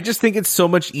commercials. I just think it's so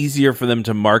much easier for them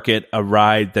to market a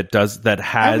ride that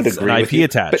has an IP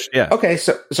attached. Yeah. Okay.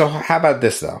 So how about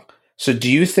this though? So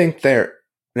do you think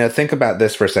now think about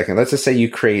this for a second. Let's just say you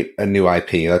create a new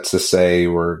IP. Let's just say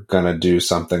we're going to do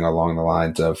something along the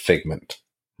lines of Figment,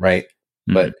 right?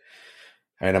 Mm-hmm. But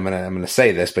all right, I'm going to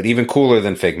say this, but even cooler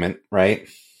than Figment, right?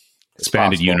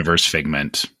 Expanded universe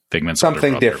Figment. Figment's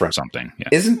something different. Something. Yeah.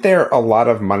 Isn't there a lot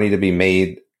of money to be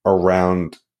made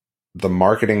around the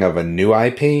marketing of a new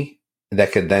IP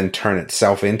that could then turn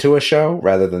itself into a show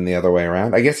rather than the other way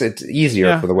around? I guess it's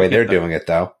easier for the way they're doing it,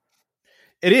 though.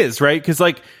 It is, right? Because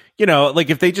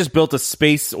if they just built a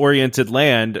space-oriented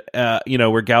land,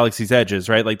 where Galaxy's Edge is,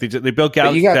 right? Like they built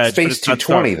Galaxy's Edge. But you got Space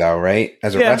 220 though, right?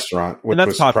 As a restaurant, which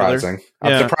was surprising.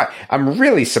 I'm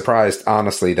really surprised,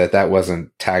 honestly, that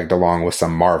wasn't tagged along with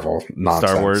some Marvel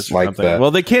nonsense. Star Wars, like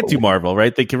they can't do Marvel,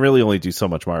 right? They can really only do so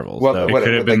much Marvel. Well, so. It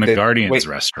could have been the Guardians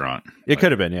restaurant. It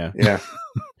could have been, yeah. Yeah,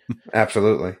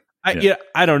 absolutely.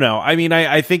 I don't know. I mean,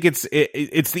 I think it's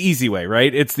the easy way,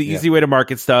 right? It's the easy way to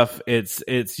market stuff. It's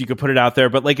you could put it out there,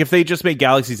 but like if they just made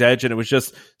Galaxy's Edge and it was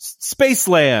just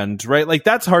Spaceland, right? Like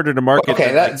that's harder to market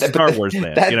than Star Wars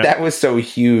Land. That was so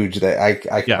huge that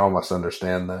I can almost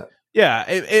understand that. Yeah,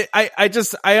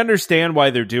 I understand why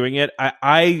they're doing it.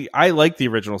 I like the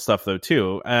original stuff though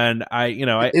too, and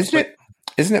isn't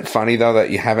it funny though that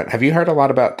have you heard a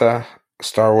lot about the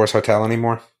Star Wars Hotel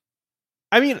anymore?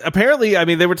 I mean, apparently,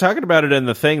 they were talking about it in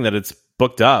the thing that it's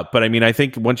booked up. But I mean, I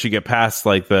think once you get past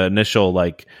like the initial,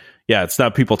 it's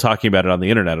not people talking about it on the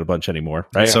internet a bunch anymore,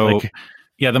 right? So,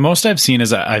 the most I've seen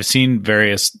is I've seen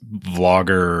various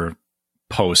vlogger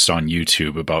posts on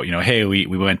YouTube about, hey, we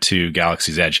went to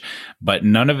Galaxy's Edge, but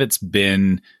none of it's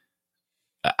been.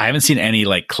 I haven't seen any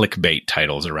like clickbait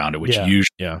titles around it, which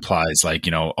usually implies like,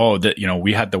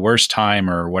 we had the worst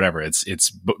time or whatever.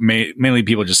 It's mainly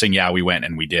people just saying, we went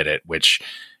and we did it, which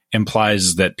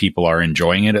implies that people are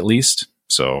enjoying it at least.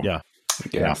 So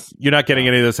you're not getting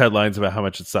any of those headlines about how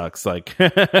much it sucks. But I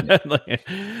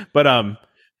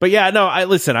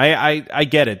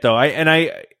get it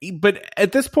though. But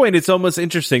at this point it's almost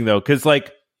interesting though. Cause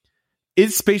like,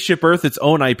 is Spaceship Earth its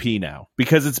own IP now?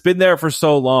 Because it's been there for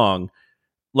so long.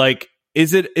 Like,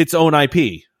 is it its own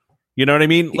IP? You know what I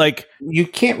mean? Like, you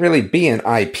can't really be an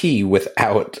IP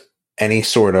without any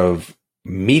sort of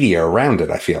media around it.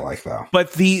 I feel like though.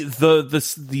 But the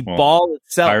ball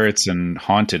itself, Pirates and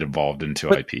Haunted evolved into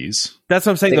IPs. That's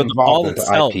what I'm saying. Though, the ball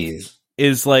itself IPs.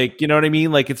 Is like, you know what I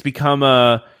mean? Like, it's become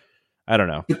I don't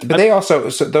know. But they also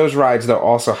those rides though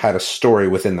also had a story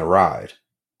within the ride.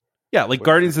 Yeah, like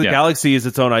Guardians of the Galaxy is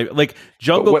its own IP. Like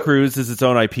Jungle Cruise is its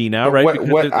own IP now, right?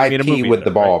 What IP would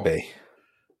the ball be?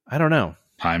 I don't know.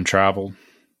 Time travel,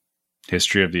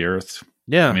 history of the Earth.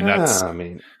 Yeah, I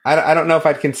mean, I don't know if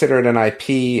I'd consider it an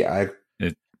IP.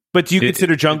 But do you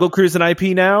consider Jungle Cruise an IP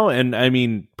now? And I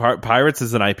mean, Pirates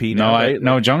is an IP now, right?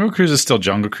 No, Jungle Cruise is still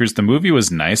Jungle Cruise. The movie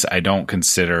was nice. I don't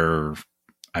consider.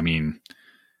 I mean,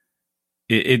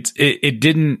 it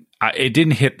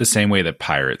didn't hit the same way that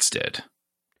Pirates did.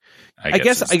 I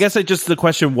guess just the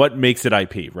question, what makes it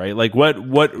IP, right? Like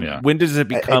when does it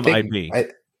become IP?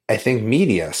 I think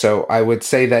media. So I would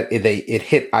say that it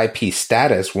hit IP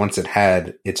status once it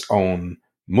had its own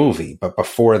movie, but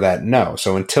before that, no.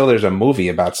 So until there's a movie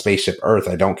about Spaceship Earth,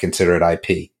 I don't consider it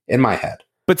IP in my head.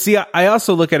 But see, I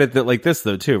also look at it like this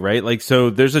though too, right? Like,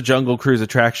 so there's a Jungle Cruise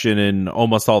attraction in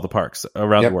almost all the parks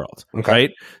around the world,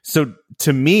 right? So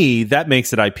to me, that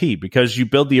makes it IP because you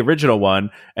build the original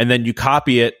one and then you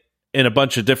copy it in a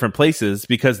bunch of different places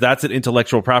because that's an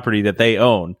intellectual property that they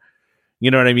own.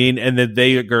 You know what I mean? And then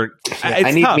they are.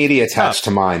 I need media attached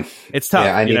to mine. It's tough.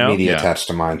 Yeah, I need media attached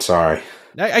to mine. Sorry.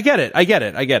 I get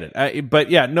it. But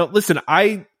yeah, no, listen,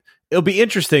 it'll be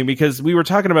interesting because we were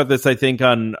talking about this, I think,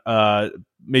 on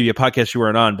maybe a podcast you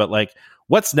weren't on, but like,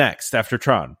 what's next after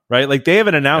Tron, right? Like, they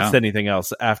haven't announced anything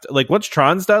else after, like, once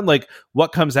Tron's done, like,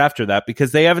 what comes after that?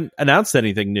 Because they haven't announced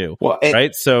anything new,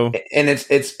 right? So, and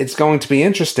it's going to be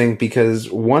interesting because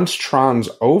once Tron's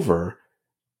over,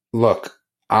 look,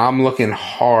 I'm looking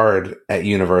hard at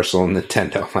Universal and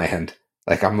Nintendo Land.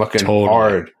 Like, I'm looking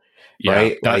hard,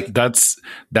 right?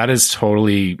 That is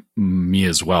totally me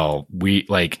as well. We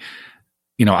like.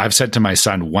 I've said to my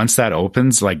son, once that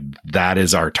opens, like that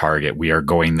is our target. We are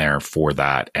going there for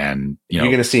that. And, you're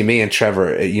going to see me and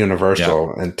Trevor at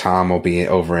Universal and Tom will be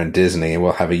over in Disney and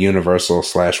we'll have a Universal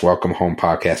 / Welcome Home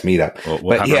podcast meetup.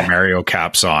 We'll have our Mario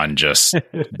caps on, just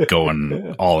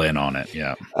going all in on it.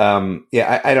 Yeah.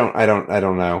 I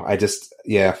don't know.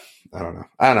 don't know.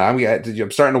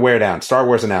 I'm starting to wear down. Star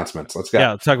Wars announcements. Let's go.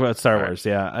 Yeah, let's talk about Star Wars.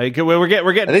 Yeah, we're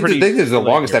getting. I think this is the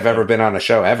longest I've ever been on a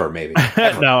show ever. Maybe.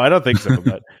 Ever. No, I don't think so.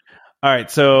 But all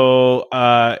right. So,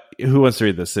 who wants to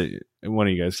read this? One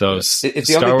of you guys. So it's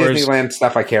the only Disneyland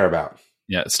stuff I care about.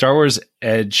 Yeah, Star Wars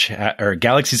Edge or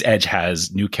Galaxy's Edge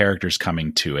has new characters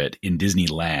coming to it in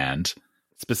Disneyland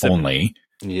only.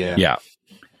 Yeah.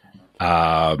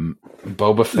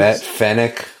 Boba Fett,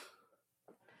 Fennec.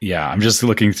 Yeah, I'm just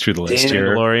looking through the list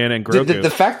here. Mandalorian and Grogu. The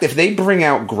fact if they bring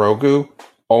out Grogu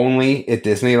only at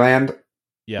Disneyland,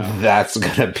 that's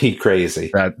gonna be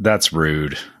crazy. That's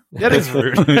rude. That is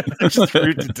rude. It's just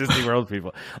rude to Disney World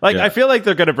people. I feel like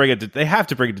they're gonna bring it. They have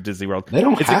to bring it to Disney World. They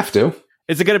don't have to.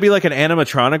 Is it going to be like an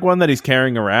animatronic one that he's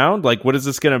carrying around? Like, what is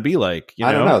this going to be like?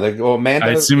 I don't know.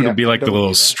 I assume it'll be like the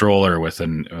little stroller with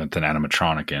an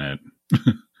animatronic in it.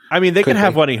 I mean, they can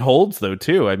have one he holds though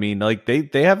too. I mean, like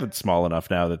they have it small enough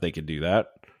now that they can do that.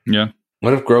 Yeah.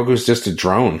 What if Grogu's just a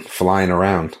drone flying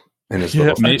around in his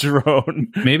little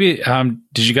drone? Maybe.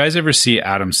 Did you guys ever see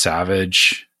Adam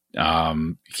Savage?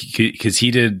 Because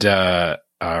he did, or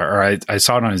I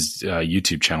saw it on his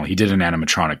YouTube channel. He did an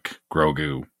animatronic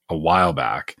Grogu a while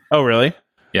back. Oh, really?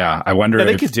 Yeah. I wonder if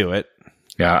they could do it.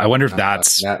 Yeah, I wonder if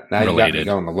that's now related. You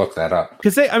got me going to look that up.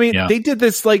 Because they did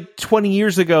this like 20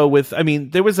 years ago with. I mean,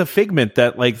 there was a Figment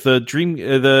that like the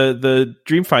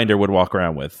Dreamfinder would walk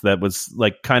around with that was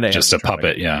like kind of just a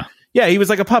puppet. Yeah, he was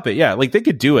like a puppet. Yeah, like they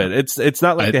could do it. It's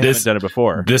not like they haven't done it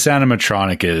before. This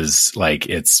animatronic is like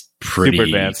it's pretty super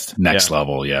advanced, next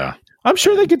level. Yeah, I'm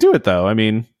sure they could do it though. I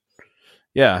mean,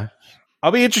 yeah,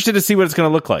 I'll be interested to see what it's going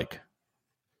to look like.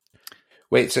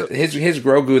 Wait, so his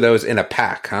Grogu though is in a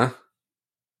pack, huh?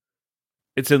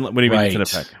 It's in when he means in a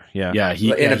pack. Yeah. Yeah.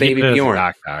 In a baby Bjorn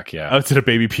backpack. Yeah. Oh, it's in a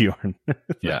baby Bjorn.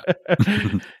 Yeah.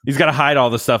 He's got to hide all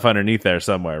the stuff underneath there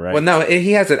somewhere, right? Well, no,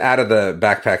 he has it out of the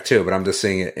backpack too, but I'm just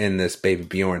seeing it in this baby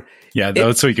Bjorn. Yeah.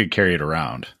 That's so he could carry it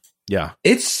around. Yeah.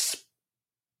 It's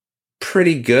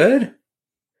pretty good.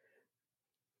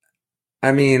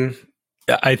 I mean,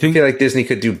 I feel like Disney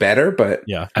could do better, but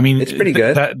yeah, I mean, it's pretty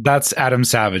good. That's Adam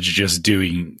Savage just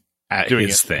doing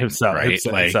his thing, himself, right?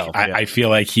 himself, I feel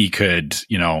like he could,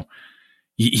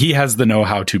 he has the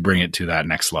know-how to bring it to that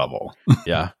next level.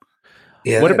 Yeah.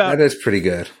 Yeah. That is pretty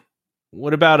good.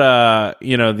 What about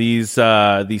these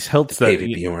hilts that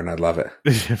baby Bjorn? I love it.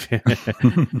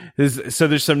 So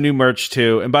there's some new merch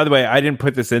too. And by the way, I didn't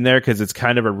put this in there because it's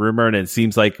kind of a rumor, and it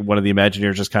seems like one of the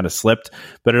Imagineers just kind of slipped.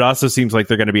 But it also seems like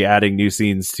they're going to be adding new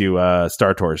scenes to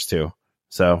Star Tours too.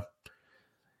 So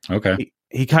okay.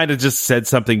 He kind of just said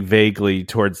something vaguely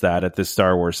towards that at this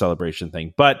Star Wars Celebration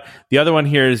thing. But the other one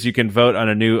here is you can vote on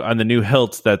the new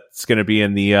hilt that's going to be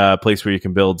in the place where you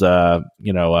can build the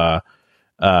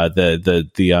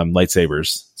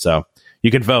lightsabers. So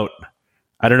you can vote.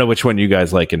 I don't know which one you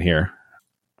guys like in here.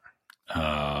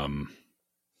 Okay.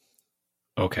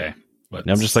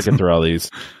 I'm just looking through all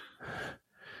these.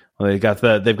 Well,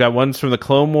 they've got ones from the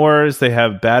Clone Wars. They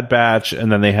have Bad Batch, and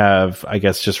then they have, I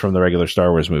guess, just from the regular Star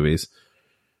Wars movies.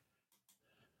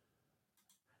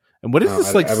 And what is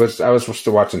this like? I was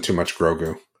still watching too much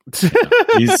Grogu.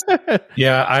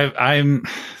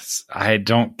 I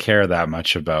don't care that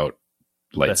much about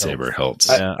lightsaber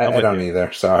hilts. I don't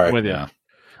either. Sorry. I'm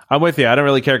with you. I don't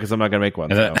really care because I'm not going to make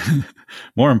one. So.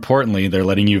 More importantly, they're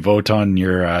letting you vote on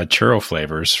your churro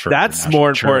flavors. That's more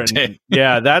important.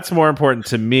 Yeah, that's more important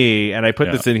to me. And I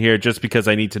put this in here just because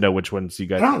I need to know which ones you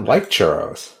guys. I don't like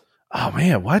churros. Oh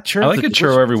man, what churros? I like a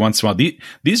churro every once in a while.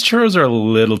 These churros are a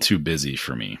little too busy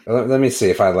for me. Let me see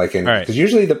if I like any. Because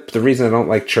usually the reason I don't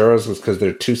like churros is because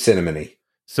they're too cinnamony.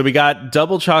 So we got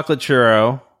double chocolate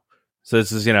churro. So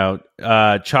this is,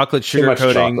 chocolate sugar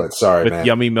coating with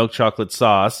yummy milk chocolate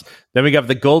sauce. Then we got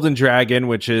the Golden Dragon,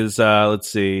 which is, let's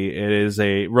see, it is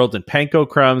a rolled in panko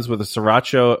crumbs with a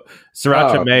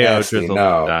sriracha mayo drizzle.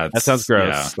 No. That sounds gross.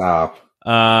 Yeah. Stop.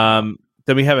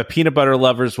 Then we have a peanut butter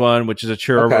lovers one, which is a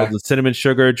churro rolled with cinnamon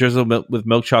sugar, drizzled with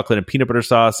milk chocolate and peanut butter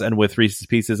sauce, and with Reese's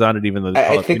Pieces on it. Even though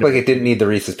I think it didn't need the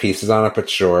Reese's Pieces on it, but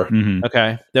sure. Mm-hmm.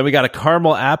 Okay. Then we got a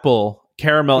caramel apple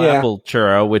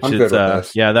churro, which is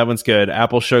that one's good.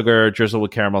 Apple sugar drizzled with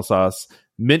caramel sauce.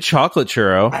 Mint chocolate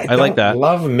churro. I like that.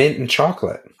 Love mint and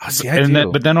chocolate.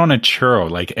 But then on a churro,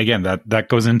 like again, that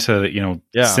goes into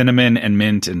cinnamon and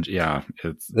mint, and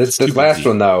this last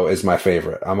one though is my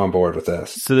favorite. I'm on board with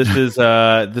this. So this is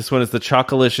this one is the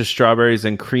Chocolicious strawberries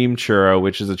and cream churro,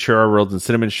 which is a churro rolled in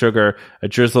cinnamon sugar, a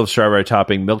drizzle of strawberry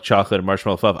topping, milk chocolate, and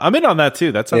marshmallow fluff. I'm in on that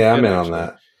too. That sounds good, I'm in actually. on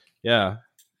that. Yeah.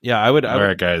 Yeah, I would. All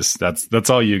right, guys, that's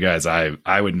all you guys.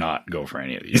 I would not go for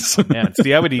any of these. Man,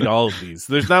 see, I would eat all of these.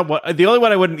 There's not one. The only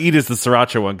one I wouldn't eat is the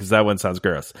sriracha one because that one sounds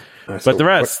gross. But the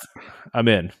rest, I'm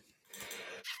in.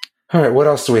 All right, what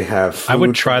else do we have? Food, I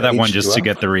would try that one just to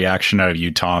get the reaction out of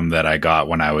you, Tom, that I got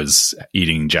when I was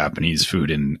eating Japanese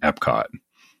food in Epcot.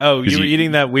 Oh, you were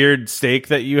eating that weird steak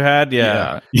that you had?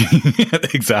 Yeah.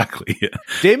 Exactly. Yeah.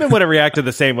 Damon would have reacted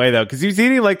the same way, though, because he was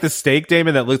eating like the steak,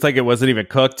 Damon, that looked like it wasn't even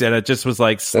cooked, and it just was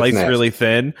like sliced really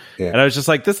thin. Yeah. And I was just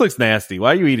like, this looks nasty.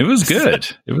 Why are you eating it? It was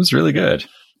good. It was really good.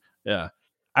 Yeah.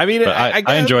 I mean,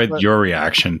 I enjoyed your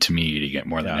reaction to me eating it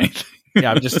more than anything.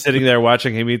 Yeah, I'm just sitting there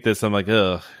watching him eat this. I'm like,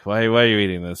 ugh, why are you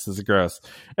eating this? This is gross.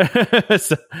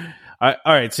 All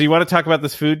right, so you want to talk about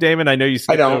this food, Damon? I know you.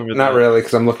 I don't, not really,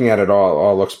 because I'm looking at it all.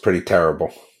 All looks pretty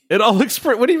terrible. It all looks.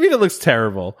 What do you mean it looks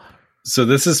terrible? So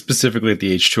this is specifically at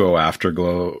the H2O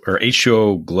Afterglow or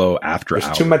H2O Glow After Hours.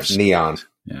 There's too much neon.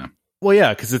 Yeah. Well,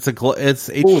 yeah, because it's It's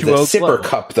H2O. Ooh, the sipper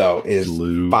cup though is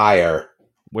fire.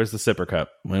 Where's the sipper cup?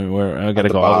 I got to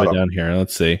go all the way down here.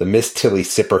 Let's see. The Miss Tilly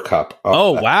sipper cup.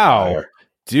 Oh wow. Fire.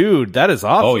 Dude, that is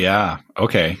awesome. Oh, yeah.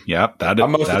 Okay. Yep.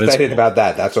 I'm most excited about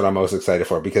that. That's what I'm most excited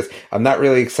for, because I'm not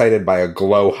really excited by a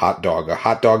glow hot dog. A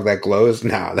hot dog that glows?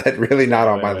 No, that's really not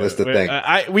on my list of things.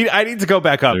 I need to go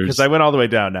back up because I went all the way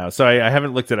down now. So I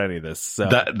haven't looked at any of this. So.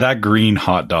 That green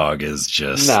hot dog is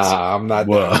just... Nah, I'm not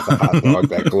down with the hot dog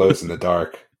that glows in the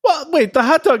dark. Well, wait, the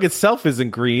hot dog itself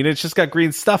isn't green. It's just got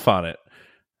green stuff on it.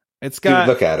 It's got...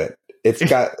 Dude, look at it.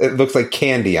 It looks like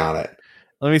candy on it.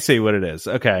 Let me see what it is.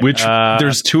 Okay,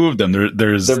 there's two of them.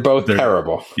 They're both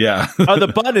terrible. Yeah.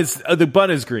 the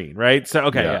bun is green, right? So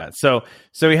yeah. So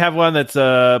we have one that's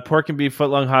a pork and beef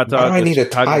footlong hot dog. Why do I need a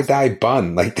tie-dye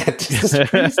bun like that? Just is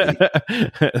crazy.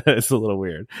 It's a little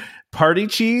weird. Party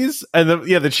cheese, and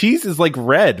the cheese is like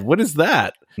red. What is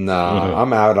that? No,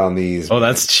 I'm out on these. Oh, man.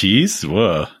 That's cheese.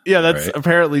 Whoa. Yeah, that's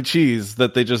apparently cheese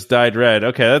that they just dyed red.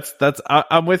 Okay, that's.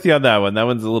 I'm with you on that one. That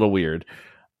one's a little weird.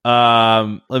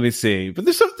 Let me see. But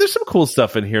there's some cool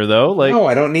stuff in here though. Like, no,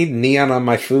 I don't need neon on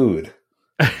my food.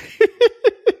 I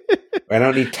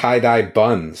don't need tie-dye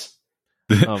buns.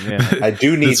 Oh man, I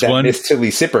do need that Miss Tilly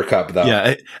sipper cup though.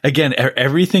 Yeah, again,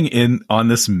 everything on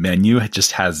this menu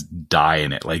just has dye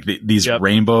in it, like these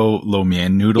rainbow lo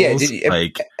mein noodles. Yeah,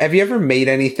 have you ever made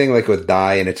anything like with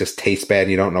dye and it just tastes bad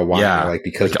and you don't know why? Yeah, like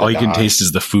because all you can taste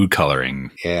is the food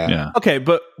coloring. Yeah. Okay,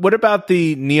 but what about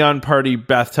the Neon Party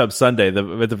bathtub sundae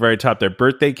at the very top there?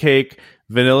 Birthday cake,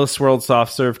 vanilla swirled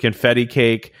soft serve, confetti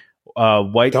cake,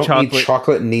 white chocolate. Need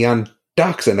chocolate neon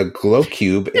ducks and a glow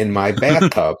cube in my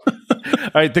bathtub. All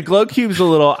right, the glow cube's a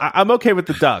little. I'm okay with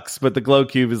the ducks, but the glow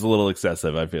cube is a little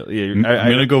excessive. I feel. I'm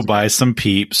gonna go buy some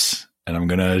Peeps, and I'm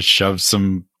gonna shove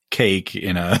some cake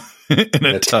in a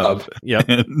tub. Yep,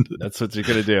 that's what you're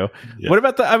gonna do. Yeah. What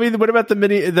about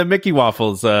the Mickey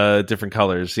waffles? Different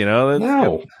colors.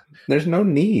 No, there's no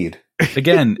need.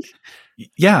 Again,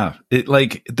 yeah.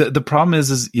 The problem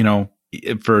is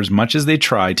for as much as they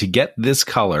try to get this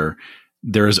color,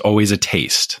 there is always a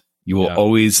taste. You will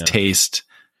always taste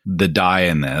the dye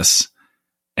in this.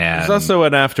 And there's also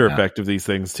an after effect of these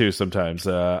things too sometimes.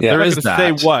 There is that.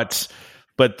 Say what,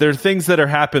 but there are things that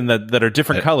happen that are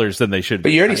different colors than they should be.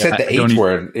 But you already said the H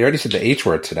word. You already said the H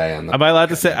word today. Am I allowed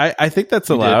to say? I think that's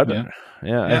allowed.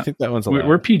 Yeah, I think that one's allowed.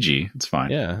 We're PG. It's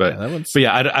fine. Yeah. But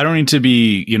I don't need to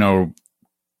be,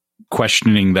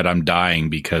 questioning that I'm dying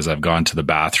because I've gone to the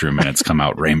bathroom and it's come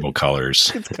out rainbow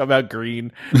colors. It's come out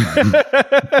green.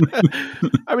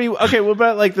 I mean, okay, what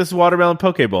about like this watermelon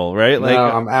poke bowl, right? Like, no,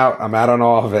 I'm out. I'm out on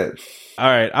all of it. All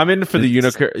right, I'm in for the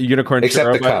unicorn.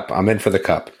 Except the cup. I'm in for the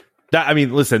cup.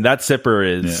 Listen, that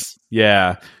sipper is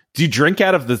Do you drink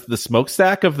out of the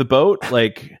smokestack of the boat?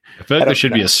 Like, I feel like there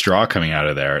should be a straw coming out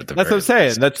of there. That's what I'm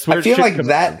saying. That's where I feel like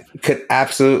that could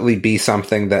absolutely be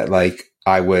something that like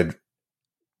I would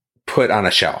put on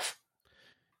a shelf.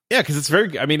 Yeah, because it's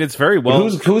very well.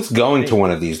 Who's going to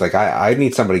one of these? Like, I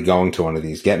need somebody going to one of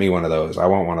these. Get me one of those. I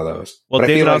want one of those. Well,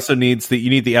 David also needs you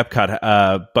need the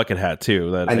Epcot bucket hat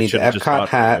too. I need the Epcot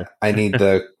hat. I need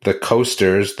the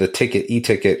coasters, the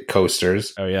e-ticket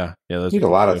coasters. Oh yeah, those need a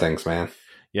lot of things, man.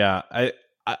 Yeah,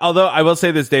 although I will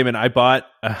say this, Damon, I bought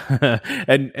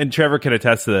and Trevor can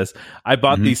attest to this. I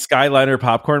bought the Skyliner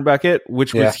popcorn bucket,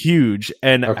 which was huge,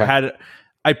 and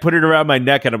I put it around my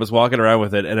neck and I was walking around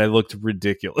with it and I looked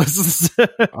ridiculous.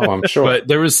 Oh, I'm sure. But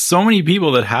there was so many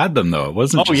people that had them though. It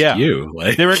wasn't just you.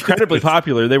 Like, they were incredibly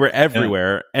popular. They were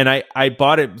everywhere. Yeah. And I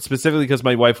bought it specifically because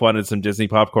my wife wanted some Disney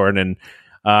popcorn and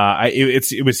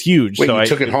it was huge. Wait, so you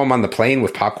took it home on the plane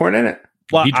with popcorn in it?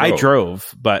 Well, I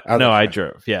drove, but I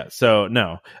drove. Yeah. So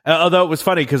no, although it was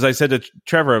funny because I said to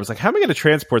Trevor, I was like, how am I going to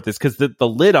transport this? Because the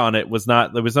lid on it was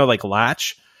not, there was no like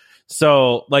latch.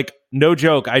 So like, no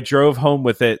joke. I drove home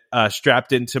with it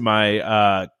strapped into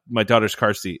my daughter's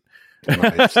car seat.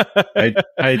 Nice.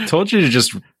 I told you to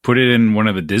just put it in one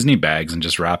of the Disney bags and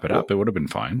just wrap it up. It would have been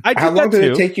fine. How long did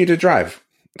it take you to drive,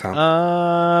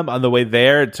 Tom? On the way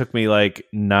there, it took me like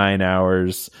 9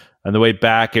 hours. On the way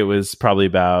back, it was probably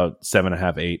about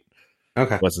 7.5, 8.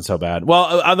 Okay. It wasn't so bad.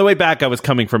 Well, on the way back, I was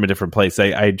coming from a different place.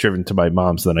 I had driven to my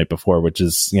mom's the night before, which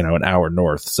is, an hour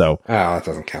north. So that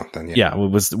doesn't count then. Yeah,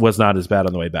 it was not as bad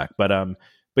on the way back. But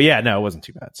yeah, no, it wasn't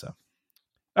too bad. So,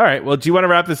 all right. Well, do you want to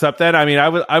wrap this up then? I mean, I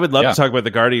would love to talk about the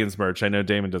Guardians merch. I know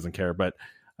Damon doesn't care, but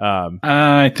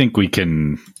I think we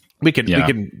can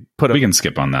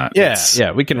skip on that.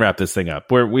 Yeah, we can wrap this thing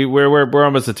up. We're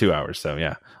almost at 2 hours. So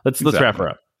yeah, let's wrap her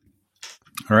up.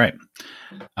 All right.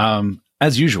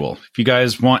 As usual, if you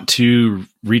guys want to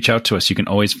reach out to us, you can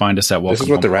always find us at welcome. This is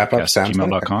what the wrap up sounds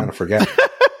like. I kind of forget.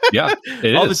 Yeah,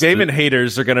 all the Damon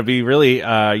haters are going to be really,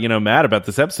 mad about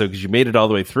this episode because you made it all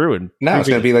the way through. And no, it's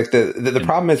going to be like the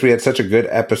problem is we had such a good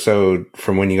episode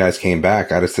from when you guys came back.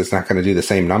 It's not going to do the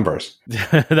same numbers.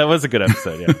 That was a good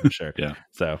episode, yeah, for sure. Yeah.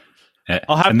 So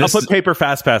I'll put paper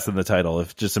FastPass in the title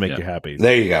just to make you happy.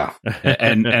 There you go.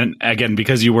 and again,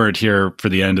 because you weren't here for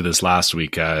the end of this last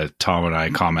week, Tom and I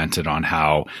commented on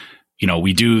how,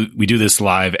 we do this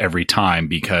live every time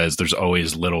because there's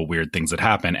always little weird things that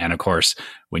happen. And of course,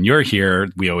 when you're here,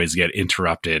 we always get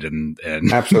interrupted and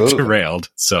derailed.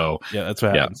 So yeah, that's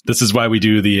what happens. This is why we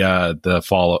do the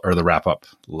follow or the wrap up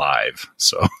live.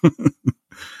 So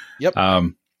yep.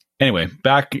 Anyway,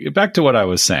 back to what I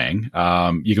was saying.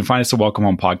 You can find us at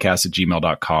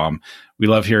welcomehomepodcast@gmail.com. We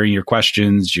love hearing your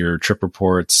questions, your trip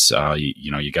reports.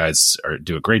 You guys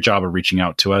do a great job of reaching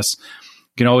out to us.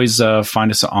 You can always find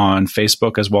us on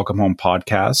Facebook as Welcome Home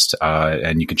Podcast,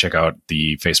 and you can check out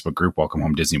the Facebook group Welcome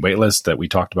Home Disney Waitlist that we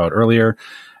talked about earlier,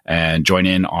 and join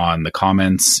in on the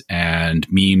comments and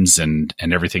memes and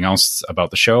everything else about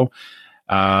the show.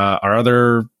 Our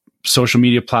other social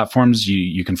media platforms,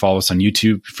 you can follow us on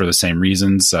YouTube for the same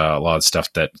reasons. A lot of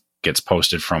stuff that gets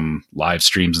posted from live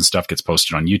streams and stuff gets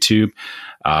posted on YouTube.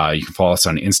 You can follow us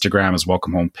on Instagram as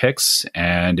Welcome Home Pics.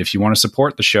 And if you want to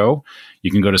support the show,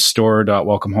 you can go to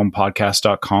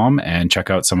store.welcomehomepodcast.com and check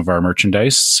out some of our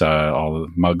merchandise, all the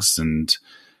mugs and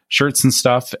shirts and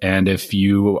stuff. And if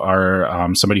you are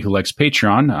somebody who likes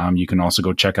Patreon, you can also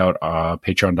go check out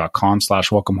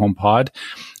patreon.com/welcomehomepod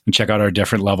and check out our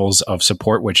different levels of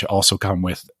support, which also come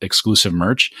with exclusive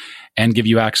merch and give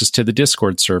you access to the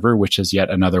Discord server, which is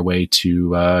yet another way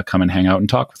to come and hang out and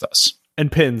talk with us.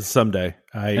 And pins someday.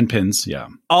 And pins, yeah.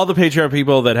 All the Patreon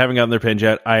people that haven't gotten their pins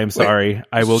yet, I am sorry.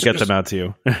 I will get them out to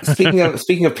you.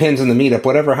 Speaking of pins in the meetup,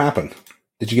 whatever happened?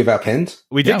 Did you give out pins?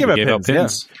 We did give out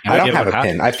pins. Yeah. I don't have a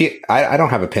pin. I don't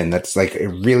have a pin. That's like, it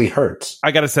really hurts.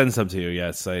 I got to send some to you.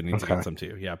 Yes, I need to get some to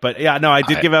you. Yeah, but yeah, no, I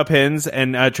did give out pins,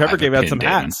 and Trevor gave out some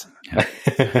hats.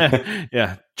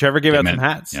 Yeah, Trevor gave out some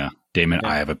hats. Yeah, Damon,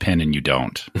 I have a pin and you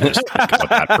don't. Just think about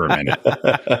that for a minute.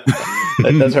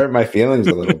 That does hurt my feelings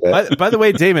a little bit. By the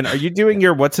way, Damon, are you doing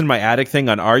your "What's in My Attic" thing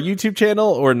on our YouTube channel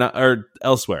or not, or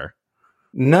elsewhere?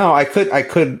 No, I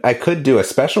could do a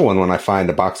special one when I find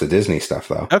a box of Disney stuff,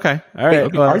 though. Okay, all right.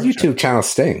 Well, our YouTube channel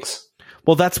stinks.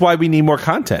 Well, that's why we need more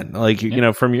content, like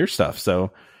from your stuff.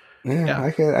 So, yeah.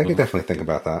 I could definitely think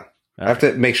about that. I have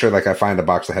to make sure, I find a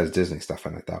box that has Disney stuff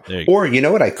in it, though. Or you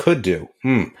know what I could do?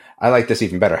 I like this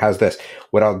even better. How's this?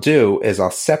 What I'll do is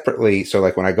I'll separately. So,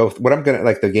 when I go, what I'm gonna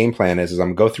the game plan is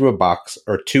I'm gonna go through a box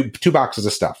or two boxes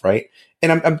of stuff, right?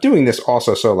 And I'm doing this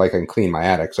also so I can clean my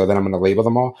attic. So then I'm going to label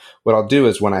them all. What I'll do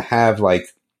is when I have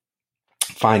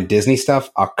find Disney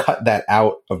stuff, I'll cut that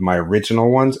out of my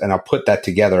original ones and I'll put that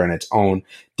together in its own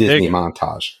Disney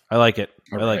montage. I like it.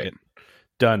 Like it.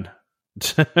 Done.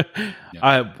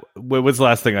 What was the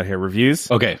last thing on here?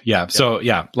 Reviews? Okay. Yeah. So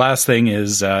last thing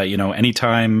is,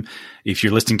 anytime if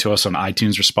you're listening to us on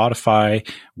iTunes or Spotify,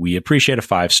 we appreciate a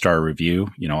 5-star review.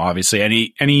 Obviously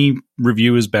any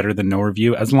review is better than no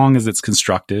review as long as it's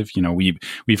constructive.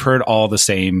 We've heard all the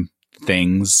same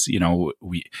things.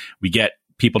 We get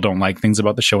people don't like things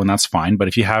about the show and that's fine. But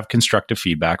if you have constructive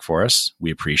feedback for us, we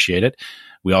appreciate it.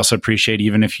 We also appreciate,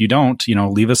 even if you don't,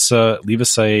 leave us a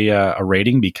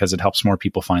rating because it helps more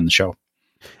people find the show.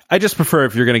 I just prefer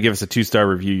if you're going to give us a 2-star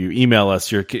review, you email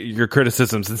us your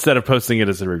criticisms instead of posting it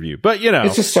as a review. But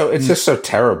it's just so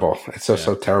terrible. It's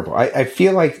so terrible. I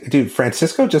feel like, dude,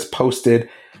 Francisco just posted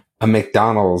a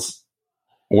McDonald's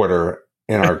order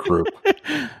in our group.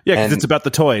 Yeah, because it's about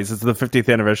the toys. It's the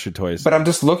 50th anniversary toys. But I'm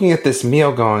just looking at this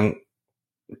meal going,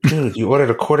 Dude, you ordered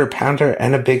a quarter pounder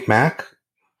and a Big Mac?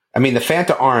 I mean, the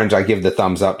Fanta Orange, I give the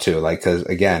thumbs up to, like, because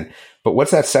again, but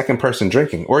what's that second person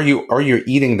drinking? Or you're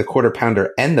eating the quarter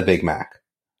pounder and the Big Mac?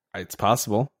 It's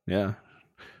possible. Yeah.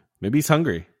 Maybe he's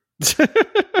hungry.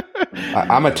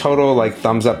 I'm a total, like,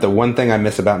 thumbs up. The one thing I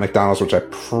miss about McDonald's, which I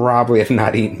probably have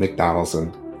not eaten McDonald's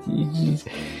in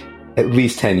at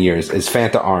least 10 years, is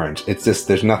Fanta Orange. It's just,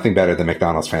 there's nothing better than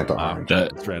McDonald's Fanta Orange.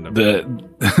 It's random.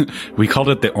 We called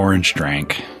it the orange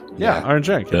drank. Yeah, orange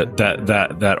drink.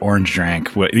 That orange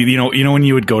drink. You know when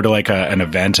you would go to like an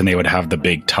event and they would have the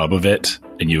big tub of it,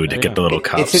 and you would get the little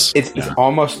cups. It's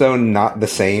almost though not the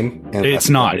same. It's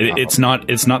not. It's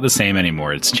not the same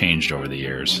anymore. It's changed over the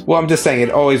years. Well, I'm just saying it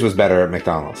always was better at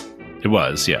McDonald's. It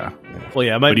was, yeah. Well,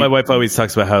 yeah. My wife always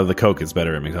talks about how the Coke is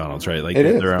better at McDonald's, right? Like it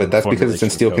is, but that's because it's in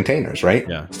steel containers, right?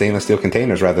 Yeah, stainless steel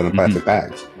containers rather than plastic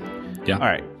bags. Yeah. All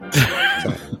right.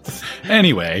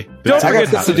 Anyway,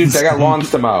 I got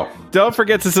lawns to mow. Don't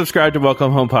forget to subscribe to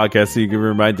Welcome Home Podcast so you can be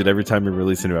reminded every time we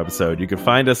release a new episode. You can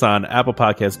find us on Apple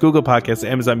Podcasts, Google Podcasts,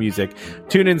 Amazon Music,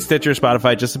 TuneIn, Stitcher,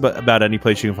 Spotify, just about any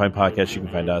place you can find podcasts, you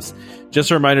can find us.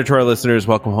 Just a reminder to our listeners,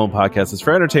 Welcome Home Podcast is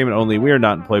for entertainment only. We are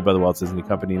not employed by the Walt Disney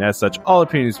Company, and as such, all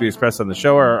opinions we express on the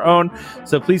show are our own.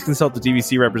 So please consult the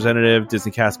DVC representative,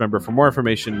 Disney cast member for more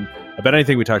information about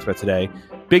anything we talked about today.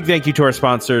 Big thank you to our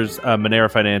sponsors, Monera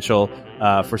Financial,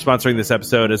 for sponsoring this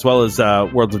episode, as well as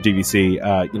World of DVC,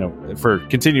 for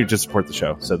continuing to support the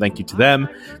show. So thank you to them.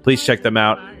 Please check them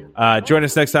out. Join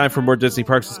us next time for more Disney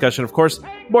Parks discussion. Of course,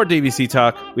 more DVC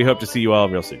talk. We hope to see you all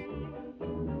real soon.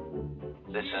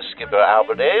 This is Skipper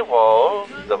Albert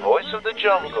Awol, the voice of the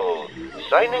jungle,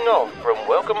 signing off from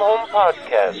Welcome Home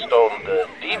Podcast on the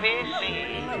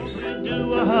DVC.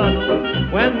 Do a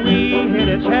huddle when we hit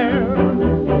a chair.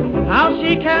 How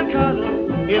she can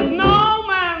cuddle is no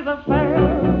man's affair.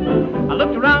 I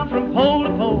looked around from pole to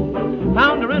pole,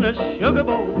 found her in a sugar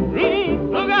bowl, eating